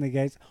paying the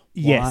gates.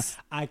 Yes.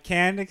 I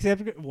can't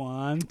accept it.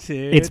 1,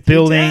 2. It's 3,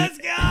 building. Let's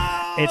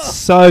go! It's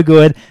so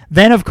good.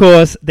 Then, of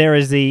course, there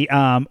is the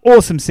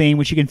awesome scene,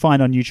 which you can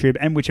find on YouTube,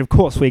 and which, of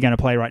course, we're going to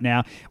play right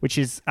now, which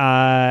is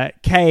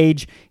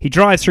Cage. He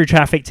drives through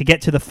traffic to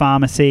get to the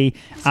pharmacy.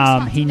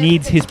 He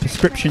needs his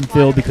prescription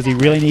filled because he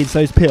really needs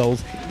those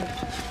pills.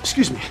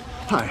 Excuse me.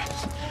 Hi.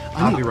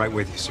 I'll be right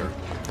with you, sir.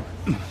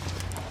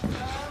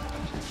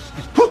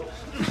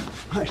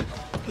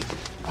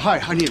 Hi,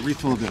 I need a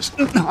refill of this.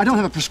 I don't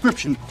have a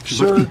prescription.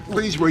 Sir,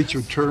 please wait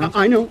your turn.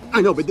 I know,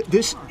 but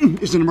this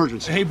is an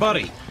emergency. Hey,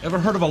 buddy, ever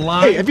heard of a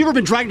line? Hey, have you ever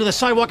been dragged to the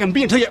sidewalk and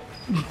beat until you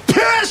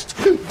pissed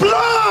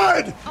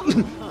blood?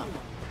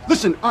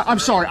 Listen, I'm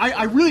sorry.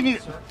 I really need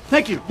it.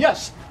 Thank you.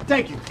 Yes,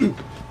 thank you.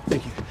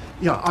 Thank you.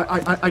 Yeah,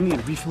 I need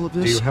a refill of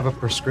this. Do you have a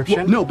prescription?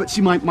 Well, no, but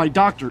see, my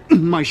doctor,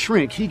 my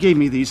shrink, he gave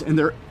me these, and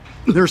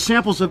they're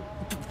samples of...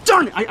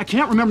 Darn it, I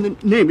can't remember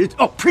the name. It's,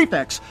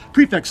 Prefix.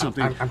 Prefix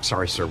something. I'm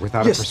sorry, sir.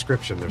 Without a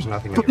prescription, there's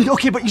nothing in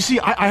Okay, but you see,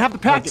 I have the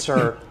packet. But,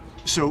 sir...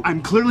 So I'm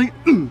clearly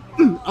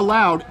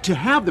allowed to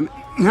have them.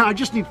 Now I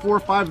just need 4 or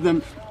 5 of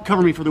them to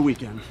cover me for the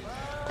weekend.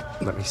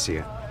 Let me see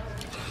it.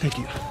 Thank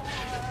you.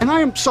 And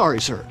I am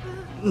sorry, sir.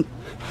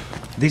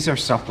 These are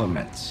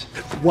supplements.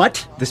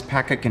 What? This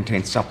packet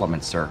contains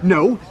supplements, sir.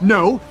 No.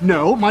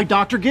 My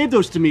doctor gave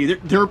those to me.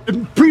 They're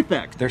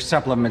Prefix. They're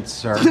supplements,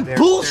 sir.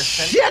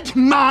 Bullshit,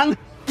 man!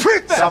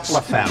 Prefix!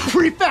 Supplefen.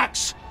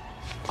 Prefix!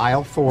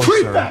 Aisle 4,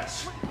 Prefix!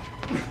 sir.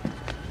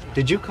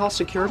 Did you call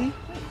security?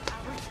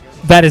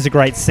 That is a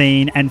great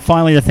scene. And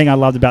finally, the thing I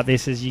loved about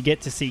this is you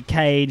get to see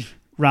Cage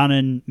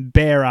running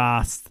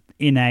bare-assed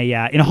in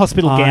a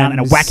hospital gown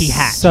and a wacky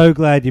hat. So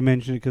glad you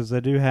mentioned it because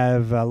I do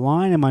have a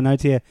line in my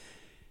notes here.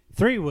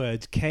 3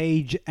 words: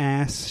 Cage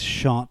ass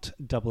shot ! !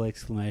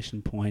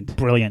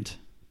 Brilliant.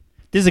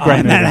 This is a great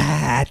movie. That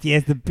hat,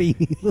 yes, the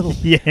beanie little.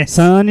 Yes.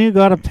 Son, you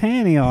got a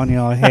panty on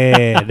your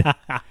head.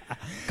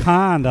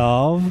 Kind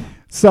of.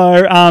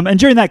 So, and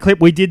during that clip,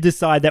 we did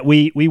decide that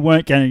we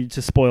weren't going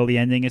to spoil the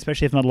ending,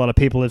 especially if not a lot of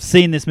people have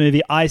seen this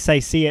movie. I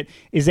say see it.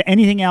 Is there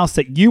anything else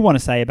that you want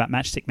to say about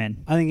Matchstick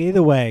Men? I think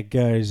either way it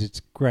goes, it's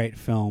a great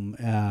film.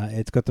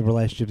 It's got the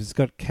relationships. It's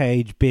got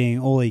Cage being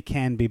all he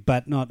can be,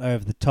 but not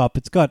over the top.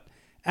 It's got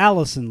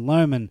Alison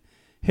Lohman,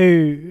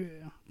 who,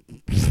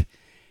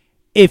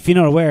 if you're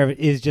not aware of it,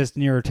 is just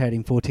an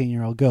irritating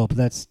 14-year-old girl. But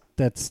that's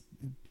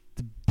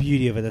the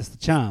beauty of it. That's the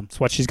charm. It's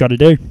what she's got to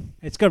do.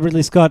 It's got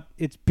Ridley Scott.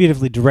 It's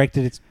beautifully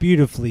directed. It's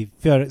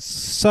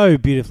so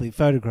beautifully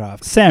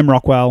photographed. Sam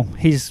Rockwell,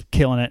 he's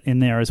killing it in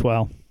there as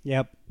well.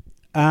 Yep.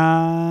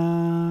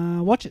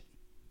 Watch it.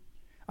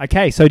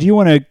 Okay, so do you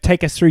want to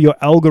take us through your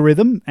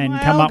algorithm and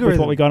come up with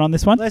what we got on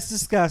this one? Let's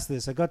discuss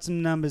this. I got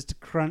some numbers to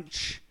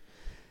crunch.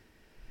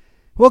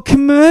 Well,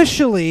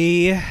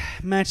 commercially,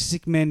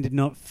 Matchstick Men did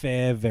not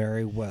fare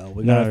very well.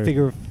 We got a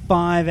figure of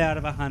 5 out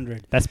of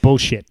 100. That's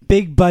bullshit.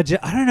 Big budget.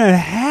 I don't know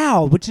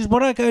how, which is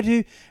what I go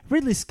to.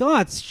 Ridley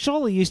Scott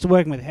surely used to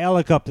working with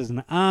helicopters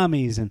and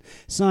armies and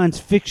science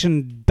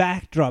fiction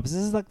backdrops.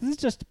 This is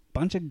just a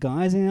bunch of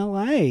guys in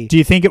LA. Do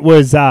you think it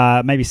was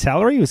maybe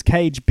salary? Was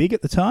Cage big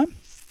at the time?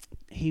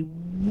 He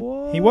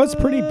was. He was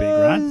pretty big,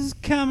 right?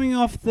 Coming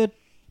off the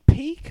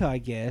peak, I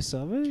guess,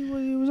 of it.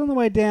 He was on the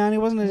way down. He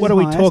wasn't. What are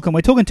we talking?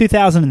 We're talking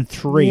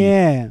 2003.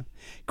 Yeah.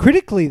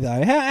 Critically,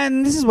 though,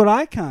 and this is what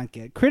I can't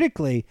get.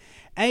 Critically,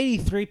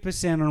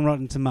 83% on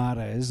Rotten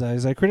Tomatoes.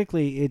 So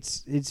critically,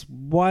 it's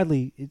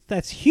widely.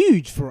 That's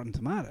huge for Rotten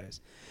Tomatoes.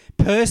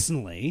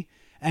 Personally,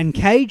 and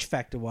Cage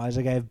factor-wise,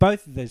 I gave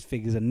both of those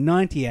figures a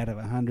 90 out of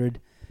 100.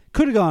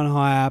 Could have gone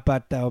higher,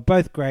 but they were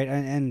both great,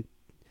 and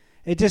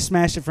it just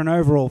smashed it for an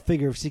overall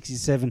figure of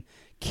 67,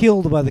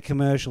 killed by the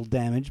commercial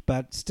damage,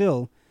 but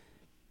still,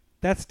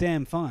 that's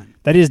damn fine.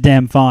 That is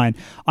damn fine.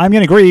 I'm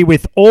going to agree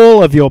with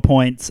all of your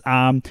points.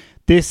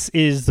 This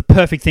is the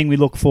perfect thing we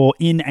look for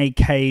in a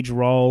Cage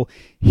role.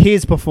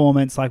 His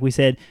performance, like we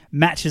said,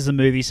 matches the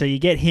movie. So you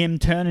get him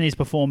turning his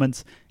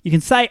performance. You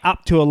can say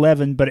up to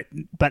 11,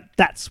 but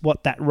that's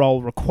what that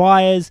role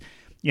requires.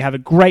 You have a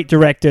great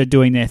director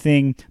doing their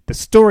thing. The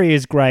story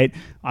is great.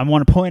 I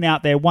want to point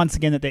out there once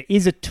again that there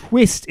is a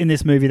twist in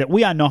this movie that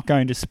we are not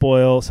going to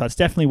spoil, so it's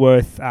definitely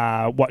worth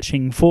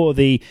watching for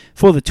the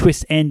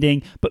twist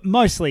ending, but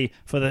mostly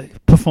for the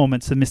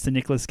performance of Mr.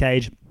 Nicolas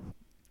Cage.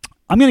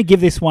 I'm going to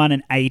give this one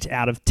an 8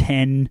 out of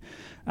 10.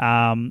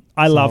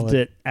 I loved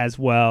it as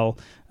well.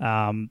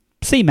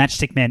 See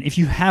Matchstick Men. If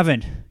you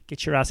haven't,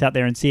 get your ass out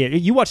there and see it.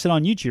 You watched it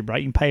on YouTube,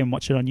 right? You can pay and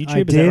watch it on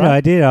YouTube.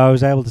 I did. I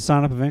was able to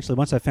sign up eventually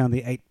once I found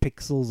the 8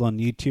 pixels on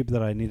YouTube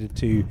that I needed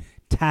to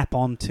tap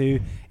onto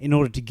in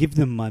order to give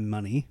them my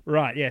money.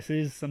 Right, yes. It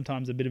is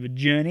sometimes a bit of a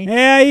journey.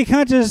 Yeah, you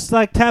can't just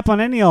tap on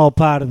any old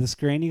part of the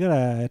screen. You got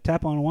to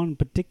tap on one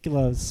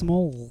particular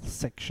small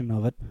section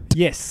of it.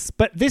 Yes,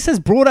 but this has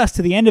brought us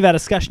to the end of our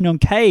discussion on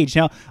Cage.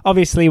 Now,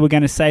 obviously, we're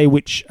going to say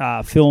which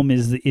film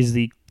is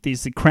the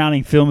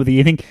crowning film of the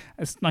year. I think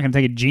it's not going to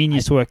take a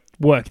genius to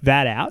work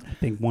that out. I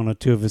think one or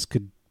two of us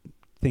could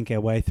think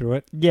our way through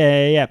it.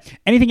 Yeah.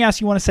 Anything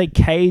else you want to say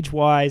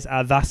Cage-wise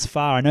thus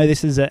far? I know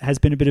this has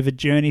been a bit of a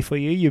journey for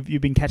you.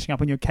 You've been catching up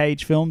on your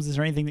Cage films. Is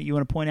there anything that you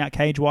want to point out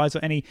Cage-wise, or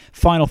any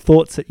final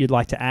thoughts that you'd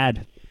like to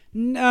add?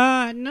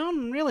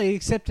 None really,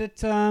 except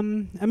that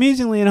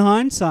amusingly in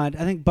hindsight,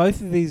 I think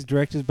both of these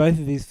directors, both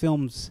of these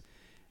films,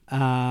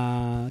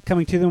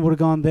 coming to them would have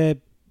gone they're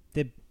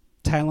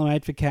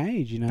tailor-made for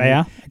Cage. They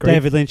are. Agreed.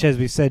 David Lynch, as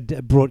we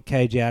said, brought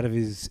Cage out of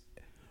his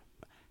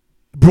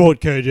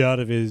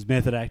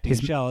method acting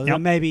shell.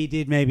 Yep. Maybe he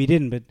did, maybe he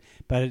didn't,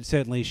 but it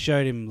certainly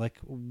showed him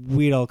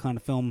weird old kind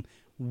of film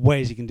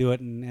ways he can do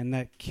it, and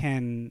that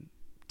can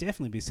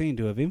definitely be seen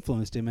to have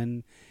influenced him.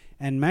 And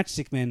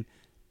Matchstick Men,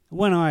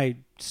 when I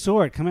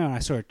saw it come out, I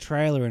saw a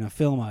trailer in a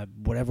film,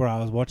 whatever I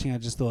was watching, I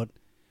just thought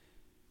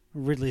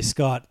Ridley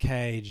Scott,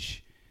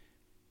 Cage,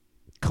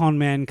 con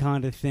man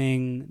kind of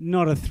thing,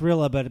 not a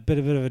thriller, but a bit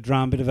of a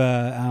drama, bit of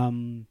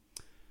a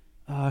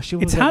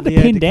it's hard to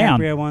pin down.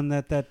 One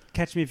that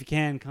Catch Me If You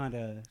Can kind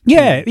of.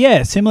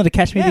 Yeah, similar to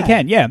Catch Me If You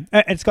Can. Yeah,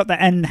 it's got that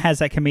and has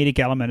that comedic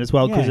element as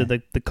well because of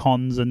the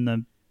cons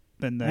and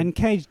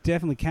Cage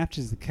definitely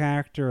captures the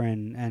character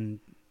and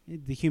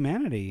the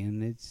humanity,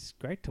 and it's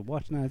great to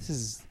watch. No,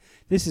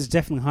 this is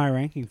definitely high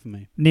ranking for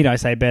me. Need I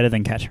say better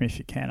than Catch Me If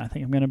You Can? I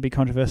think I'm going to be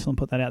controversial and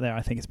put that out there.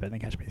 I think it's better than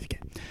Catch Me If You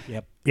Can.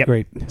 Yep.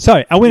 Agreed.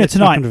 So our winner it's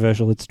tonight, not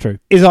controversial, it's true,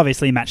 is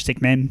obviously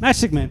Matchstick Men.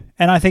 Matchstick Men.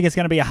 And I think it's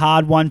going to be a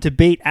hard one to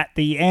beat at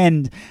the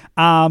end.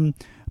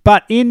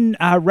 But in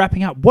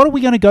wrapping up, what are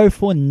we going to go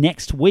for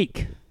next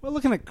week? We're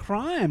looking at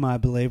crime, I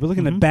believe. We're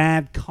looking at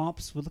Bad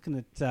Cops. We're looking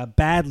at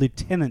Bad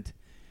Lieutenant.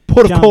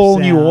 Port of Call,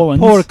 New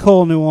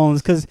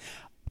Orleans, because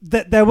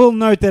they will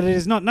note that it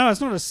is not. No, it's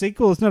not a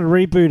sequel. It's not a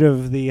reboot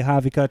of the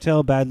Harvey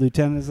Keitel Bad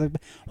Lieutenant. It's like,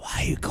 why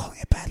are you calling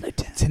it Bad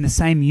Lieutenant? It's in the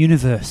same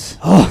universe.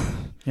 Oh,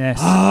 yes.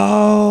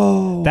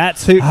 Oh,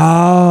 that's who.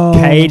 Oh.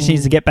 Cage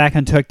needs to get back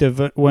on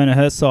to Werner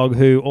Herzog,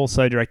 who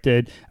also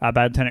directed Bad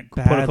Lieutenant.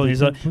 Port of Call, New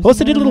Orleans.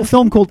 Also did a little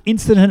film called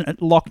Incident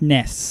at Loch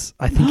Ness.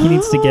 I think he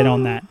needs to get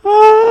on that.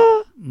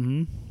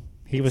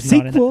 He was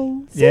sequel.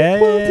 Not in it.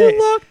 Sequel to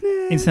Loch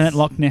Ness. Incident at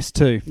Loch Ness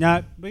 2.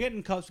 No, we're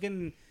getting cops. We're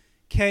getting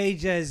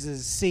Cage as a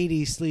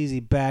seedy,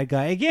 sleazy bad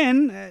guy.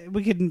 Again,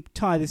 we could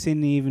tie this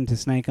in even to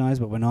Snake Eyes,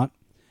 but we're not.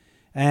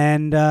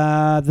 and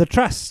The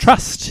Trust.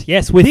 Trust,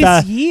 yes, with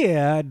this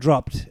year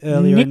dropped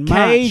earlier in Nick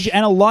March. Cage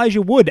and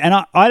Elijah Wood. And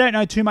I don't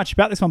know too much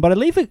about this one, but I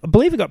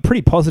believe it got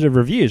pretty positive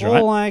reviews,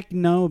 right? All I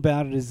know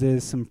about it is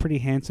there's some pretty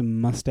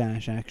handsome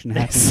mustache action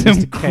happening.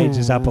 Mr.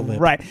 Cage's upper lip.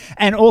 Right.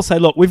 And also,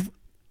 look,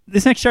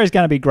 this next show is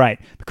going to be great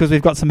because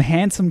we've got some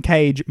handsome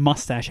Cage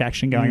mustache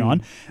action going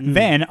on.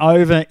 Then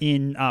over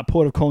in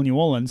Port of Call, New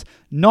Orleans,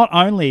 not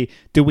only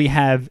do we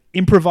have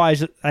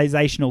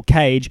improvisational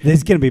Cage,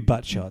 there's going to be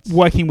butt shots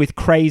working with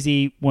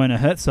crazy Werner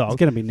Herzog. There's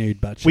going to be nude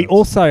butt shots. We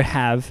also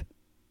have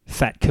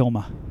Fat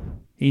Kilmer.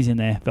 He's in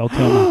there, Val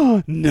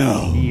Kilmer.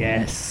 No.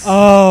 Yes.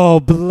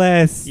 Oh,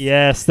 bless.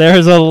 Yes, there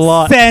is a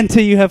lot.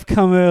 Santa, you have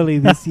come early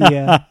this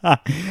year.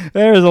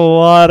 There is a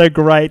lot of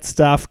great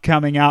stuff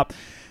coming up.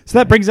 So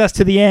that brings us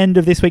to the end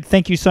of this week.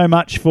 Thank you so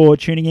much for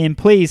tuning in.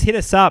 Please hit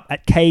us up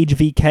at Cage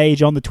v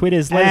Cage on the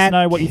Twitters. Let us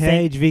know what you think.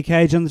 Cage v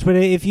Cage on the Twitter.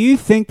 If you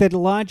think that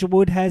Elijah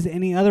Wood has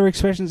any other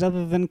expressions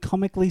other than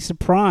comically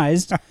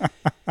surprised,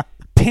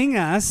 ping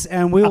us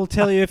and we will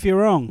tell you if you're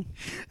wrong.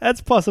 That's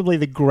possibly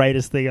the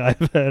greatest thing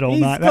I've heard all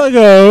night.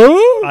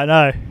 I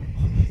know.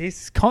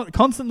 He's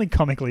constantly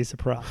comically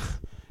surprised.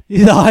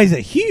 His eyes are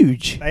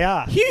huge. They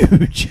are.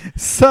 Huge.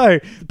 So,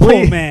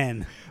 poor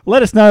man.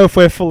 Let us know if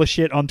we're full of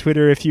shit on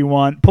Twitter if you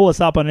want. Pull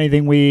us up on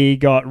anything we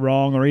got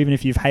wrong, or even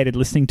if you've hated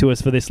listening to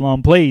us for this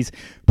long. Please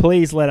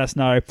let us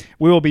know.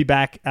 We will be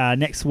back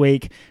next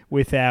week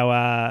with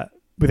our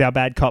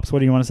bad cops. What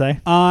do you want to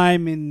say?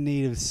 I'm in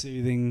need of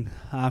soothing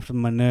after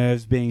my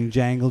nerves being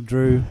jangled,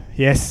 Drew.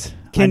 Yes.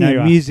 Can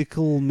you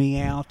musical me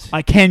out?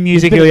 I can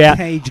musical you out.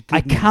 Cage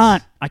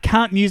I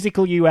can't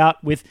musical you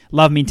out with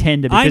Love Me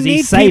Tender because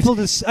he saves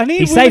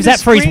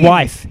that for his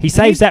wife. He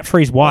saves that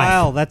for his wife.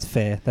 Well, that's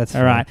fair. That's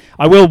all fair. right.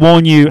 I will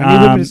warn you. I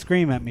need women to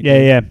scream at me.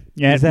 Yeah.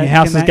 Your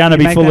house is going to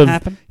be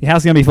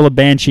full of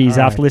banshees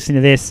after listening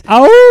to this.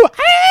 Oh.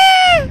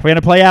 We're going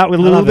to play out with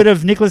a little bit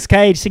of Nicolas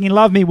Cage singing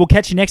Love Me. We'll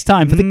catch you next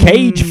time for the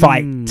Cage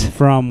Fight.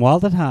 From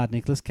Wild at Heart,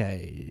 Nicolas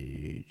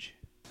Cage.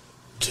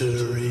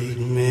 Treat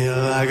me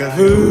like a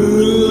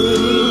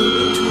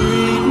fool,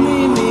 treat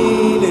me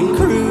mean and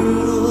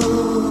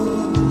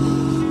cruel,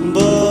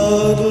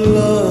 but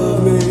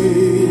love me.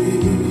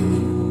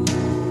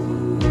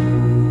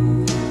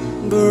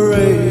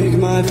 Break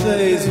my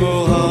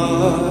faithful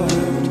heart,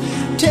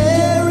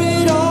 tear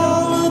it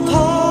all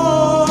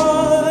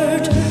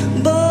apart,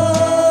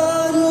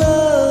 but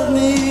love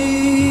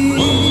me.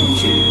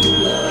 Won't you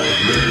love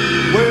me?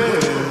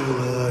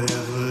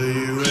 Wherever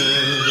you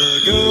ever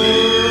go,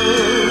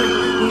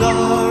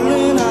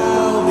 darling,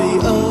 I'll be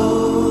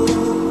oh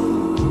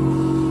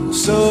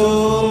so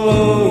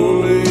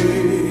lonely.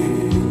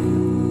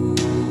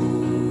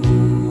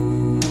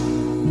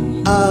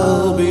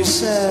 I'll be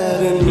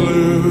sad and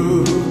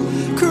blue,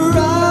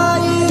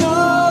 crying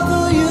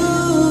over you,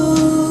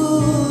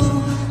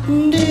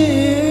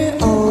 dear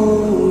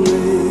only.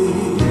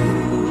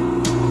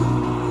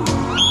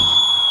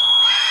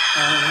 I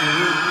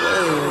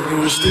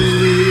will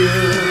steal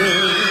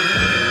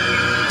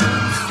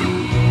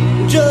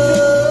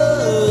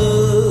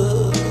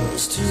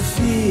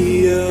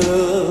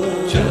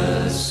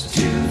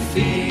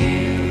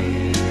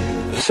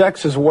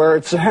Sex is where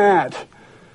it's at.